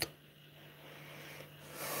world?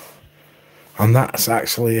 And that's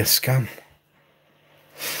actually a scam.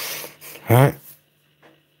 Right?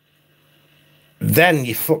 Then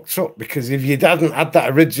you fucked up, because if you hadn't had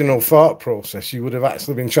that original thought process, you would have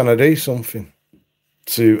actually been trying to do something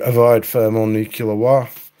to avoid thermonuclear war.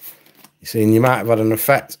 You see, and you might have had an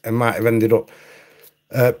effect and might have ended up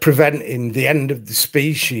preventing the end of the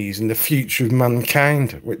species and the future of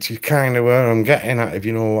mankind, which is kind of where I'm getting at, if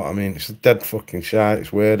you know what I mean. It's a dead fucking shite.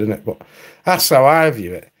 It's weird, isn't it? But that's how I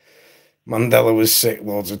view it. Mandela was sick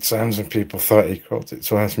loads of times and people thought he caught it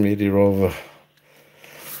twice, media over.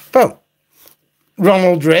 Well,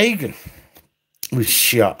 Ronald Reagan was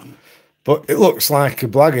shot, but it looks like a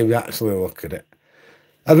blag if you actually look at it.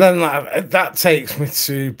 And then that takes me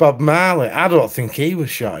to Bob Marley. I don't think he was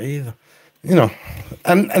shot either. You know,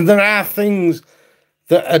 and there are things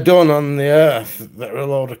that are done on the earth that are a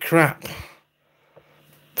load of crap.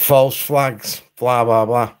 False flags, blah, blah,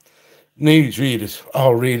 blah. News readers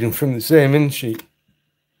all reading from the same in sheet.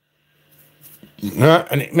 Right?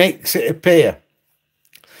 And it makes it appear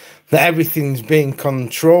that everything's being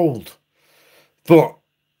controlled. But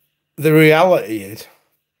the reality is,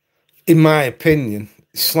 in my opinion,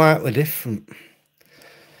 it's slightly different.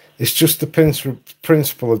 It's just the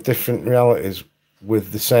principle of different realities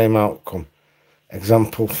with the same outcome.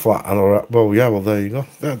 Example, flat and all right. Well, yeah, well, there you go.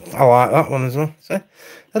 I like that one as well. See?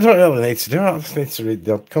 I don't really need to do it. I just need to read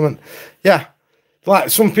the odd comment. Yeah,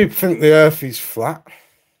 like some people think the earth is flat.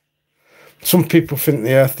 Some people think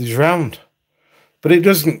the earth is round. But it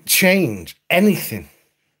doesn't change anything.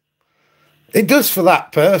 It does for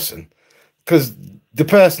that person. Because the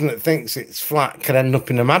person that thinks it's flat can end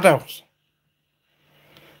up in a madhouse.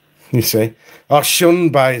 You see, or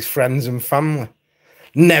shunned by his friends and family,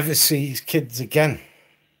 never see his kids again,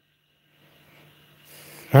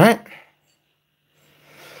 right?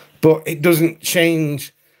 But it doesn't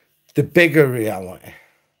change the bigger reality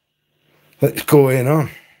that's going on.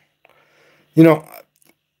 You know,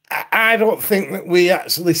 I don't think that we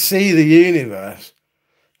actually see the universe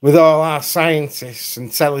with all our scientists and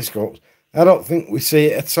telescopes. I don't think we see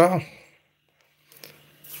it at all.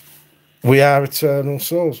 We are eternal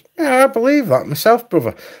souls. Yeah, I believe that myself,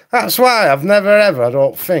 brother. That's why I've never ever, I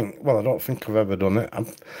don't think I've ever done it.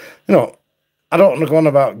 You know, I don't want to go on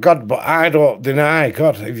about God, but I don't deny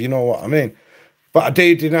God, if you know what I mean. But I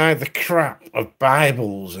do deny the crap of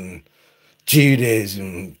Bibles and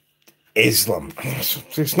Judaism, Islam.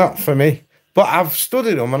 It's not for me. But I've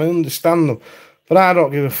studied them and I understand them. But I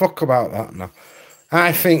don't give a fuck about that now.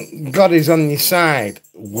 I think God is on your side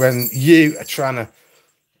when you are trying to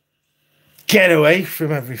get away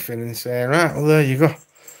from everything and say, right, well, there you go.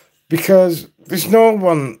 Because there's no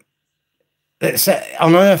one that's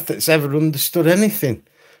on earth that's ever understood anything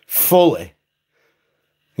fully.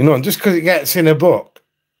 You know, and just because it gets in a book,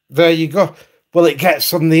 there you go. Well, it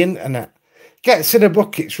gets on the internet. Gets in a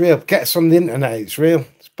book, it's real. Gets on the internet, it's real.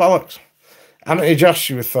 It's bollocks. Anthony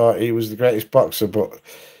Joshua thought he was the greatest boxer, but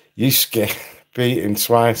Yusuke beat him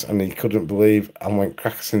twice and he couldn't believe and went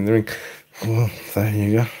crackers in the ring. Well, there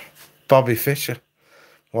you go. Bobby Fischer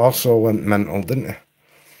also went mental, didn't he?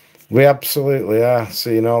 We absolutely are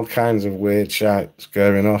seeing all kinds of weird shit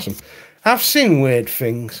going on. I've seen weird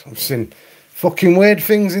things. I've seen fucking weird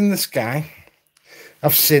things in the sky.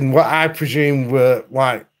 I've seen what I presume were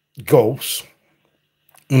like ghosts.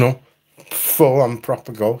 You know, full-on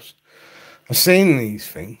proper ghosts. I've seen these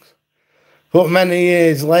things. But many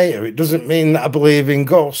years later, it doesn't mean that I believe in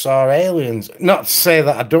ghosts or aliens. Not to say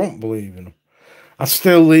that I don't believe in them. I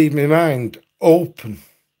still leave my mind open.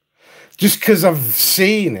 Just because I've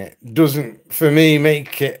seen it doesn't, for me,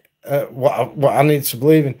 make it what I need to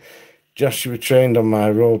believe in. Joshua trained on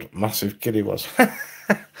my road. Massive kid he was.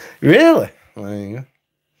 Really? There you go.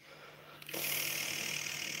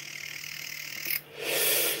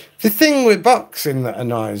 The thing with boxing that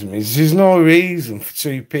annoys me is there's no reason for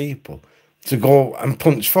two people to go and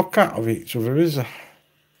punch fuck out of each other, is there?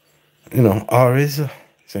 You know, or is there?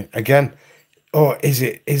 See, again, or is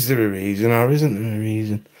there a reason or isn't there a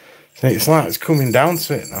reason? So it's like it's coming down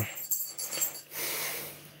to it now.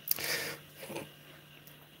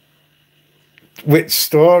 Which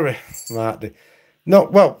story, Marty? No,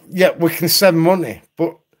 well, yeah, we can send money,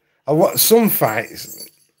 but some fights,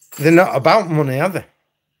 they're not about money, are they?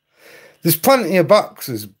 There's plenty of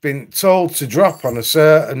boxers been told to drop on a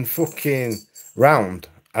certain fucking round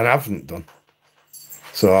and haven't done.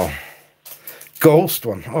 So, ghost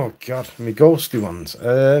one. Oh, God, my ghosty ones.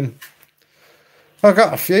 I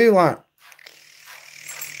got a few, like.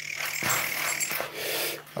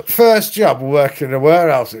 First job working in a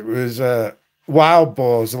warehouse, it was Wild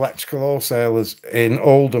Boars Electrical Wholesalers in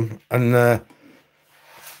Oldham. And I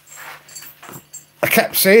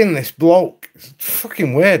kept seeing this bloke. It's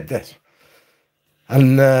fucking weird, this.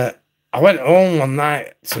 And I went home one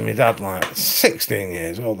night to my dad, like 16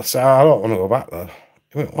 years old. I said, I don't want to go back there.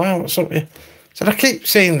 He went, why, what's up here? So I keep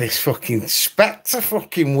seeing this fucking spectre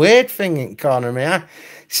fucking weird thing in the corner of my eye. He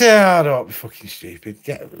said, oh, don't be fucking stupid.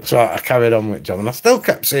 So I carried on with John, and I still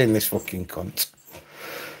kept seeing this fucking cunt.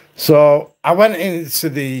 So I went into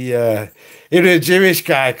the, he was a Jewish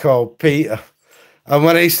guy called Peter. And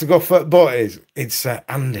when I used to go for butties, he'd say,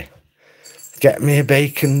 Andy, get me a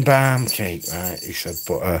bacon barm cake, right? He said,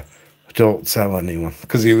 but don't tell anyone.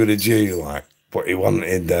 Because he was a Jew, like, but he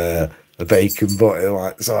wanted a bacon butty,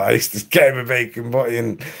 like. So I used to get him a bacon butty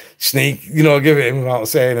and sneak, you know, give it him without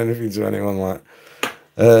saying anything to anyone, like.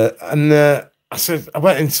 I said, I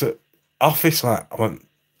went into office, like, I went,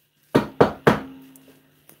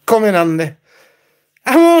 come in, Andy.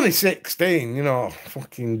 I'm only 16, you know,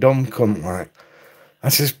 fucking dumb cunt, like. I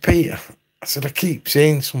says, Peter, I said, I keep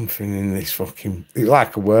seeing something in this fucking, it's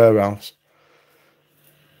like a warehouse.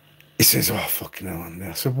 He says, oh, fucking hell, Andy.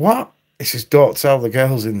 I said, what? He says, don't tell the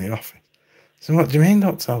girls in the office. I said, what do you mean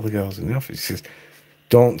don't tell the girls in the office? He says,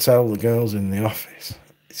 don't tell the girls in the office.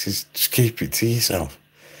 He says, just keep it to yourself.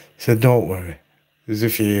 He said, don't worry. There's a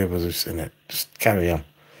few of us in it. Just carry on.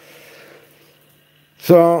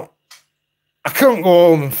 So I couldn't go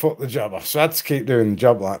home and fuck the job off, so I had to keep doing the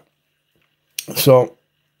job, like. So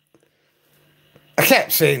I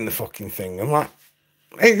kept saying the fucking thing, and like,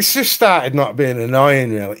 it's just started not being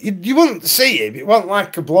annoying, really. You wouldn't see it. It wasn't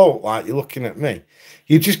like a bloke, like you're looking at me.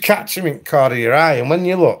 You just catch him in the corner of your eye, and when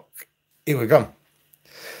you look, he was gone.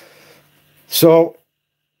 So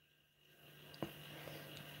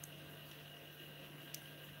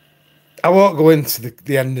I won't go into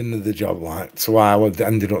the ending of the job, like, so why I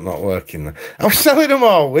ended up not working there. I was selling them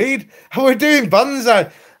all weed. I was doing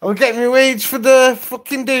bonsai. I was getting my weeds for the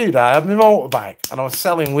fucking dude. I had my motorbike, and I was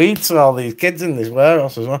selling weed to all these kids in this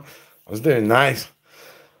warehouse as well. I was doing nice.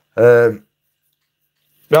 I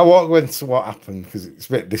won't go into what happened because it's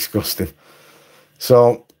a bit disgusting.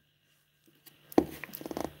 So,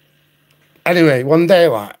 anyway, one day,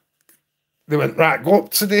 like, they went, right, go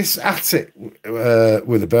up to this attic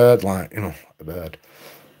with a bird, like, you know, a bird.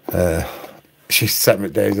 She set me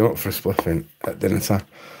days up for a spliffing at dinner time.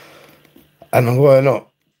 And I'm going up.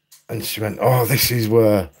 And she went, oh, this is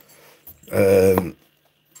where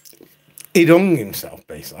he'd hung himself,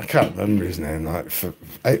 basically. I can't remember his name, like,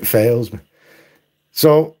 it fails me.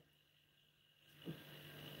 So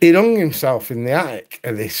he'd hung himself in the attic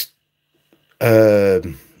of this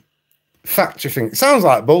factory thing. It sounds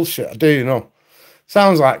like bullshit, I do know.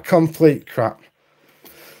 Sounds like complete crap.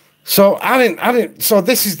 So so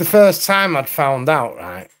this is the first time I'd found out,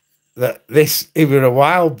 right, that he was a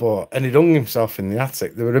wild boar and he'd hung himself in the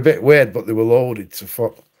attic. They were a bit weird, but they were loaded to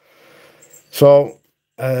fuck. So,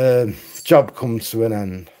 job comes to an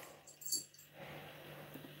end.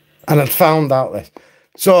 And I'd found out this.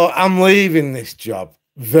 So I'm leaving this job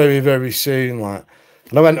very, very soon, like.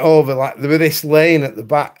 And I went over, like, there was this lane at the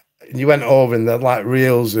back, and you went over and there had, like,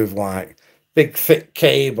 reels of, like, big, thick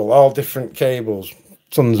cable, all different cables,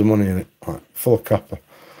 tons of money in it, like, full of copper.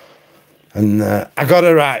 And I got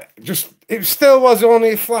to it still was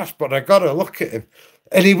only a flash, but I got to look at him.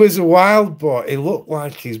 And he was a wild boar. He looked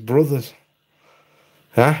like his brothers.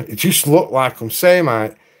 Huh? It just looked like him, same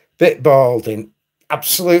height, bit balding,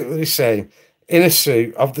 absolutely the same, in a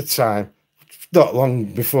suit of the time, not long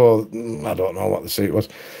before, I don't know what the suit was,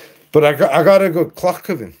 but I got a good clock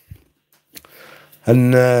of him.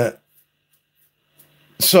 And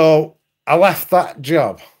so I left that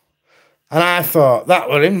job, and I thought that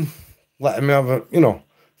was him, letting me have a, you know,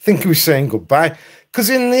 think he was saying goodbye. Because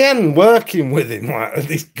in the end, working with him, like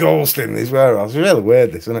this ghost in this warehouse, it's really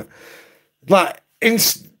weird, this, isn't it? Like, in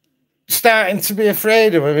starting to be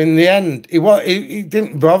afraid of him, in the end, he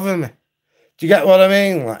didn't bother me. Do you get what I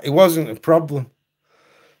mean? Like, it wasn't a problem.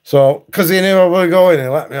 So, because he knew I was going, he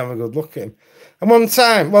let me have a good look at him. And one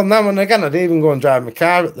time, well, now and again, I'd even go and drive my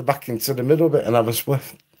car at the back into the middle bit and have a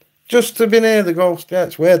spliff. Just to be near the ghost. Yeah,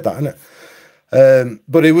 it's weird, that, isn't it?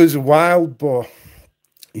 But he was a wild boar,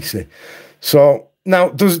 you see. So, now,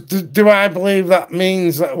 do I believe that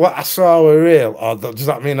means that what I saw were real? Or does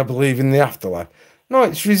that mean I believe in the afterlife? No,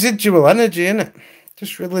 it's residual energy, isn't it?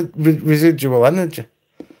 Just really residual energy.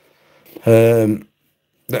 That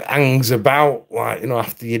hangs about, like, you know,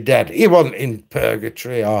 after you're dead. He wasn't in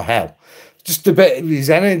purgatory or hell. Just a bit of his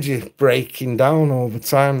energy breaking down over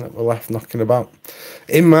time that we're left knocking about,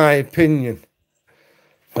 in my opinion.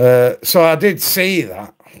 So I did see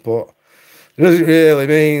that, but it doesn't really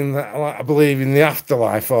mean that, like, I believe in the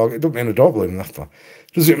afterlife, or it doesn't mean I don't believe in the afterlife.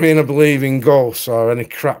 It doesn't mean I believe in ghosts or any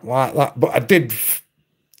crap like that. But I did,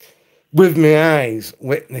 with my eyes,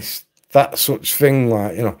 witness that such thing,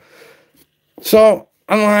 like, you know. So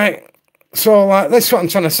I'm like, this is what I'm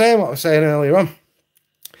trying to say, what I was saying earlier on.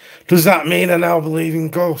 Does that mean I now believe in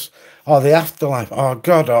ghosts or the afterlife or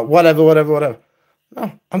God or whatever?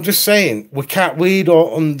 No, I'm just saying we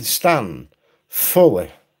don't understand fully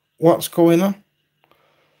what's going on.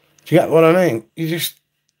 Do you get what I mean?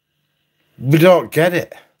 We don't get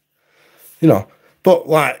it, you know. But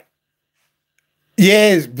like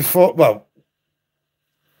years before, well,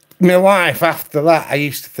 my life after that, I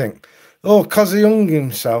used to think, oh, because he hung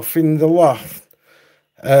himself in the loft,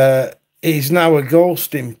 he's now a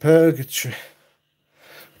ghost in purgatory.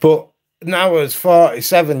 But now as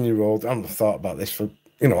 47-year-old, I haven't thought about this for,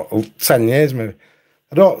 10 years maybe.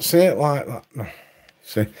 I don't see it like that, no.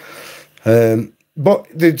 See? But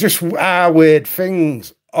there just are weird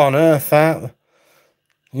things on Earth, aren't there?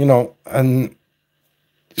 You know, and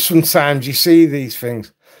sometimes you see these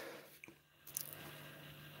things.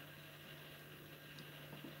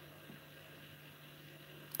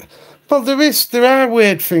 Well, there are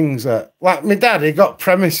weird things that, like my dad, he got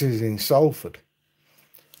premises in Salford.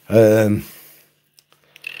 He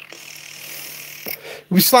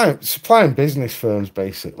was supplying business firms,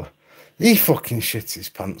 basically. He fucking shit his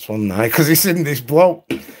pants one night because he seen this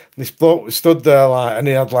bloke. This bloke was stood there, like, and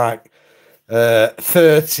he had, like,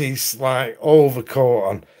 30s, like, overcoat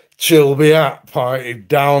on, Chilby hat pointed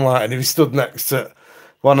down, like, and he was stood next to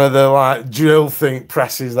one of the, like, drill think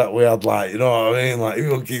presses that we had, like, you know what I mean?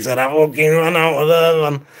 Like, he said, I fucking ran out of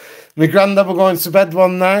there, man. My granddad were going to bed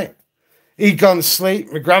one night. He'd gone to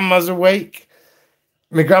sleep. My grandma's awake.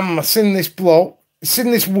 My grandma seen this bloke,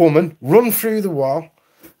 seen this woman run through the wall,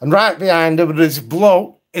 and right behind her was this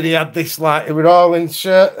bloke, and he had this, like, he was all in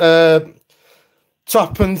shirt,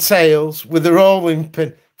 top and tails with a rolling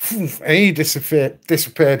pin, and he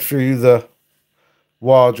disappeared through the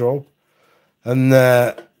wardrobe. And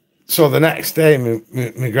so the next day,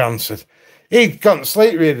 my gran said, he'd gone to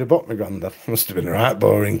sleep reading a book, my granddad. Must have been a right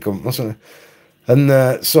boring cunt, mustn't it?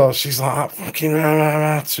 And so she's like, fucking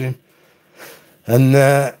rah to him. And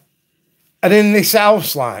in this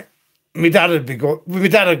house, like, my dad had got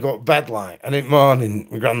to bed, like, and in the morning,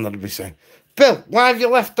 my granddad would be saying, Bill, why have you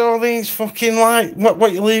left all these fucking lights?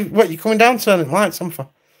 What you coming down turning lights on for?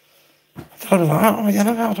 I was like, oh, yeah,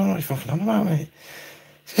 I don't know what you're fucking on about, mate.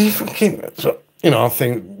 So,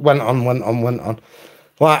 thing went on.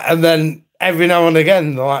 Like, and then every now and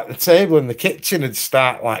again, like, the table in the kitchen would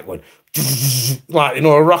start, like, going, like,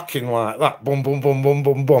 rocking like that, boom, boom, boom, boom,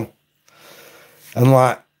 boom, boom. And,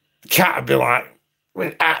 like, the cat would be, like,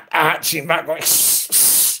 arching back, going,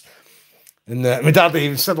 and my dad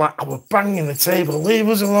even said, like, I was banging the table, leave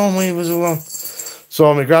us alone.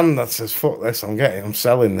 So my granddad says, fuck this, I'm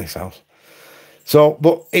selling this house. So,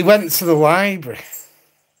 but he went to the library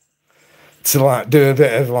to, like, do a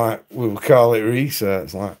bit of, like, we would call it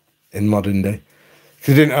research, like, in modern day. Because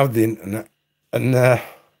he didn't have the internet. And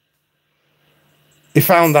he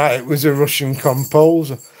found out it was a Russian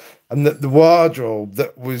composer, and that the wardrobe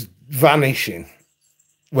that was vanishing,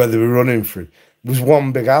 where they were running through, was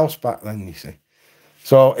one big house back then, you see.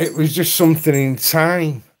 So it was just something in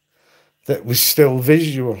time that was still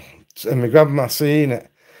visual. And my grandma seen it.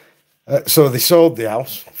 So they sold the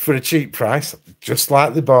house for a cheap price, just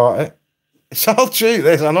like they bought it. It's all true,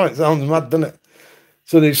 this. I know it sounds mad, doesn't it?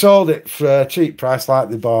 So they sold it for a cheap price like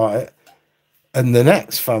they bought it. And the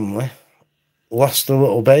next family lost a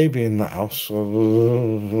little baby in that house. So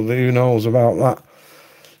who knows about that?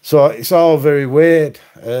 So it's all very weird.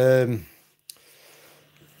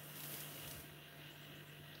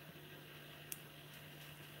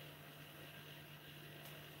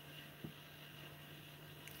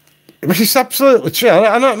 Which is absolutely true.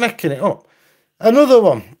 I'm not making it up. Another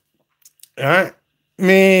one, right?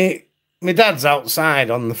 My dad's outside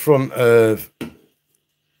on the front of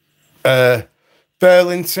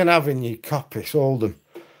Burlington Avenue, Coppice, Oldham.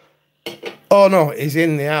 Oh no, he's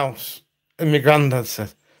in the house. And my granddad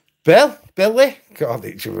says, Billy? Called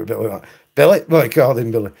each other Billy. Like, Billy? Well, he called him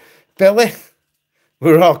Billy. Billy?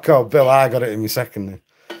 We were all called Bill. I got it in my second name.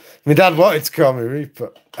 My dad wanted to call me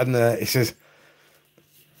Rupert. And he says,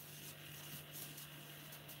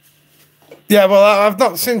 yeah, well, I've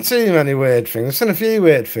not seen too many weird things. I've seen a few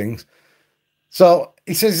weird things. So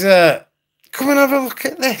he says, come and have a look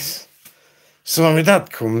at this. So my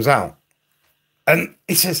dad comes out and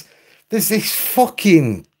he says, there's this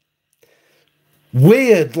fucking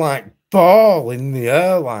weird, like, ball in the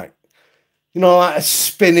air, like, like a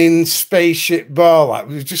spinning spaceship ball. Like, it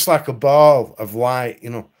was just like a ball of light,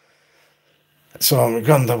 So my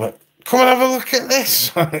granddad went, come and have a look at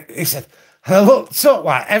this. He said, and I looked up,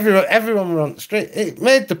 like, everyone were on the street. It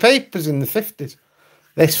made the papers in the 50s,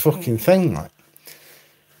 this fucking thing, like.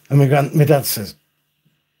 And my dad says,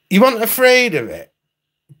 you weren't afraid of it,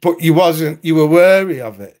 but you were wary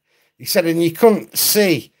of it. He said, and you couldn't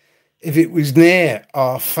see if it was near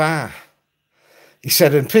or far. He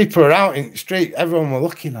said, and people were out in the street, everyone were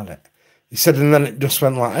looking at it. He said, and then it just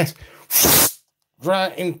went like this,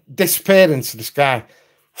 right in, disappeared into the sky.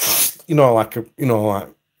 You know, like a, you know, like,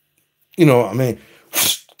 you know what I mean?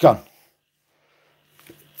 Gone.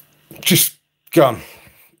 Just gone.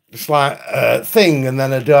 It's like a thing and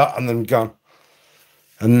then a dot and then gone.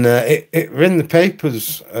 And it were in the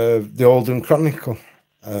papers, the Oldham Chronicle.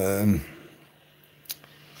 The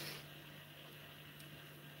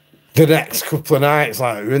next couple of nights,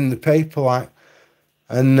 like, we're in the paper, like,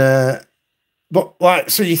 and but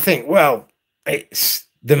like, so you think, well, it's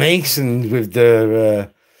the Masons with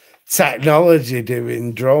their technology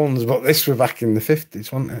doing drones, but this were back in the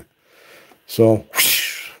 50s, wasn't it? So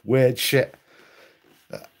whoosh, weird shit.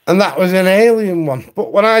 And that was an alien one.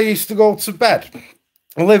 But when I used to go to bed,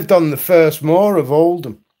 I lived on the first moor of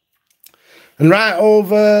Oldham, and right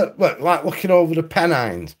over, like looking over the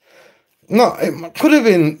Pennines. No, it could have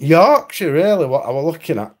been Yorkshire, really, what I was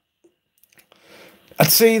looking at.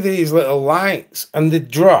 I'd see these little lights and they'd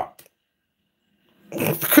drop.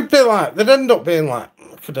 It could be like, they'd end up being like,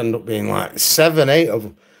 could end up being like 7, 8 of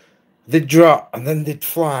them. They'd drop and then they'd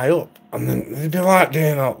fly up and then they'd be like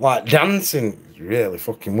doing like dancing. It was really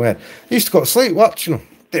fucking weird. I used to go to sleep watching them.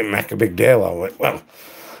 Didn't make a big deal of it. Well,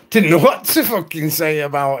 didn't know what to fucking say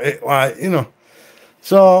about it, like, you know.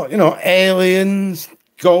 So, you know, aliens,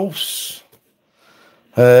 ghosts.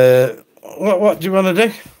 What do you want to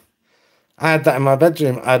do? I had that in my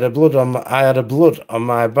bedroom. I had a blood on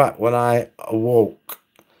my back when I awoke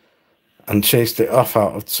and chased it off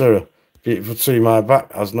out of Surrey. Beautiful tree, my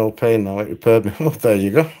back has no pain now. It repaired me. Oh, there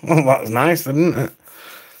you go. Well, that's nice, isn't it?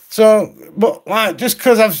 So, but like, just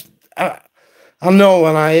because I know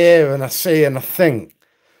when I hear and I see and I think,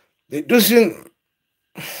 it doesn't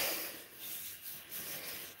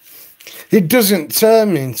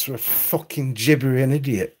turn me into a fucking gibbering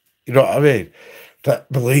idiot. You know what I mean?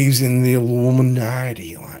 That believes in the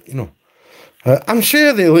Illuminati, like, you know. I'm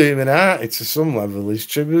sure the Illuminati to some level is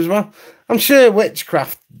true as well. I'm sure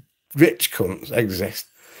witchcraft rich cunts exist.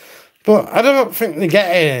 But I don't think they're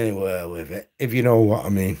getting anywhere with it, if you know what I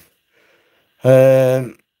mean.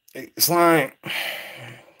 It's like,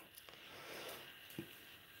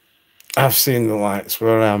 I've seen the lights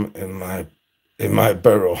where I am in my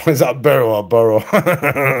burrow. Is that burrow or burrow?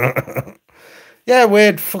 Yeah,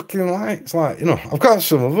 weird fucking lights. Like, you know, I've got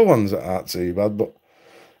some other ones that aren't too bad, but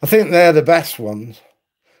I think they're the best ones.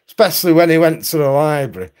 Especially when he went to the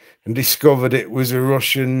library and discovered it was a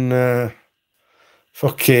Russian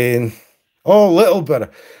fucking... Oh, Littleborough.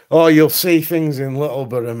 Oh, you'll see things in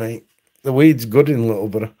Littleborough, mate. The weed's good in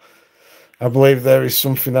Littleborough. I believe there is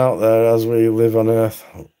something out there as we live on Earth.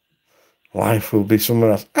 Life will be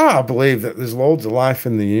somewhere else. Oh, I believe that there's loads of life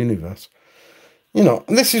in the universe. You know,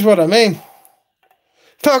 and this is what I mean.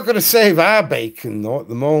 It's not going to save our bacon, though, at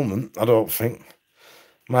the moment, I don't think.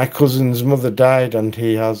 My cousin's mother died and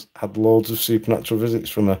he has had loads of supernatural visits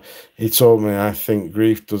from her. He told me, I think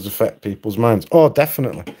grief does affect people's minds. Oh,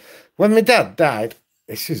 definitely. When my dad died,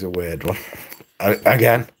 this is a weird one.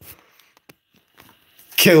 Again,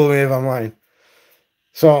 kill me if I'm lying.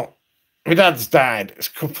 So, my dad's died. It's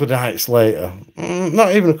a couple of nights later.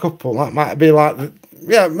 Not even a couple. That might be like,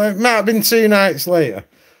 it might have been 2 nights later.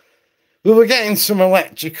 We were getting some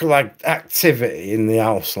electrical activity in the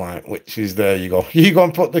house, like, which is, there you go. You go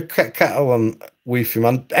and put the kettle on, Weefy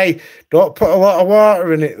man. Hey, don't put a lot of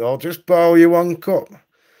water in it, though. Just boil you 1 cup.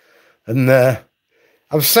 And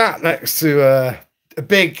I'm sat next to a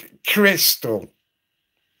big crystal.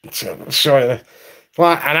 I'll show you.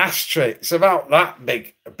 Like an ashtray. It's about that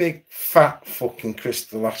big. A big, fat fucking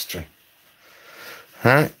crystal ashtray.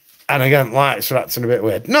 Right? And again, lights are acting a bit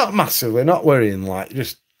weird. Not massively, not worrying, like,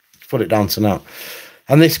 just put it down to now.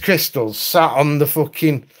 And this crystal sat on the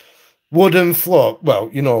fucking wooden floor. Well,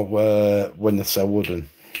 you know, when they say wooden.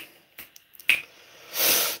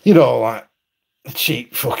 You know, like the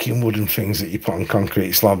cheap fucking wooden things that you put on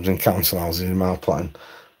concrete slabs in council houses in Malplatin.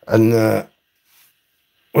 And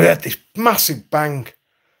we had this massive bang.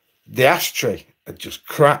 The ashtray had just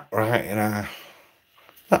cracked right in half.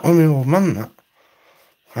 That was my old man, that.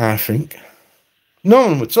 I think. No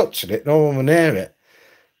one was touching it. No one was near it.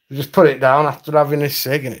 They just put it down after having a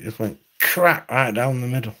cig and it just went crack right down the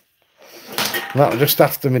middle. And that was just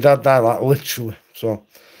after my dad died, like literally. So,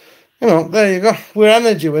 you know, there you go. We're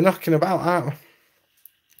energy. We're knocking about, aren't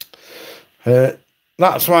we?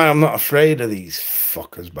 That's why I'm not afraid of these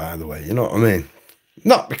fuckers, by the way. You know what I mean?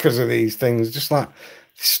 Not because of these things. Just like,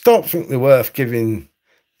 just don't think they're worth giving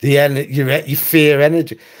you fear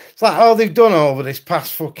energy. It's like all they've done over this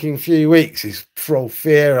past fucking few weeks is throw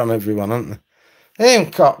fear on everyone, haven't they? I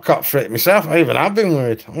ain't caught for it myself. I've been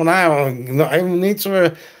worried. Well, now I not even need to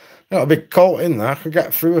wear a big coat in there. I could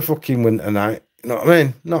get through a fucking winter night. You know what I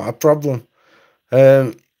mean? Not a problem.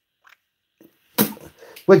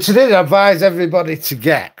 Which I did advise everybody to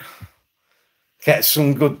get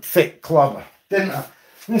some good thick clobber, didn't I?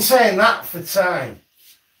 I've been saying that for time.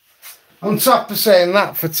 On top of saying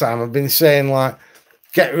that for time, I've been saying, like,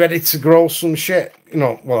 get ready to grow some shit. You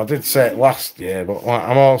know, well, I did say it last year, but like,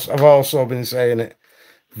 I've also been saying it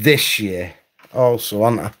this year also,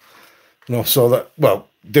 haven't I? You know, so that, well,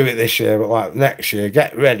 do it this year, but like next year,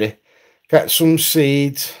 get ready, get some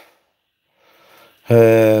seeds.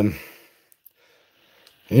 You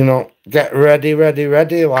know, get ready,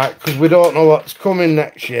 like, because we don't know what's coming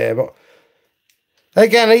next year, but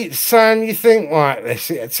again, each time you think like this,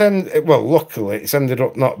 luckily, it's ended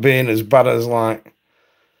up not being as bad as, like,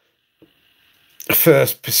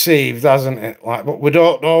 first perceived, hasn't it? Like, but we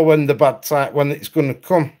don't know when the bad time, when it's going to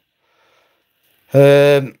come.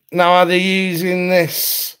 Now, are they using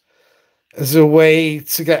this as a way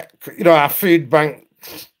to get, you know, our food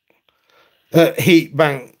banks, heat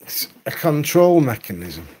banks, a control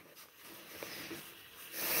mechanism?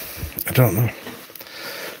 I don't know.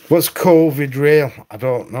 Was COVID real? I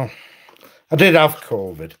don't know. I did have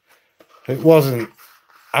COVID. It wasn't.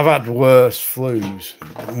 I've had worse flus.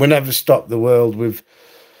 We never stopped the world with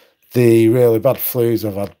the really bad flus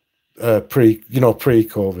I've had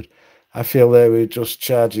pre-COVID. I feel they would just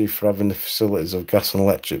charge you for having the facilities of gas and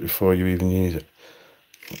electric before you even use it.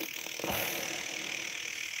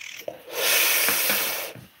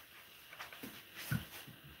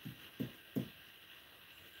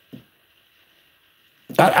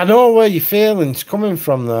 I know where your feeling's coming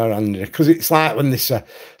from there, Andy, because it's like when they say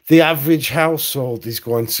the average household is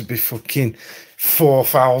going to be fucking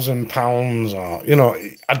 £4,000, or, you know,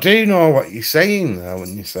 I do know what you're saying there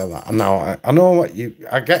when you say that. I know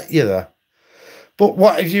I get you there. But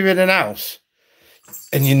what if you're in an house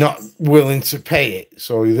and you're not willing to pay it?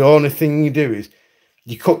 So the only thing you do is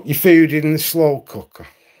you cook your food in the slow cooker.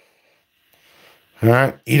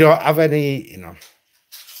 Right? You don't have any heating on.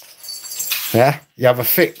 Yeah? You have a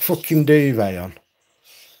thick fucking duvet on.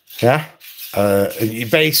 Yeah? And you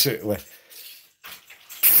basically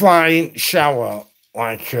fly shower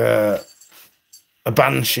like a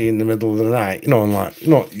banshee in the middle of the night. You know, and like, you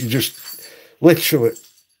know, you just literally,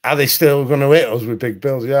 are they still going to hit us with big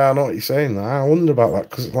bills? Yeah, I know what you're saying. I wonder about that,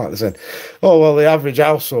 because it's like they said, oh, well, the average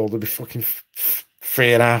household would be fucking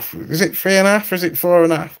 3.5. Is it 3.5 or is it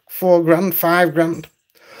 4.5? 4 grand, 5 grand?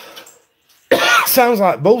 Sounds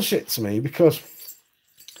like bullshit to me, because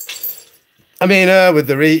I mean, her with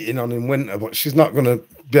the heating on in winter, but she's not going to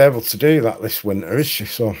be able to do that this winter, is she?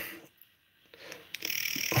 So,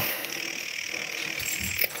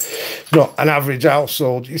 not an average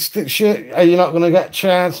household. Are you not going to get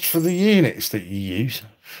charged for the units that you use?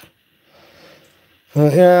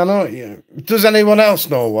 Yeah, I know. Yeah. Does anyone else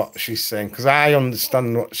know what she's saying? Because I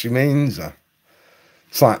understand what she means.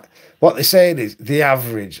 It's like, what they say is the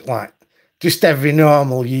average, like, just every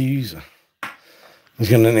normal user is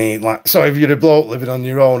going to need, like, so if you're a bloke living on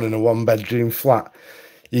your own in a 1-bedroom flat,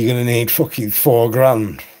 you're going to need fucking 4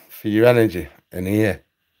 grand for your energy in a year.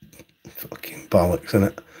 Fucking bollocks, isn't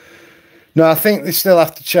it? No, I think they still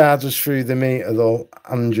have to charge us through the meter, though,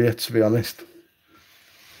 Andrea, to be honest.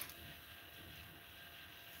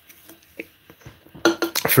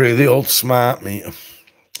 Through the old smart meter.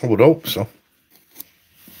 I would hope so.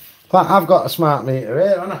 But I've got a smart meter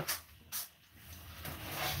here, haven't I?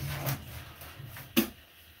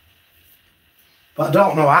 But I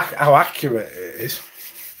don't know how accurate it is.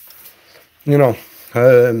 You know,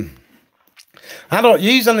 I don't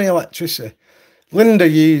use any electricity. Linda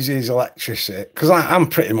uses electricity because I'm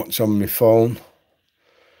pretty much on my phone.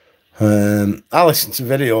 I listen to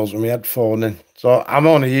videos with my headphone in, so I'm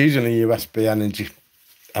only using a USB energy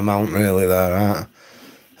amount really there, aren't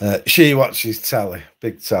I? She watches telly,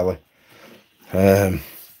 big telly. Like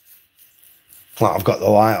I've got the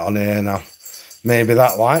light on here now. Maybe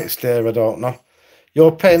that light's there, I don't know.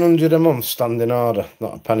 You're paying 100 a month standing order,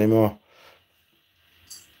 not a penny more.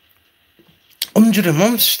 100 a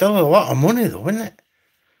month's still a lot of money though, isn't it?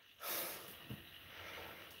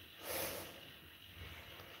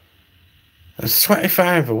 It's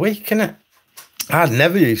 25 a week, isn't it? I'd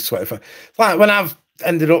never use 25. Like when I've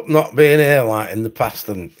ended up not being here, like in the past,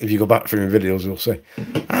 and if you go back through my videos, you'll see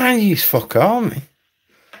I use fuck all, me.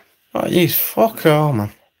 I use fuck all,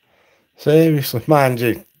 man. Seriously, mind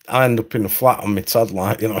you, I end up in a flat on my Todd,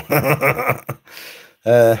 like, you know.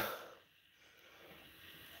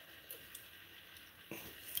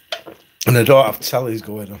 And I don't have tellies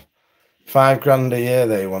going on. £5 a year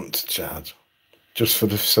they want to charge. Just for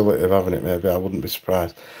the facility of having it, maybe. I wouldn't be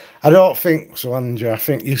surprised. I don't think so, Andrew. I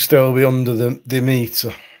think you still be under the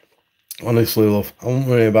meter. Honestly, love. I won't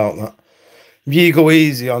worry about that. If you go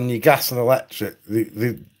easy on your gas and electric,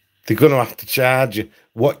 they're going to have to charge you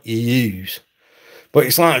what you use. But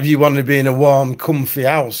it's like if you want to be in a warm, comfy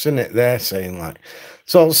house, isn't it? They're saying, like.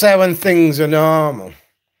 So say when things are normal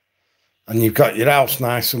and you've got your house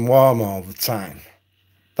nice and warm all the time,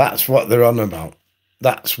 that's what they're on about.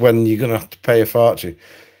 That's when you're going to have to pay a fortune.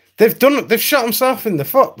 They've shot themselves in the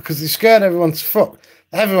foot because they scared everyone to fuck.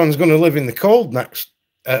 Everyone's going to live in the cold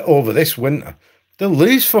over this winter. They'll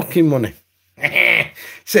lose fucking money.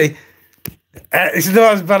 See, it's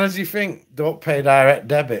not as bad as you think. Don't pay direct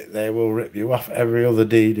debit. They will rip you off. Every other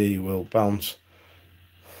DD will bounce.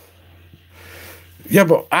 Yeah,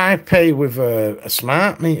 but I pay with a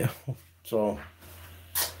smart meter. So,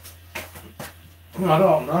 I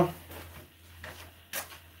don't know.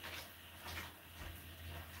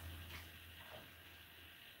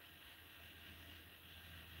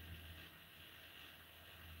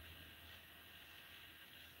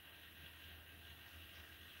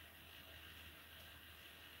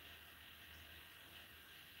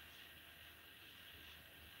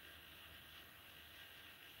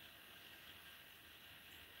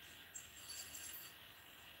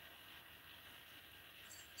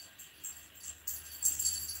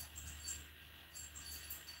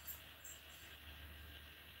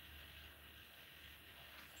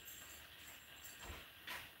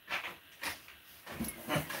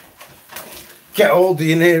 Get hold of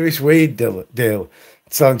your nearest weed deal.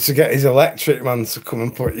 So to get his electric man to come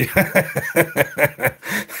and put you.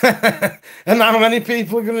 And how many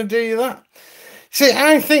people are going to do that? See,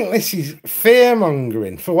 I think this is fear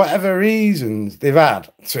mongering for whatever reasons they've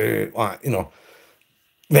had to, like,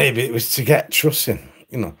 maybe it was to get trust in,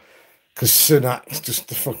 because Sunak's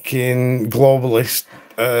just a fucking globalist.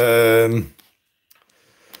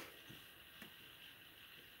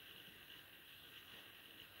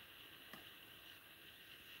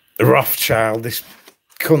 Rothschild, this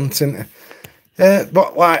cunt, isn't it?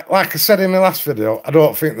 But like I said in my last video, I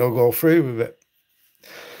don't think they'll go through with it,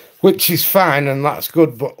 which is fine and that's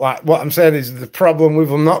good. But like what I'm saying is the problem with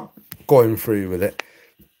them not going through with it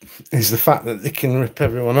is the fact that they can rip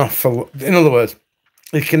everyone off. In other words,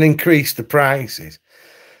 they can increase the prices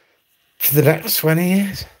for the next 20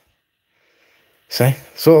 years. See,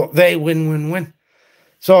 so they win.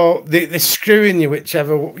 So they're screwing you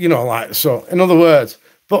whichever, like so. In other words.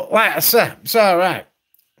 But like I said, it's all right.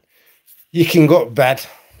 You can go to bed,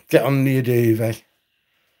 get under your duvet.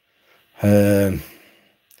 You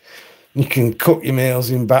can cook your meals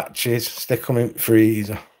in batches, stick them in the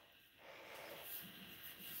freezer.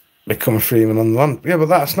 Become a freeman on the land. Yeah, but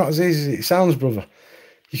that's not as easy as it sounds, brother.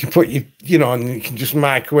 You can put and you can just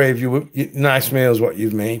microwave your nice meals, what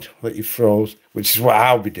you've made, that you've froze, which is what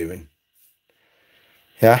I'll be doing.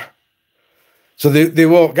 Yeah? So they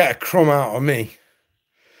won't get a crumb out of me.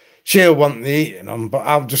 She'll want the eating on, but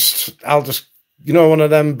I'll just, one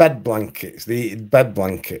of them bed blankets, the heated bed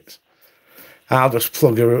blankets. I'll just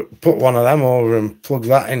put one of them over and plug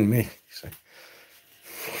that in me. See?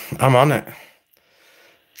 I'm on it.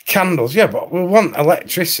 Candles, yeah, but we want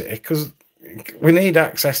electricity because we need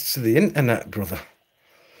access to the internet, brother.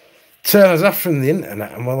 Turn us off from the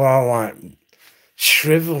internet and we'll all like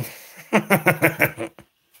shrivel.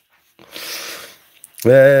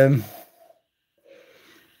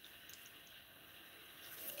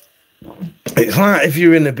 It's like if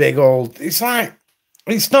you're in a big old... It's like...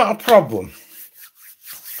 It's not a problem.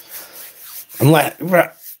 What,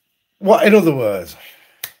 in other words?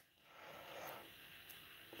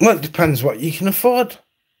 Well, it depends what you can afford.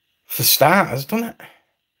 For starters, doesn't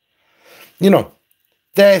it?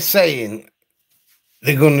 They're saying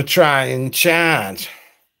they're going to try and charge.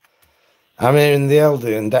 I'm hearing the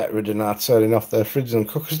elderly and debt-ridden are turning off their fridges and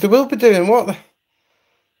cookers. They will be doing what?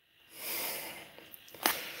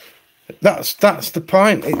 That's the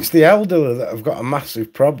point. It's the elderly that have got a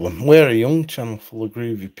massive problem. We're a young channel full of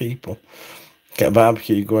groovy people. Get a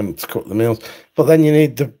barbecue going to cook the meals. But then you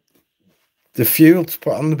need the fuel to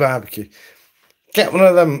put on the barbecue. Get one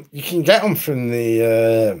of them. You can get them from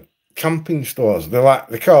the camping stores. They're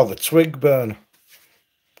called the twig burner.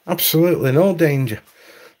 Absolutely no danger.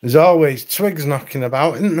 There's always twigs knocking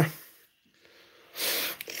about, isn't there?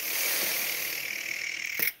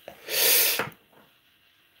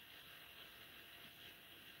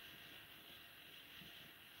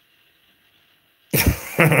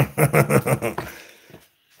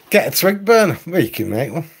 Get a twig burner. Well, you can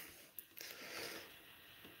make one.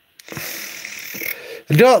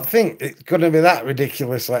 I don't think it's going to be that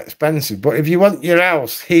ridiculously expensive, but if you want your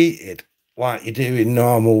house heated like you do in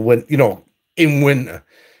normal winter, you know, in winter,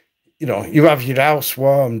 you know, you have your house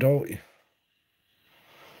warm, don't you?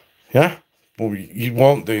 Yeah? Well, you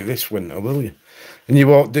won't do this winter, will you? And you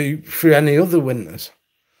won't do for any other winters.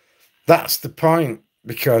 That's the point,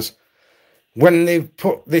 because when they've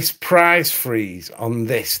put this price freeze on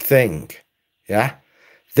this thing, yeah,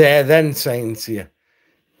 they're then saying to you,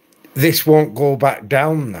 this won't go back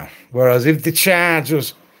down now. Whereas if they charge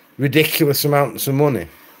us ridiculous amounts of money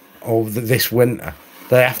over this winter,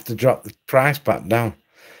 they have to drop the price back down.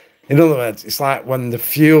 In other words, it's like when the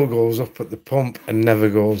fuel goes up at the pump and never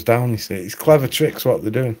goes down, you see. It's clever tricks what they're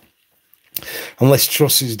doing. Unless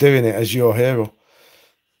Truss is doing it as your hero.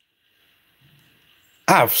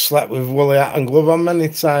 I've slept with woolly hat and glove on many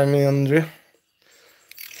times, Andrea.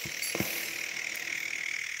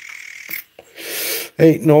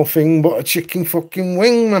 Ain't nothing but a chicken fucking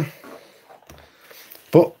wing, man.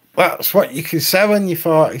 But that's what you can say when you're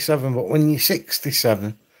 47, but when you're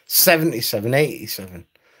 67, 77, 87,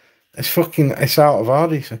 it's out of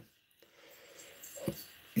order, you see.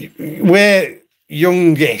 We're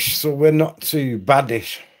youngish, so we're not too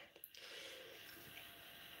baddish.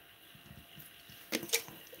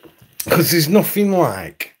 Because there's nothing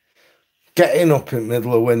like getting up in the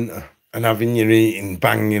middle of winter and having your eating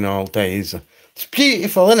banging all day. It's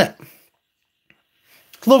beautiful, isn't it?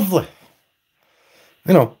 Lovely.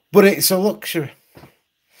 You know, but it's a luxury.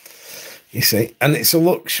 You see, and it's a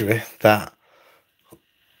luxury that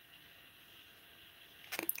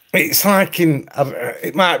it's like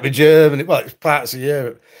it might be Germany, well, it's parts of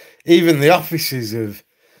Europe. Even the offices have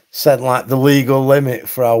said like the legal limit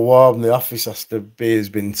for how warm the office has to be has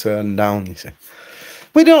been turned down, you see.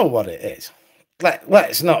 We know what it is.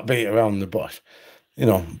 Let's not beat around the bush. You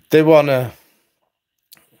know, they want to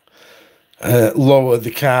lower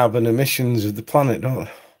the carbon emissions of the planet, don't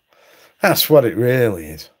they? That's what it really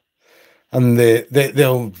is. And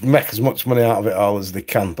they'll make as much money out of it all as they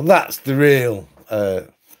can. But that's the real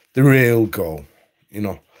goal, you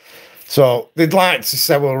know. So they'd like to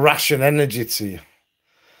say, well, ration energy to you.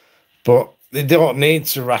 But they don't need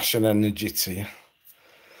to ration energy to you.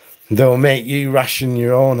 They'll make you ration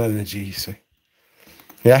your own energy, you see.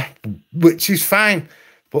 Yeah, which is fine.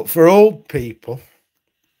 But for old people,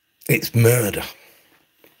 it's murder.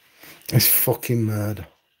 It's fucking murder.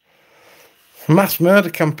 Mass murder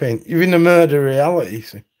campaign. You're in a murder reality, you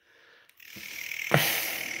see.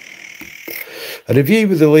 And if you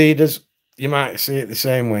were the leaders, you might see it the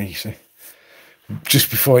same way, you see. Just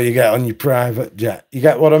before you get on your private jet. You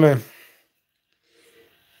get what I mean?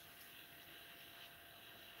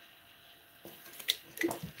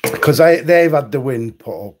 Because they've had the wind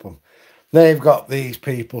put up them. They've got these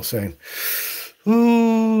people saying,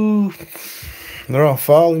 ooh, they're all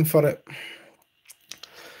falling for it.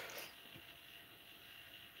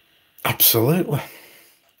 Absolutely.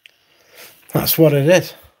 That's what it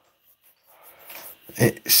is.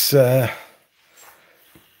 It's the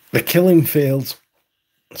killing fields.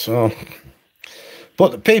 So,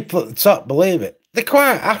 but the people at the top believe it. They're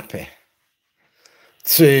quite happy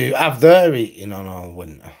to have their eating on all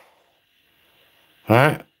winter.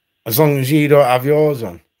 Right? As long as you don't have yours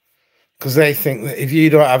on. Because they think that if you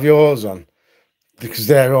don't have yours on, because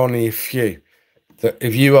they're only a few, that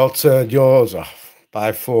if you all turned yours off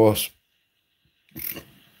by force,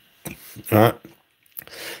 right,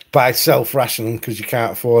 by self-rationing because you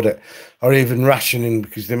can't afford it, or even rationing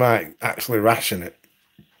because they might actually ration it,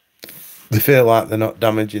 they feel like they're not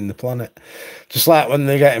damaging the planet. Just like when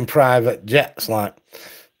they're getting private jets, like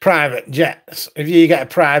private jets. If you get a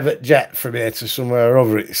private jet from here to somewhere or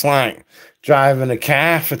other, it's like driving a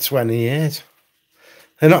car for 20 years.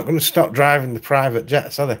 They're not going to stop driving the private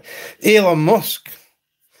jets, are they? Elon Musk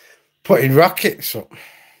putting rockets up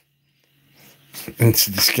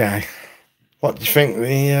into the sky. What do you think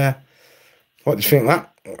what do you think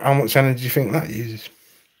that? How much energy do you think that uses?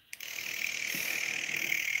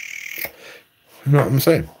 You know what I'm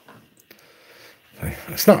saying?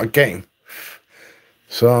 It's not a game.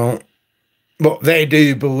 So, but they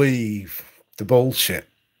do believe the bullshit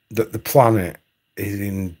that the planet is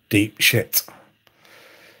in deep shit.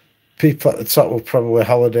 People at the top will probably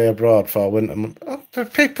holiday abroad for winter month. The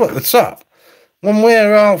people at the top, when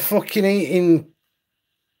we're all fucking eating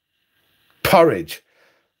porridge,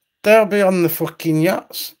 they'll be on the fucking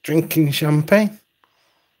yachts drinking champagne.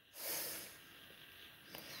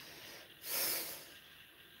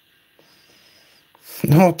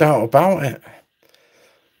 No doubt about it.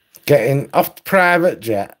 Getting off the private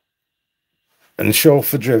jet and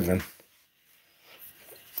chauffeur driven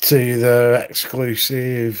to the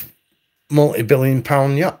exclusive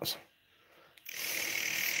multi-billion-pound yachts,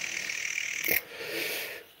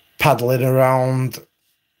 paddling around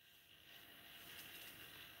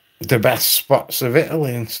the best spots of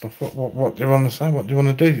Italy and stuff. What do you want to say? What do you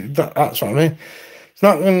want to do? That's what I mean. It's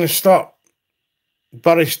not going to stop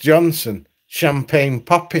Boris Johnson champagne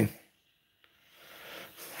popping.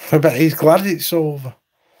 I bet he's glad it's over.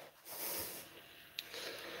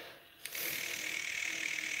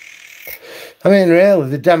 I mean, really,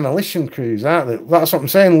 the demolition crews, aren't they? That's what I'm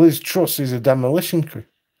saying. Liz Truss is a demolition crew.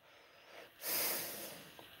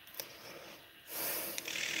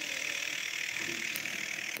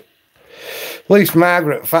 At least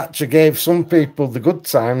Margaret Thatcher gave some people the good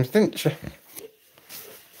times, didn't she?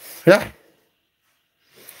 Yeah.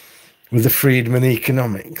 With the Friedman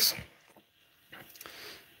economics.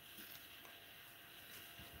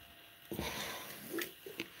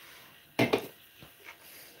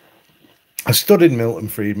 I studied Milton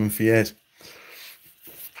Friedman for years.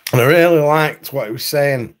 And I really liked what he was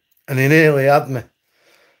saying. And he nearly had me.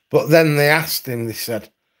 But then they asked him, they said,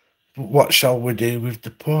 what shall we do with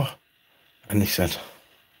the poor? And he said,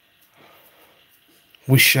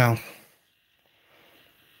 we shall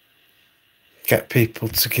get people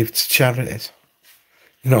to give to charities.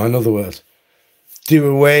 You know, in other words, do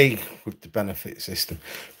away with the benefit system.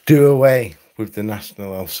 Do away with the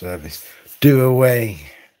National Health Service. Do away.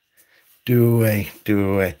 And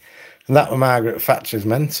that was Margaret Thatcher's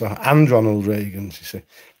mentor and Ronald Reagan's, you see.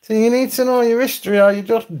 So you need to know your history or you're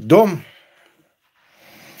just dumb.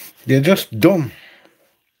 You're just dumb.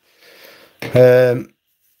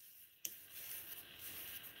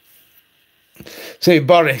 See,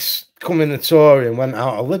 Boris come in a Tory and went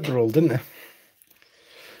out a Liberal, didn't he?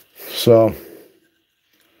 So,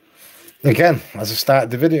 again, as I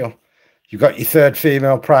started the video, you've got your third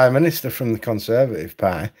female Prime Minister from the Conservative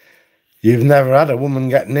Party. You've never had a woman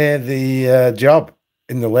get near the job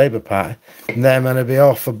in the Labour Party. And they're meant to be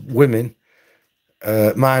all for women,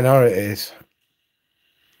 minorities.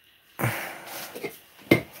 I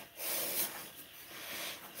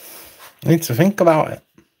need to think about it.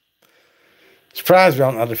 Surprised we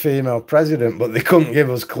haven't had a female president, but they couldn't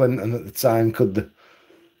give us Clinton at the time, could they?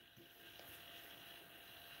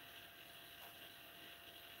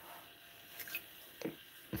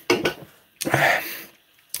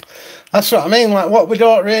 That's what I mean. Like, what we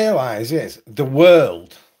don't realise is the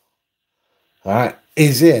world, right,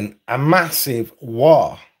 is in a massive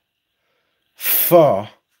war for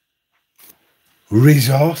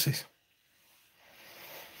resources.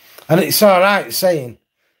 And it's all right saying,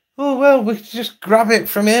 oh, well, we just grab it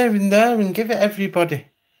from here and there and give it everybody.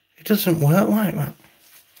 It doesn't work like that.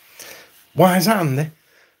 Why is that, Andy?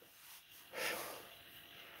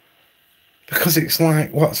 Because it's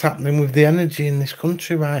like what's happening with the energy in this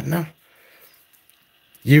country right now.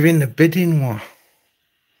 You're in a bidding war.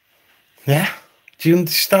 Yeah? Do you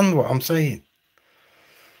understand what I'm saying?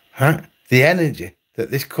 Right? The energy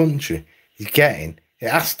that this country is getting,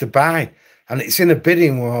 it has to buy. And it's in a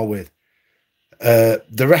bidding war with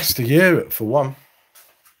the rest of Europe, for one.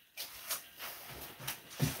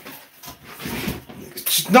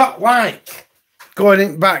 It's not like going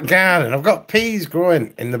in the back garden. I've got peas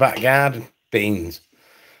growing in the back garden, beans.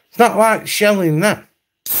 It's not like shelling them.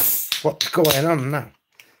 What's going on now?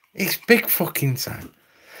 It's big fucking time.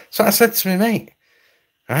 So I said to my mate,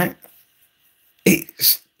 right?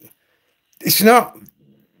 It's not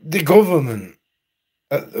the government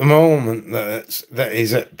at the moment that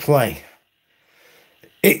is at play.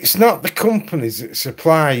 It's not the companies that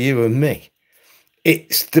supply you and me.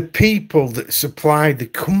 It's the people that supply the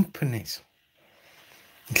companies.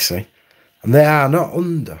 You see? And they are not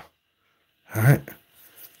under, right,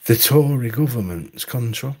 the Tory government's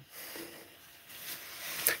control.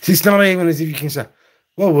 It's not even as if you can say,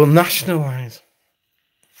 well, we'll nationalise.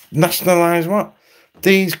 Nationalise what?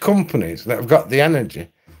 These companies that have got the energy,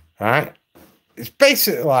 right? It's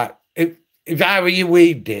basically like, if I were your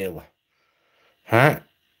weed dealer, right?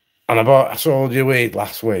 And I sold you weed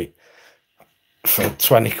last week for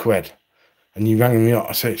 20 quid. And you rang me up,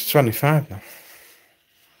 I said, it's 25 now.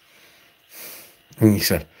 And you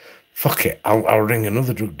said, fuck it, I'll ring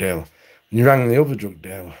another drug dealer. And you rang the other drug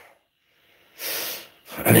dealer.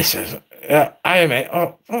 And he says, yeah, hi mate,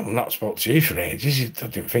 oh, I've not spoke to you for ages. I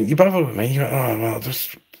didn't think you bothered with me. You went, oh, well,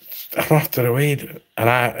 I'm after the weed.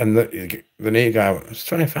 And the new guy went, it's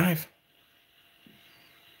 25.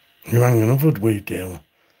 You rang another weed dealer.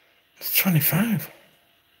 It's 25.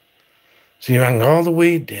 So you rang all the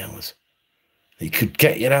weed dealers that you could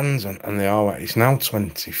get your hands on, and they all went, it's now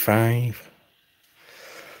 25.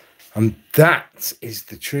 And that is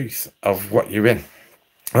the truth of what you're in.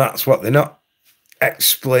 That's what they're not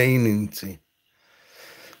explaining to you.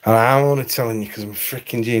 And I'm only telling you because I'm a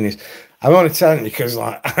freaking genius. I'm only telling you because,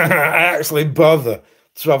 like, I actually bother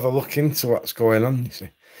to have a look into what's going on, you see.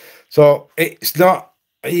 So it's not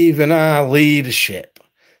even our leadership.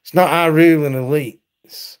 It's not our ruling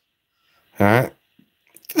elites, right?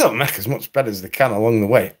 They'll make as much better as they can along the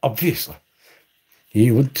way, obviously.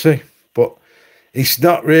 You would too. But it's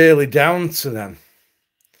not really down to them.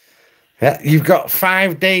 Yeah, you've got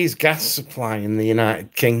 5 days gas supply in the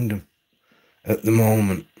United Kingdom at the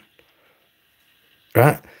moment,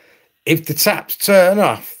 right? If the taps turn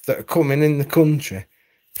off that are coming in the country,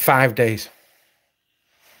 5 days.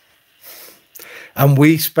 And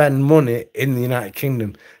we spend money in the United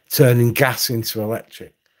Kingdom turning gas into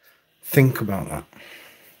electric. Think about that.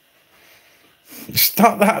 It's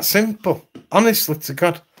not that simple, honestly to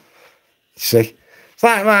God. See, it's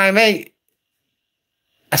like my mate.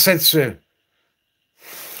 I said to him,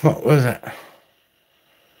 what was it?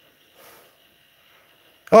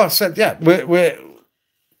 Oh, I said, yeah,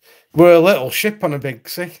 we're a little ship on a big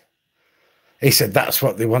sea. He said, that's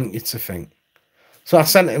what they want you to think. So I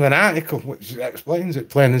sent him an article which explains it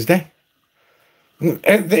plain as day.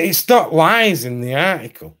 It's not lies in the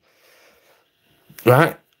article,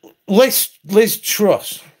 right? Liz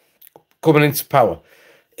Truss coming into power,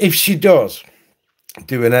 if she does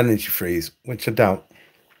do an energy freeze, which I doubt,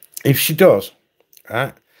 if she does,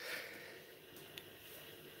 right,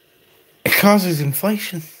 it causes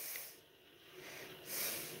inflation.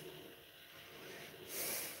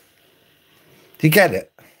 Do you get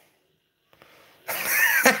it?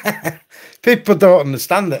 People don't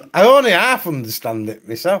understand it. I only half understand it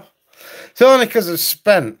myself. It's only because I've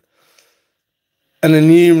spent an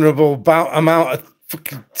innumerable amount of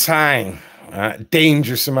fucking time, right,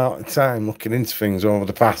 dangerous amount of time looking into things over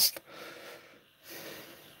the past,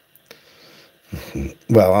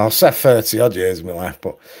 well, I'll say 30 odd years of my life,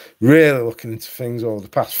 but really looking into things over the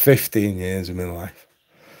past 15 years of my life.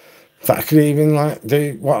 That I could even like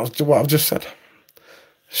do what I've just said.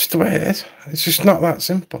 It's just the way it is. It's just not that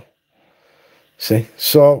simple. See,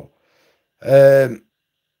 so the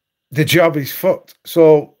job is fucked.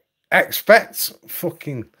 So expect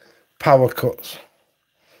fucking power cuts,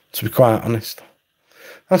 to be quite honest.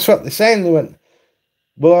 That's what they're saying. They went,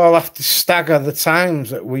 we'll all have to stagger the times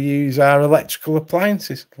that we use our electrical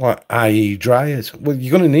appliances, like i.e. dryers. Well,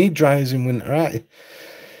 you're going to need dryers in winter, aren't you?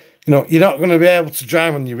 You know, you're not going to be able to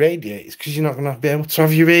drive on your radiators because you're not going to be able to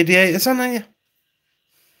have your radiators on, are you?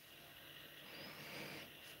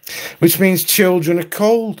 Which means children are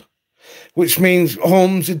cold, which means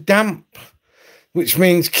homes are damp, which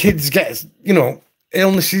means kids get, you know,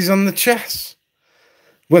 illnesses on the chest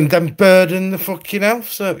when they burden the fucking health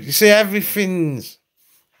service. You see, everything's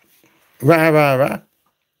rah.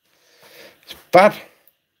 It's bad.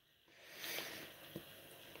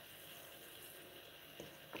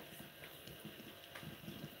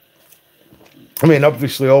 I mean,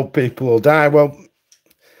 obviously, old people will die. Well,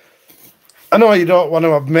 I know you don't want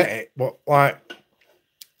to admit it, but like,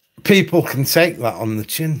 people can take that on the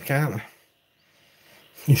chin, can't they?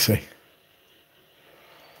 You see.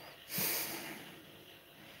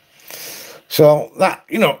 So that,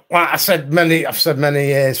 you know, like I've said many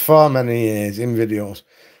years, for many years in videos,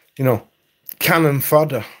 you know, cannon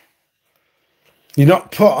fodder. You're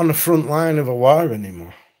not put on the front line of a war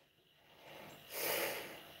anymore.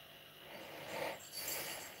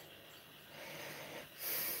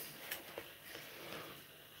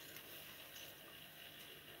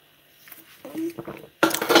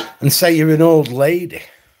 And say you're an old lady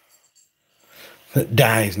that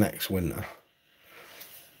dies next winter.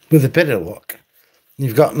 With a bit of luck,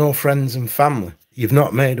 you've got no friends and family. You've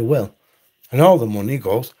not made a will. And all the money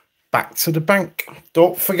goes back to the bank.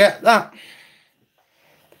 Don't forget that.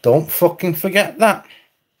 Don't fucking forget that.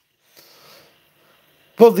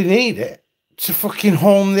 But they need it to fucking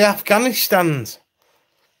home the Afghanistans.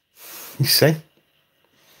 You see?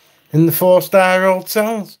 In the 4-star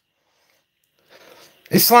hotels.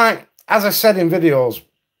 It's like, as I said in videos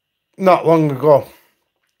not long ago,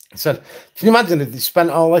 I said, can you imagine if they spent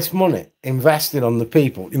all this money investing on the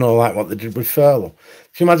people, you know, like what they did with furlough?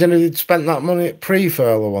 Can you imagine if they'd spent that money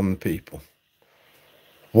pre-furlough on the people?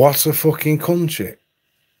 What a fucking country.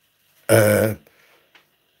 The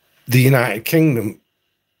United Kingdom,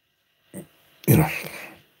 you know,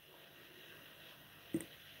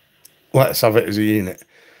 let's have it as a unit.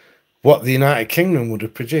 What the United Kingdom would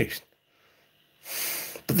have produced.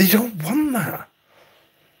 But they don't want that.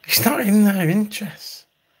 It's not in their interests.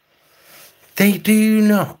 They do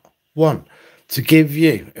not want to give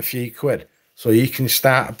you a few quid so you can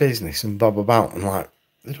start a business and bob about and like,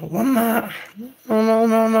 they don't want that.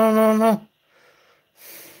 No.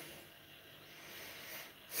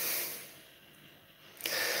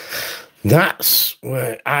 That's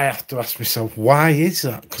where I have to ask myself, why is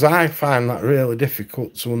that? Because I find that really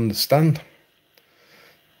difficult to understand.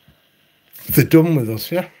 They're done with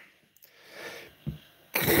us, yeah?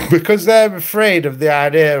 Because they're afraid of the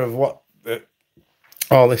idea of what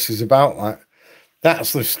all this is about. Like,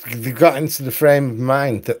 they've got into the frame of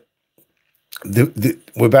mind that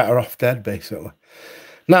we're better off dead, basically.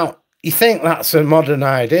 Now, you think that's a modern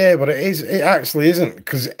idea, but it actually isn't,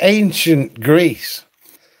 because ancient Greece,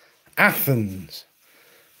 Athens,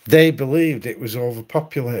 they believed it was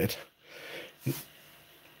overpopulated.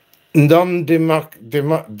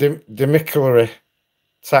 Non-demicillary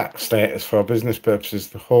tax status for business purposes,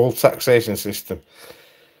 the whole taxation system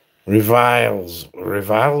revolves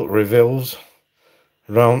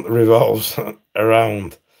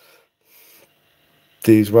around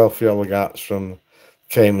these wealthy oligarchs from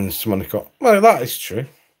Caymans to Monaco. Well, that is true.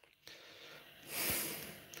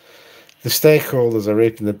 The stakeholders are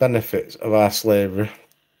reaping the benefits of our slavery.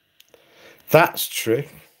 That's true.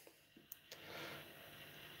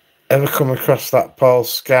 Ever come across that Paul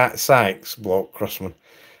Sykes bloke, Crossman?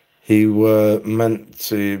 He were meant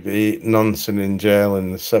to be nonsense in jail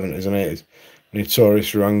in the 70s and 80s.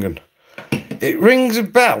 Notorious wrong'un. It rings a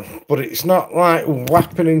bell, but it's not like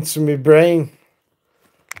whapping into my brain.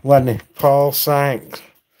 Lenny, Paul Sykes.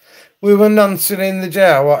 We were nonsense in the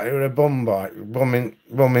jail. What? It were a bum boy,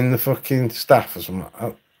 bumming the fucking staff or something like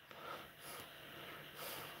that.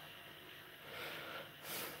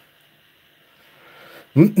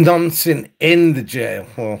 Nonsense in the jail.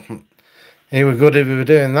 Well, he were good if we were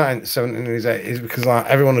doing that in the 70s and 80s, because like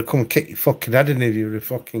everyone would come kick your fucking head in if you were a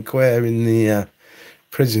fucking queer in the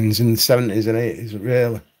prisons in the 70s and 80s,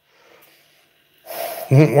 really.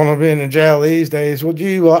 Wouldn't want to be in a jail these days, would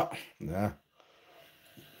you? What? Nah.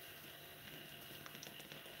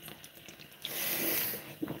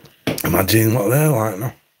 Imagine what they're like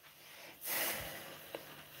now.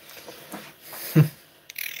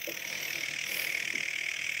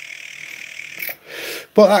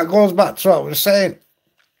 But that goes back to what I was saying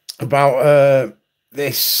about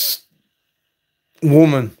this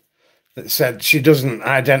woman that said she doesn't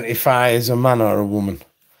identify as a man or a woman.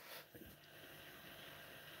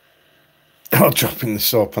 I'm dropping the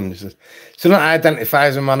soap on this. She doesn't identify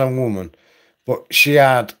as a man or woman, but she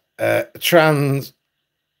had a trans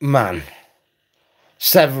man,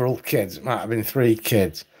 several kids, it might have been 3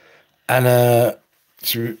 kids, and a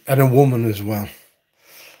woman as well.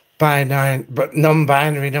 But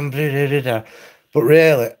non-binary, but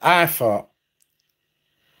really, I thought,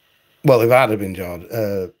 well, if I'd have been George,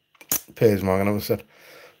 Piers Morgan, I would have said,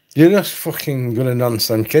 you're just fucking gonna nonce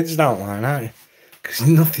them kids down line, aren't you? Because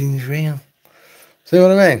nothing's real. See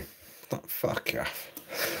what I mean? Fuck off.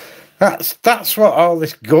 That's what all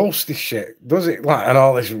this ghosty shit does, it like, and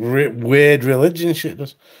all this weird religion shit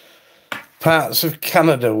does. Parts of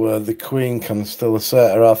Canada where the Queen can still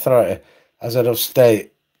assert her authority as head of state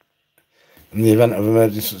in the event of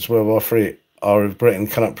emergency such as World War III, or if Britain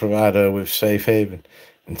cannot provide her with safe haven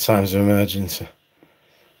in times of emergency.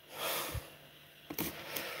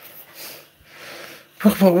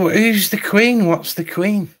 But who's the Queen? What's the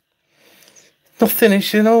Queen? Nothing,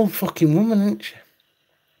 she's an old fucking woman, isn't she?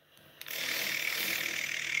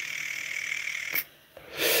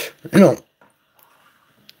 You know,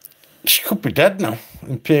 she could be dead now.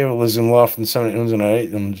 Imperialism law from the 1700s and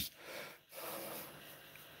 1800s.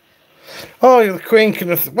 Oh, the Queen can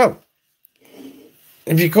have... Well,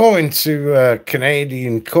 if you go into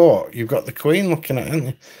Canadian court, you've got the Queen looking at it, haven't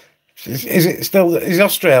you? Is it still... Is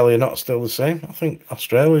Australia not still the same? I think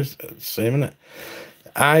Australia's the same, isn't it?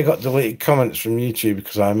 I got deleted comments from YouTube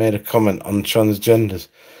because I made a comment on transgenders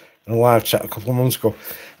in a live chat a couple of months ago.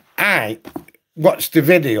 I watched the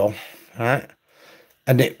video, right?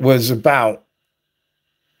 And it was about...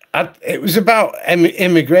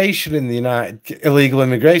 immigration in the illegal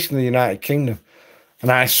immigration in the United Kingdom.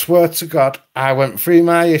 And I swear to God, I went through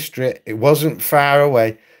my history. It wasn't far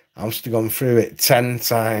away. I must have gone through it 10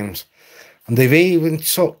 times. And they've even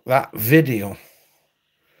took that video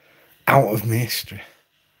out of my history.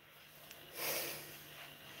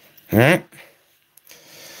 Right?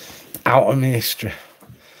 Out of my history.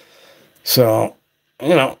 So,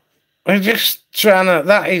 you know, they're just trying to...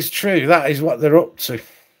 That is true. That is what they're up to.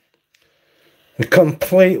 They're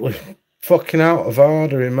completely fucking out of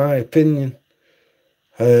order, in my opinion.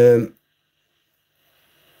 It's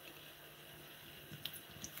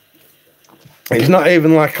not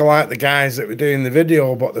even like I like the guys that were doing the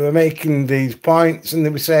video, but they were making these points and they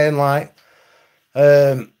were saying like,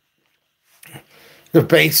 they're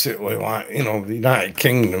basically like, you know, the United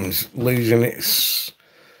Kingdom's losing its,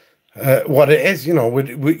 what it is, you know,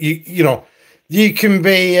 you know, You can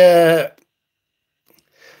be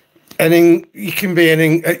you can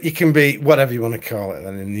be whatever you want to call it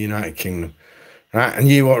then in the United Kingdom, right? And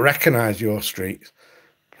you won't recognise your streets,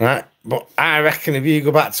 right? But I reckon if you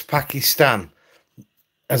go back to Pakistan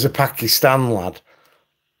as a Pakistan lad,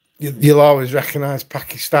 you'll always recognise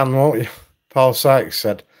Pakistan, won't you? Paul Sykes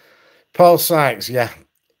said. Paul Sykes, yeah,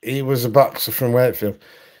 he was a boxer from Wakefield.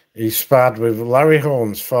 He sparred with Larry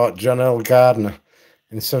Holmes, fought John L. Gardner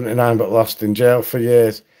in 79, but lost in jail for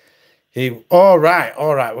years. All right,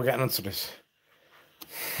 we're getting onto this.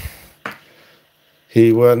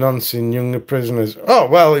 He were noncing younger prisoners. Oh,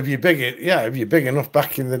 well, if you're big enough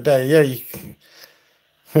back in the day,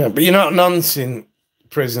 yeah, but you're not noncing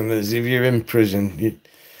prisoners if you're in prison.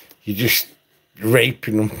 You're just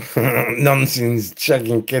raping them. Nonsense,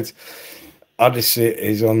 shagging kids. Odyssey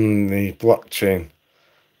is on the blockchain.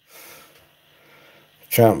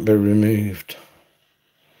 Can't be removed.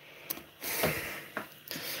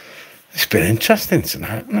 It's been interesting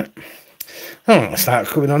tonight, hasn't it? I want to start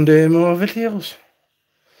coming on doing more videos.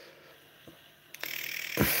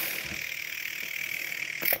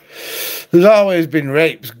 There's always been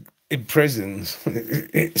rapes in prisons.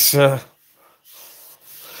 It's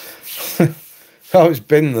always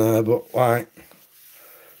been there, but like,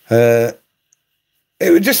 it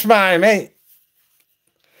was just my mate,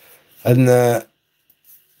 and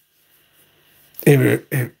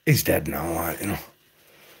he's dead now, like, you know,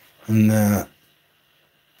 and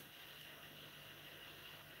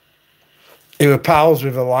he were pals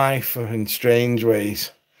with a lifer in strange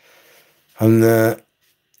ways, and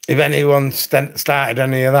if anyone started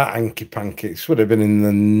any of that hanky panky, it would have been in the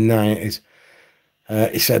 90s.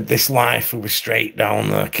 He said this life will be straight down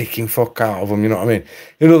there, kicking fuck out of them. You know what I mean?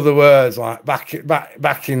 In other words, like back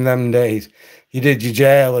in them days, you did your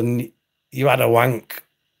jail and you had a wank.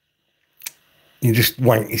 You just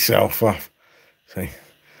wank yourself off. See,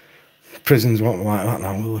 prisons won't be like that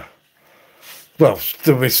now, will they? Well,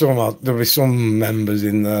 there'll be some members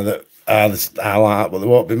in there that are like that, but there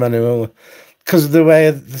won't be many, will there? Because of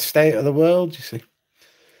the state of the world, you see.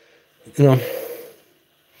 You know.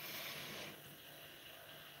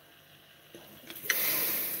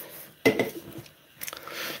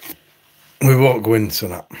 We won't go into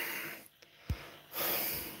that.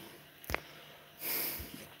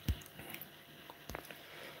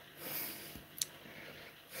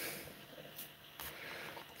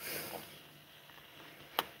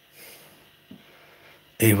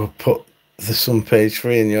 He will put the Sun page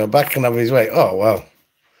 3 in your back and have his way. Oh, well.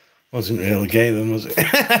 Wasn't really gay then, was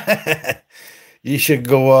it? You should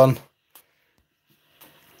go on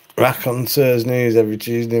Rack on Sirs News every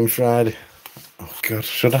Tuesday and Friday. Oh, God,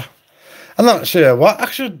 should I? I'm not sure what I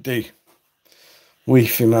should do.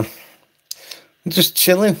 Weefy, man. I'm just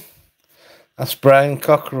chilling. That's Brian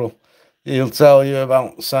Cockerell. He'll tell you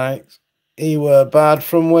about Sykes. He were bad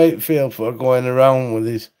from Wakefield for going around with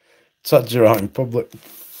his todger out in public.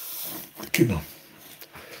 Come on.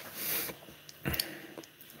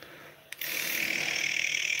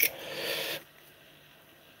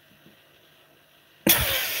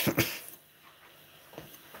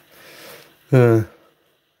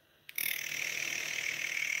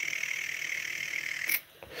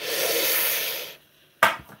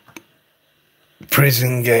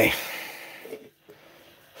 Prison gay.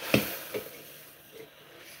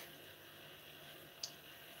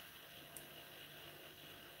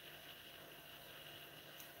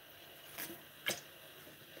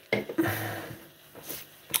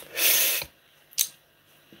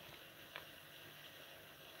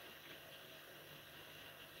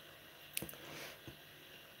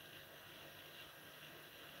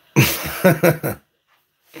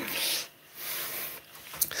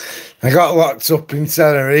 I got locked up in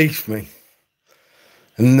Tenerife, me.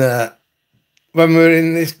 And when we were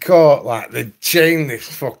in this court, like, they'd chained this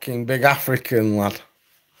fucking big African lad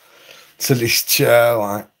to this chair,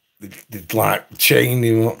 like, they'd like, chain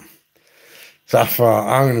him up. So I thought,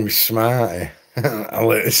 I'm going to be smart here. I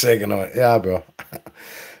lit a cig and I went, yeah, bro.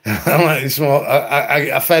 I like this smoke.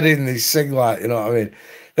 I fed in this cig, like, you know what I mean?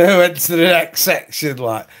 Then I went to the next section,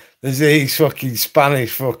 like, there's these fucking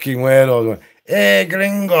Spanish fucking weirdos going, hey,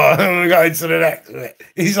 gringo. And we got into the next bit.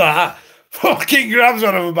 He's like that. Fucking grabs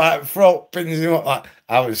one of them by the throat, pins him up like,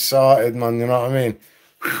 I was sorted, man, you know what I mean?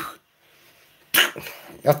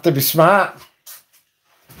 You have to be smart.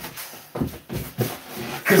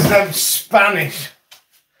 Because them Spanish,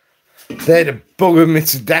 they'd have buggered me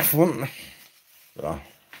to death, wouldn't they? So,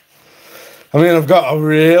 I mean, I've got a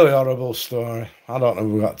really horrible story. I don't know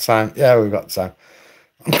if we've got time. Yeah, we've got time.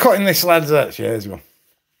 I'm cutting this lad's out years ago.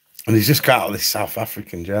 And he's just got out of this South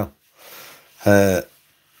African jail.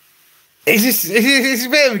 he's a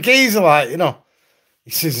bit of a geezer, like, you know.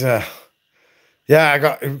 He says, yeah, I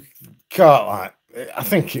got caught, like, I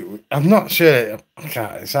think I'm not sure,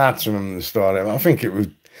 it's hard to remember the story, but I think it was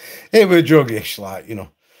druggish, like, you know.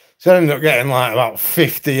 So I ended up getting, like, about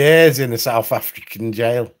 50 years in a South African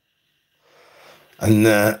jail. And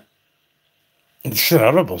it's a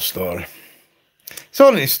horrible story. It's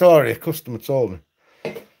only a story a customer told me.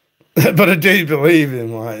 But I do believe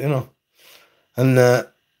him, like, you know. And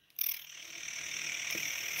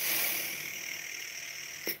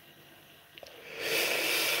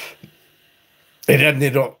it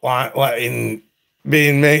ended up, like,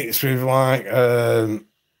 being mates with, like,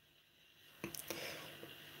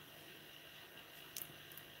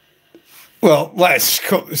 well, let's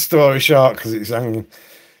cut the story short because it's hanging.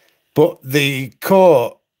 But the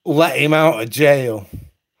court let him out of jail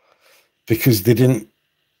because they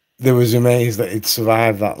was amazed that he'd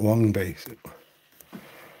survived that long, basically.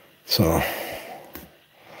 So,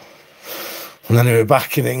 and then he was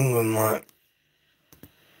back in England, like.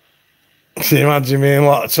 So you imagine being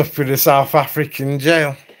locked up in a South African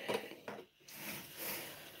jail.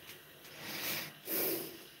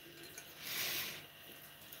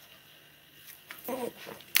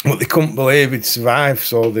 But they couldn't believe he'd survived,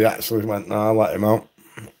 so they actually went, nah, let him out.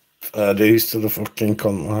 Dues to the fucking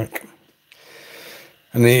cunt, like.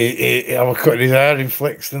 And I was cutting his hair in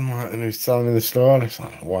Flixton, like, and he was telling me the story. It's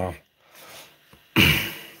like, wow.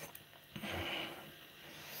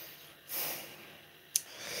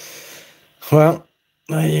 Well,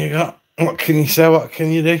 there you go. What can you say? What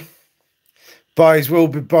can you do? Boys will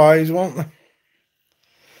be boys, won't they?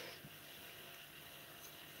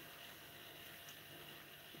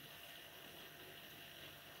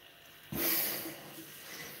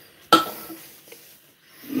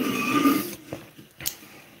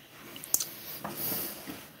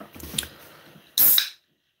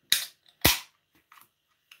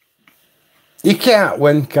 You can't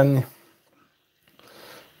win, can you?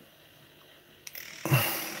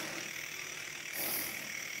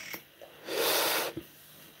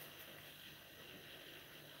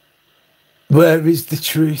 Where is the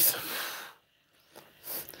truth?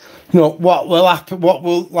 You know, what will happen, what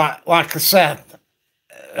will, like I said,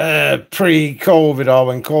 pre-COVID or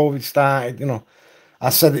when COVID started, you know, I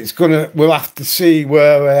said we'll have to see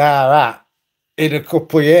where we are at in a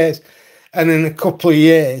couple of years. And in a couple of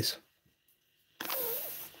years,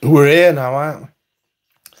 we're here now, aren't we?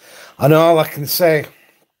 And all I can say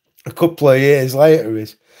a couple of years later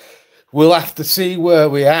is we'll have to see where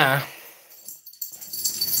we are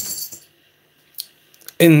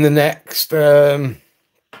in the next,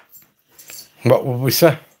 what would we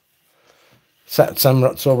say? September,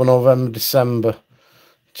 October, November, December,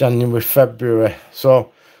 January, February.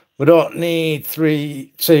 So we don't need 2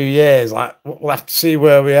 years. Like, we'll have to see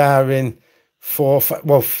where we are in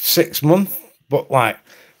 6 months. But, like,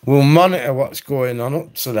 we'll monitor what's going on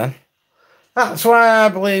up to then. That's why I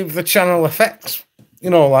believe the channel effects,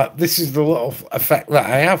 you know, like, this is the little effect that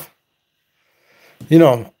I have. You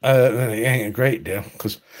know, it ain't a great deal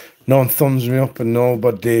because no one thumbs me up and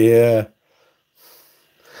nobody,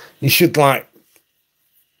 you should, like,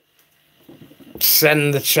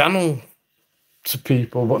 send the channel to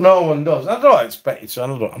people, but no one does. I don't expect you to.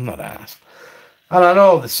 I'm not asked. And I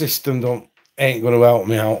know the system ain't going to help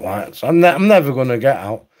me out, like, so I'm never going to get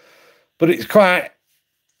out. But it's quite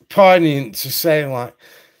poignant to say, like,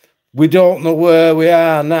 we don't know where we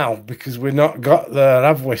are now because we've not got there,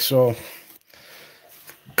 have we? So,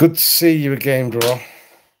 good to see you again, bro.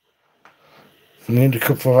 I need a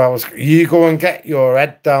couple of hours. You go and get your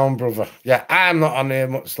head down, brother. Yeah, I'm not on here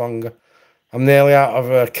much longer. I'm nearly out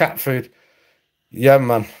of cat food. Yeah,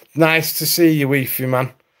 man. Nice to see you, Weefy,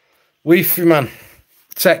 man. Weefy, man.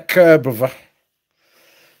 Take care, brother.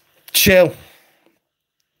 Chill.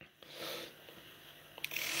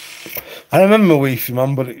 I remember Weefy,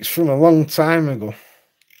 man, but it's from a long time ago.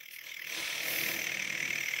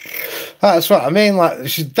 That's what I mean. Like,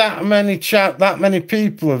 there's that many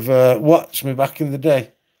people have watched me back in the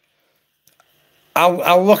day.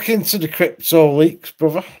 I'll look into the crypto leaks,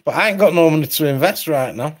 brother. But I ain't got no money to invest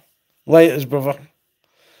right now. Laters, brother.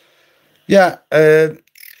 Yeah. I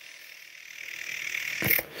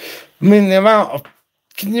mean, the amount of...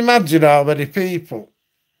 Can you imagine how many people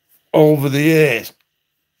over the years,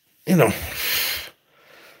 you know...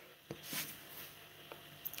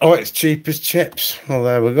 Oh, it's cheap as chips. Well,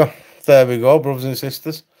 there we go. There we go, brothers and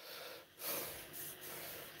sisters.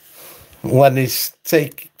 Lenny's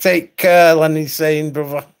take care, Lenny's saying,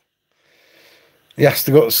 brother. He has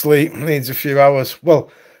to go to sleep, needs a few hours.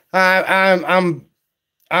 Well, I'm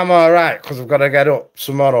all right because I've got to get up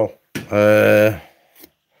tomorrow.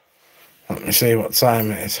 Let me see what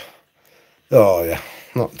time it is. Oh yeah,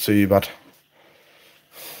 not too bad.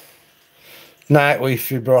 Night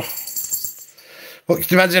Weefy, bro. But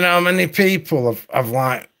can you imagine how many people have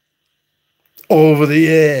like, over the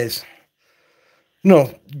years, you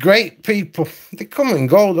know, great people, they come and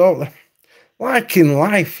go, don't they? Like in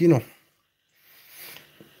life, you know.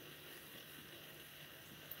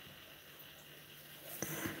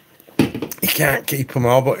 You can't keep them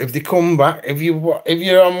all, but if they come back, if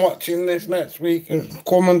you're on watching this next week,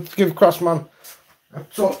 come and give Crossman a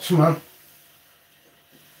touch, man.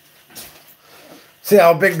 See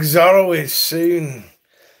how big Zorro is soon.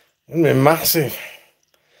 It'll be massive.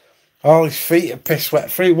 All his feet are piss wet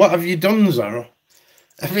free. What have you done, Zorro?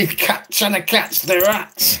 Have you trying to catch the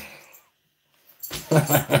rats?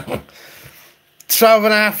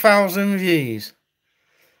 12,500 views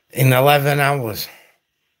in 11 hours.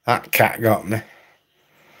 That cat got me.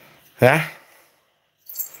 Yeah?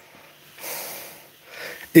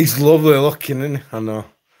 He's lovely looking, isn't he? I know.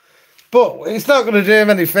 But it's not going to do him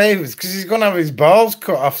any favours because he's going to have his balls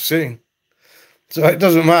cut off soon. So it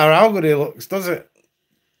doesn't matter how good he looks, does it?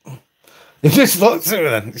 He just looks at me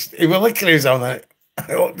then. He was licking his own. Like,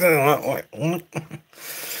 I looked at him like,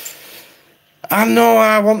 I know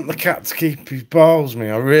I want the cat to keep his balls, me.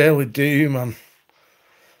 I really do, man.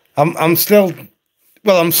 I'm still,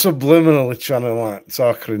 well, I'm subliminally trying to like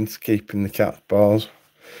talk her into keeping the cat's balls.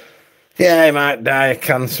 Yeah, he might die of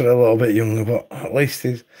cancer a little bit younger, but at least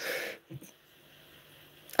he's.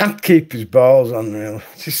 I'd keep his balls on, really.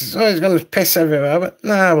 She says, oh, he's going to piss everywhere, but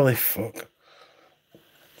nah, well, he fuck.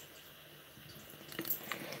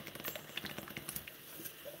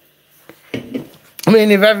 I mean,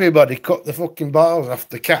 if everybody cut the fucking balls off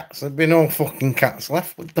the cats, there'd be no fucking cats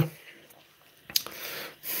left, would there?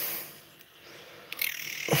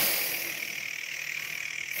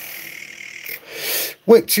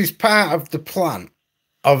 Which is part of the plan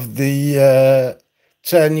of the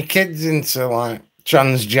turn your kids into like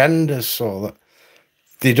transgenders so that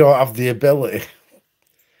they don't have the ability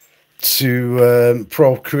to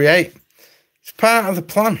procreate. It's part of the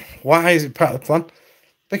plan. Why is it part of the plan?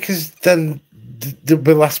 Because then there'll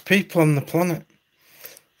be less people on the planet.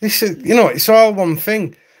 This is, you know, it's all one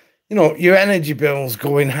thing. You know, your energy bills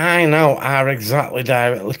going high now are exactly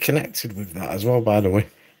directly connected with that as well, by the way.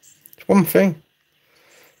 It's one thing.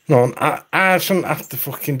 No, I shouldn't have to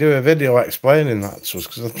fucking do a video explaining that to us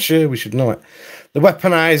because I'm sure we should know it. The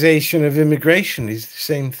weaponization of immigration is the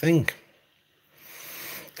same thing.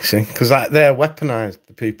 See, because like, they're weaponized,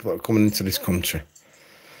 the people that are coming into this country.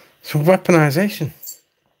 So weaponization.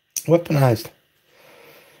 Weaponized.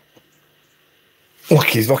 Look,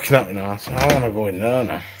 he's looking at me now. So I want to go in there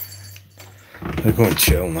now. We're going to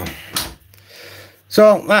chill now.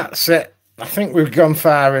 So that's it. I think we've gone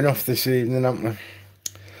far enough this evening, haven't we?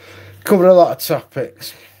 Covered a lot of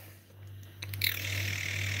topics.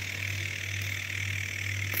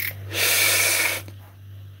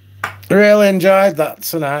 Really enjoyed that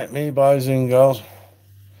tonight, me boys and girls.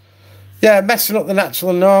 Yeah, messing up the natural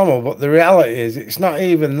and normal, but the reality is it's not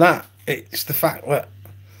even that. It's the fact that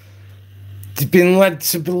they've been led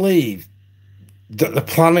to believe that the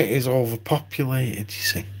planet is overpopulated, you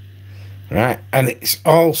see. Right? And it's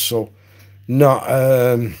also not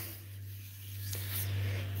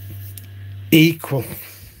equal.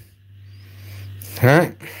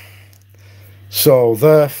 Right? So,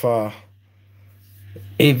 therefore,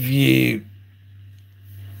 if you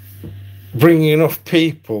bring enough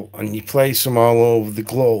people and you place them all over the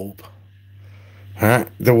globe, right,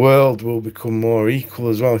 the world will become more equal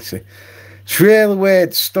as well, you see. It's really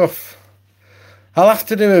weird stuff. I'll have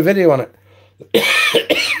to do a video on it.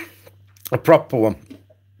 A proper one.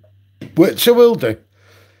 Which I will do.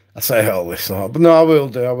 I say all this, but no, I will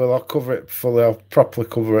do. I will. I'll cover it fully. I'll properly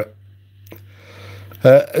cover it.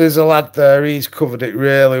 There's a lad there. He's covered it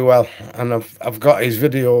really well, and I've got his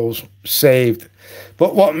videos saved.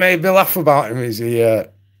 But what made me laugh about him is he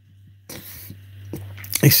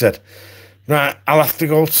said, "Right, I'll have to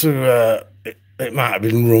go to it might have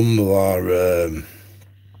been Rumble or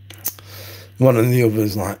one of the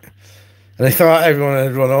others, like." And he thought everyone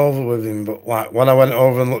had run over with him, but like when I went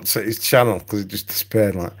over and looked at his channel, because it just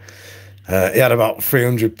disappeared, like he had about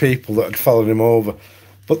 300 people that had followed him over.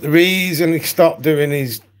 But the reason he stopped doing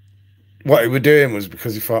what he was doing was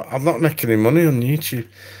because he thought, I'm not making any money on YouTube.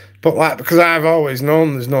 But like, because I've always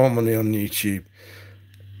known there's no money on YouTube.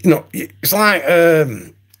 You know, it's like,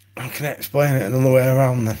 how can I explain it another way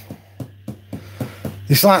around then?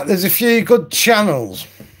 It's like there's a few good channels.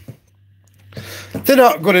 They're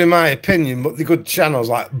not good in my opinion, but they're good channels,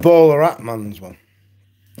 like Bowler Atman's one.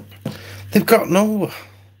 They've got nowhere.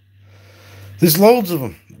 There's loads of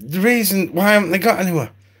them. The reason why haven't they got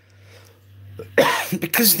anywhere?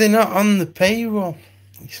 Because they're not on the payroll.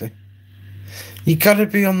 You see, you got to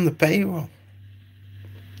be on the payroll,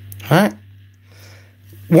 right?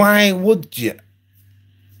 Why would you?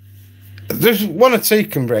 There's one or two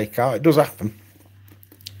can break out. It does happen.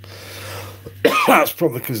 That's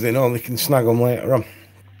probably because they know they can snag them later on.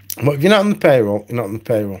 But if you're not on the payroll, you're not on the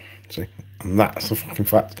payroll. See, and that's a fucking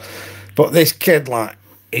fact. But this kid, like,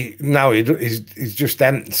 he's just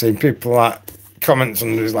emptying people like comments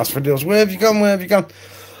under his last videos. Where have you gone? Where have you gone?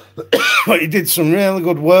 But he did some really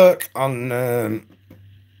good work on.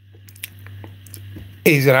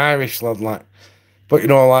 He's an Irish lad, like, but you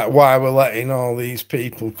know, like, why we're letting all these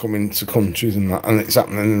people come into countries and that, and it's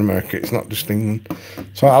happening in America. It's not just England.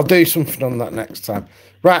 So I'll do something on that next time.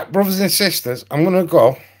 Right, brothers and sisters, I'm gonna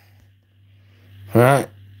go. Right.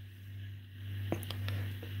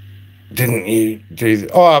 Didn't you do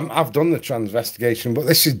the... Oh, I've done the transvestigation, but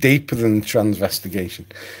this is deeper than the transvestigation.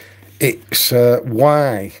 It's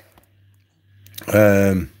why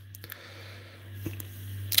our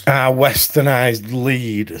westernised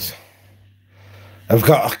leaders have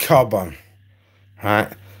got a cob on,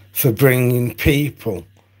 right, for bringing people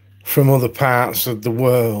from other parts of the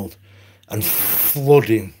world and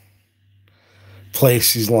flooding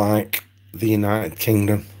places like the United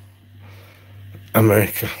Kingdom,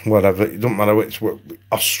 America, whatever, it doesn't matter which,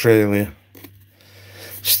 Australia.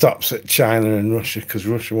 Stops at China and Russia, because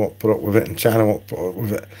Russia won't put up with it and China won't put up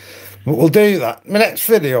with it. But we'll do that. My next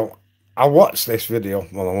video, I'll watch this video.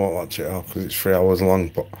 Well, I won't watch it all because it's 3 hours long,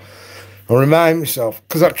 but I'll remind myself,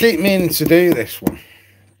 because I keep meaning to do this one.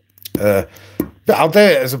 But I'll do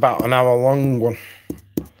it as about an hour long one.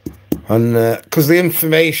 And because the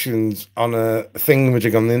information's on a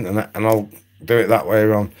thingamajig on the internet, and I'll do it that way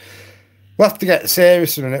around. We'll have to get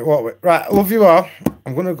serious in it, won't we? Right, I love you all.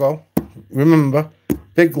 I'm going to go. Remember,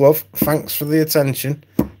 big love. Thanks for the attention.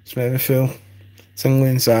 It's made me feel tingly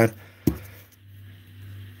inside.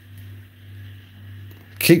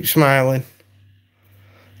 Keep smiling.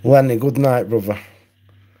 Lenny, good night, brother.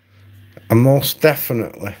 And most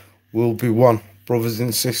definitely, we'll be one. Brothers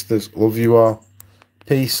and sisters, love you all.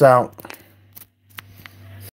 Peace out.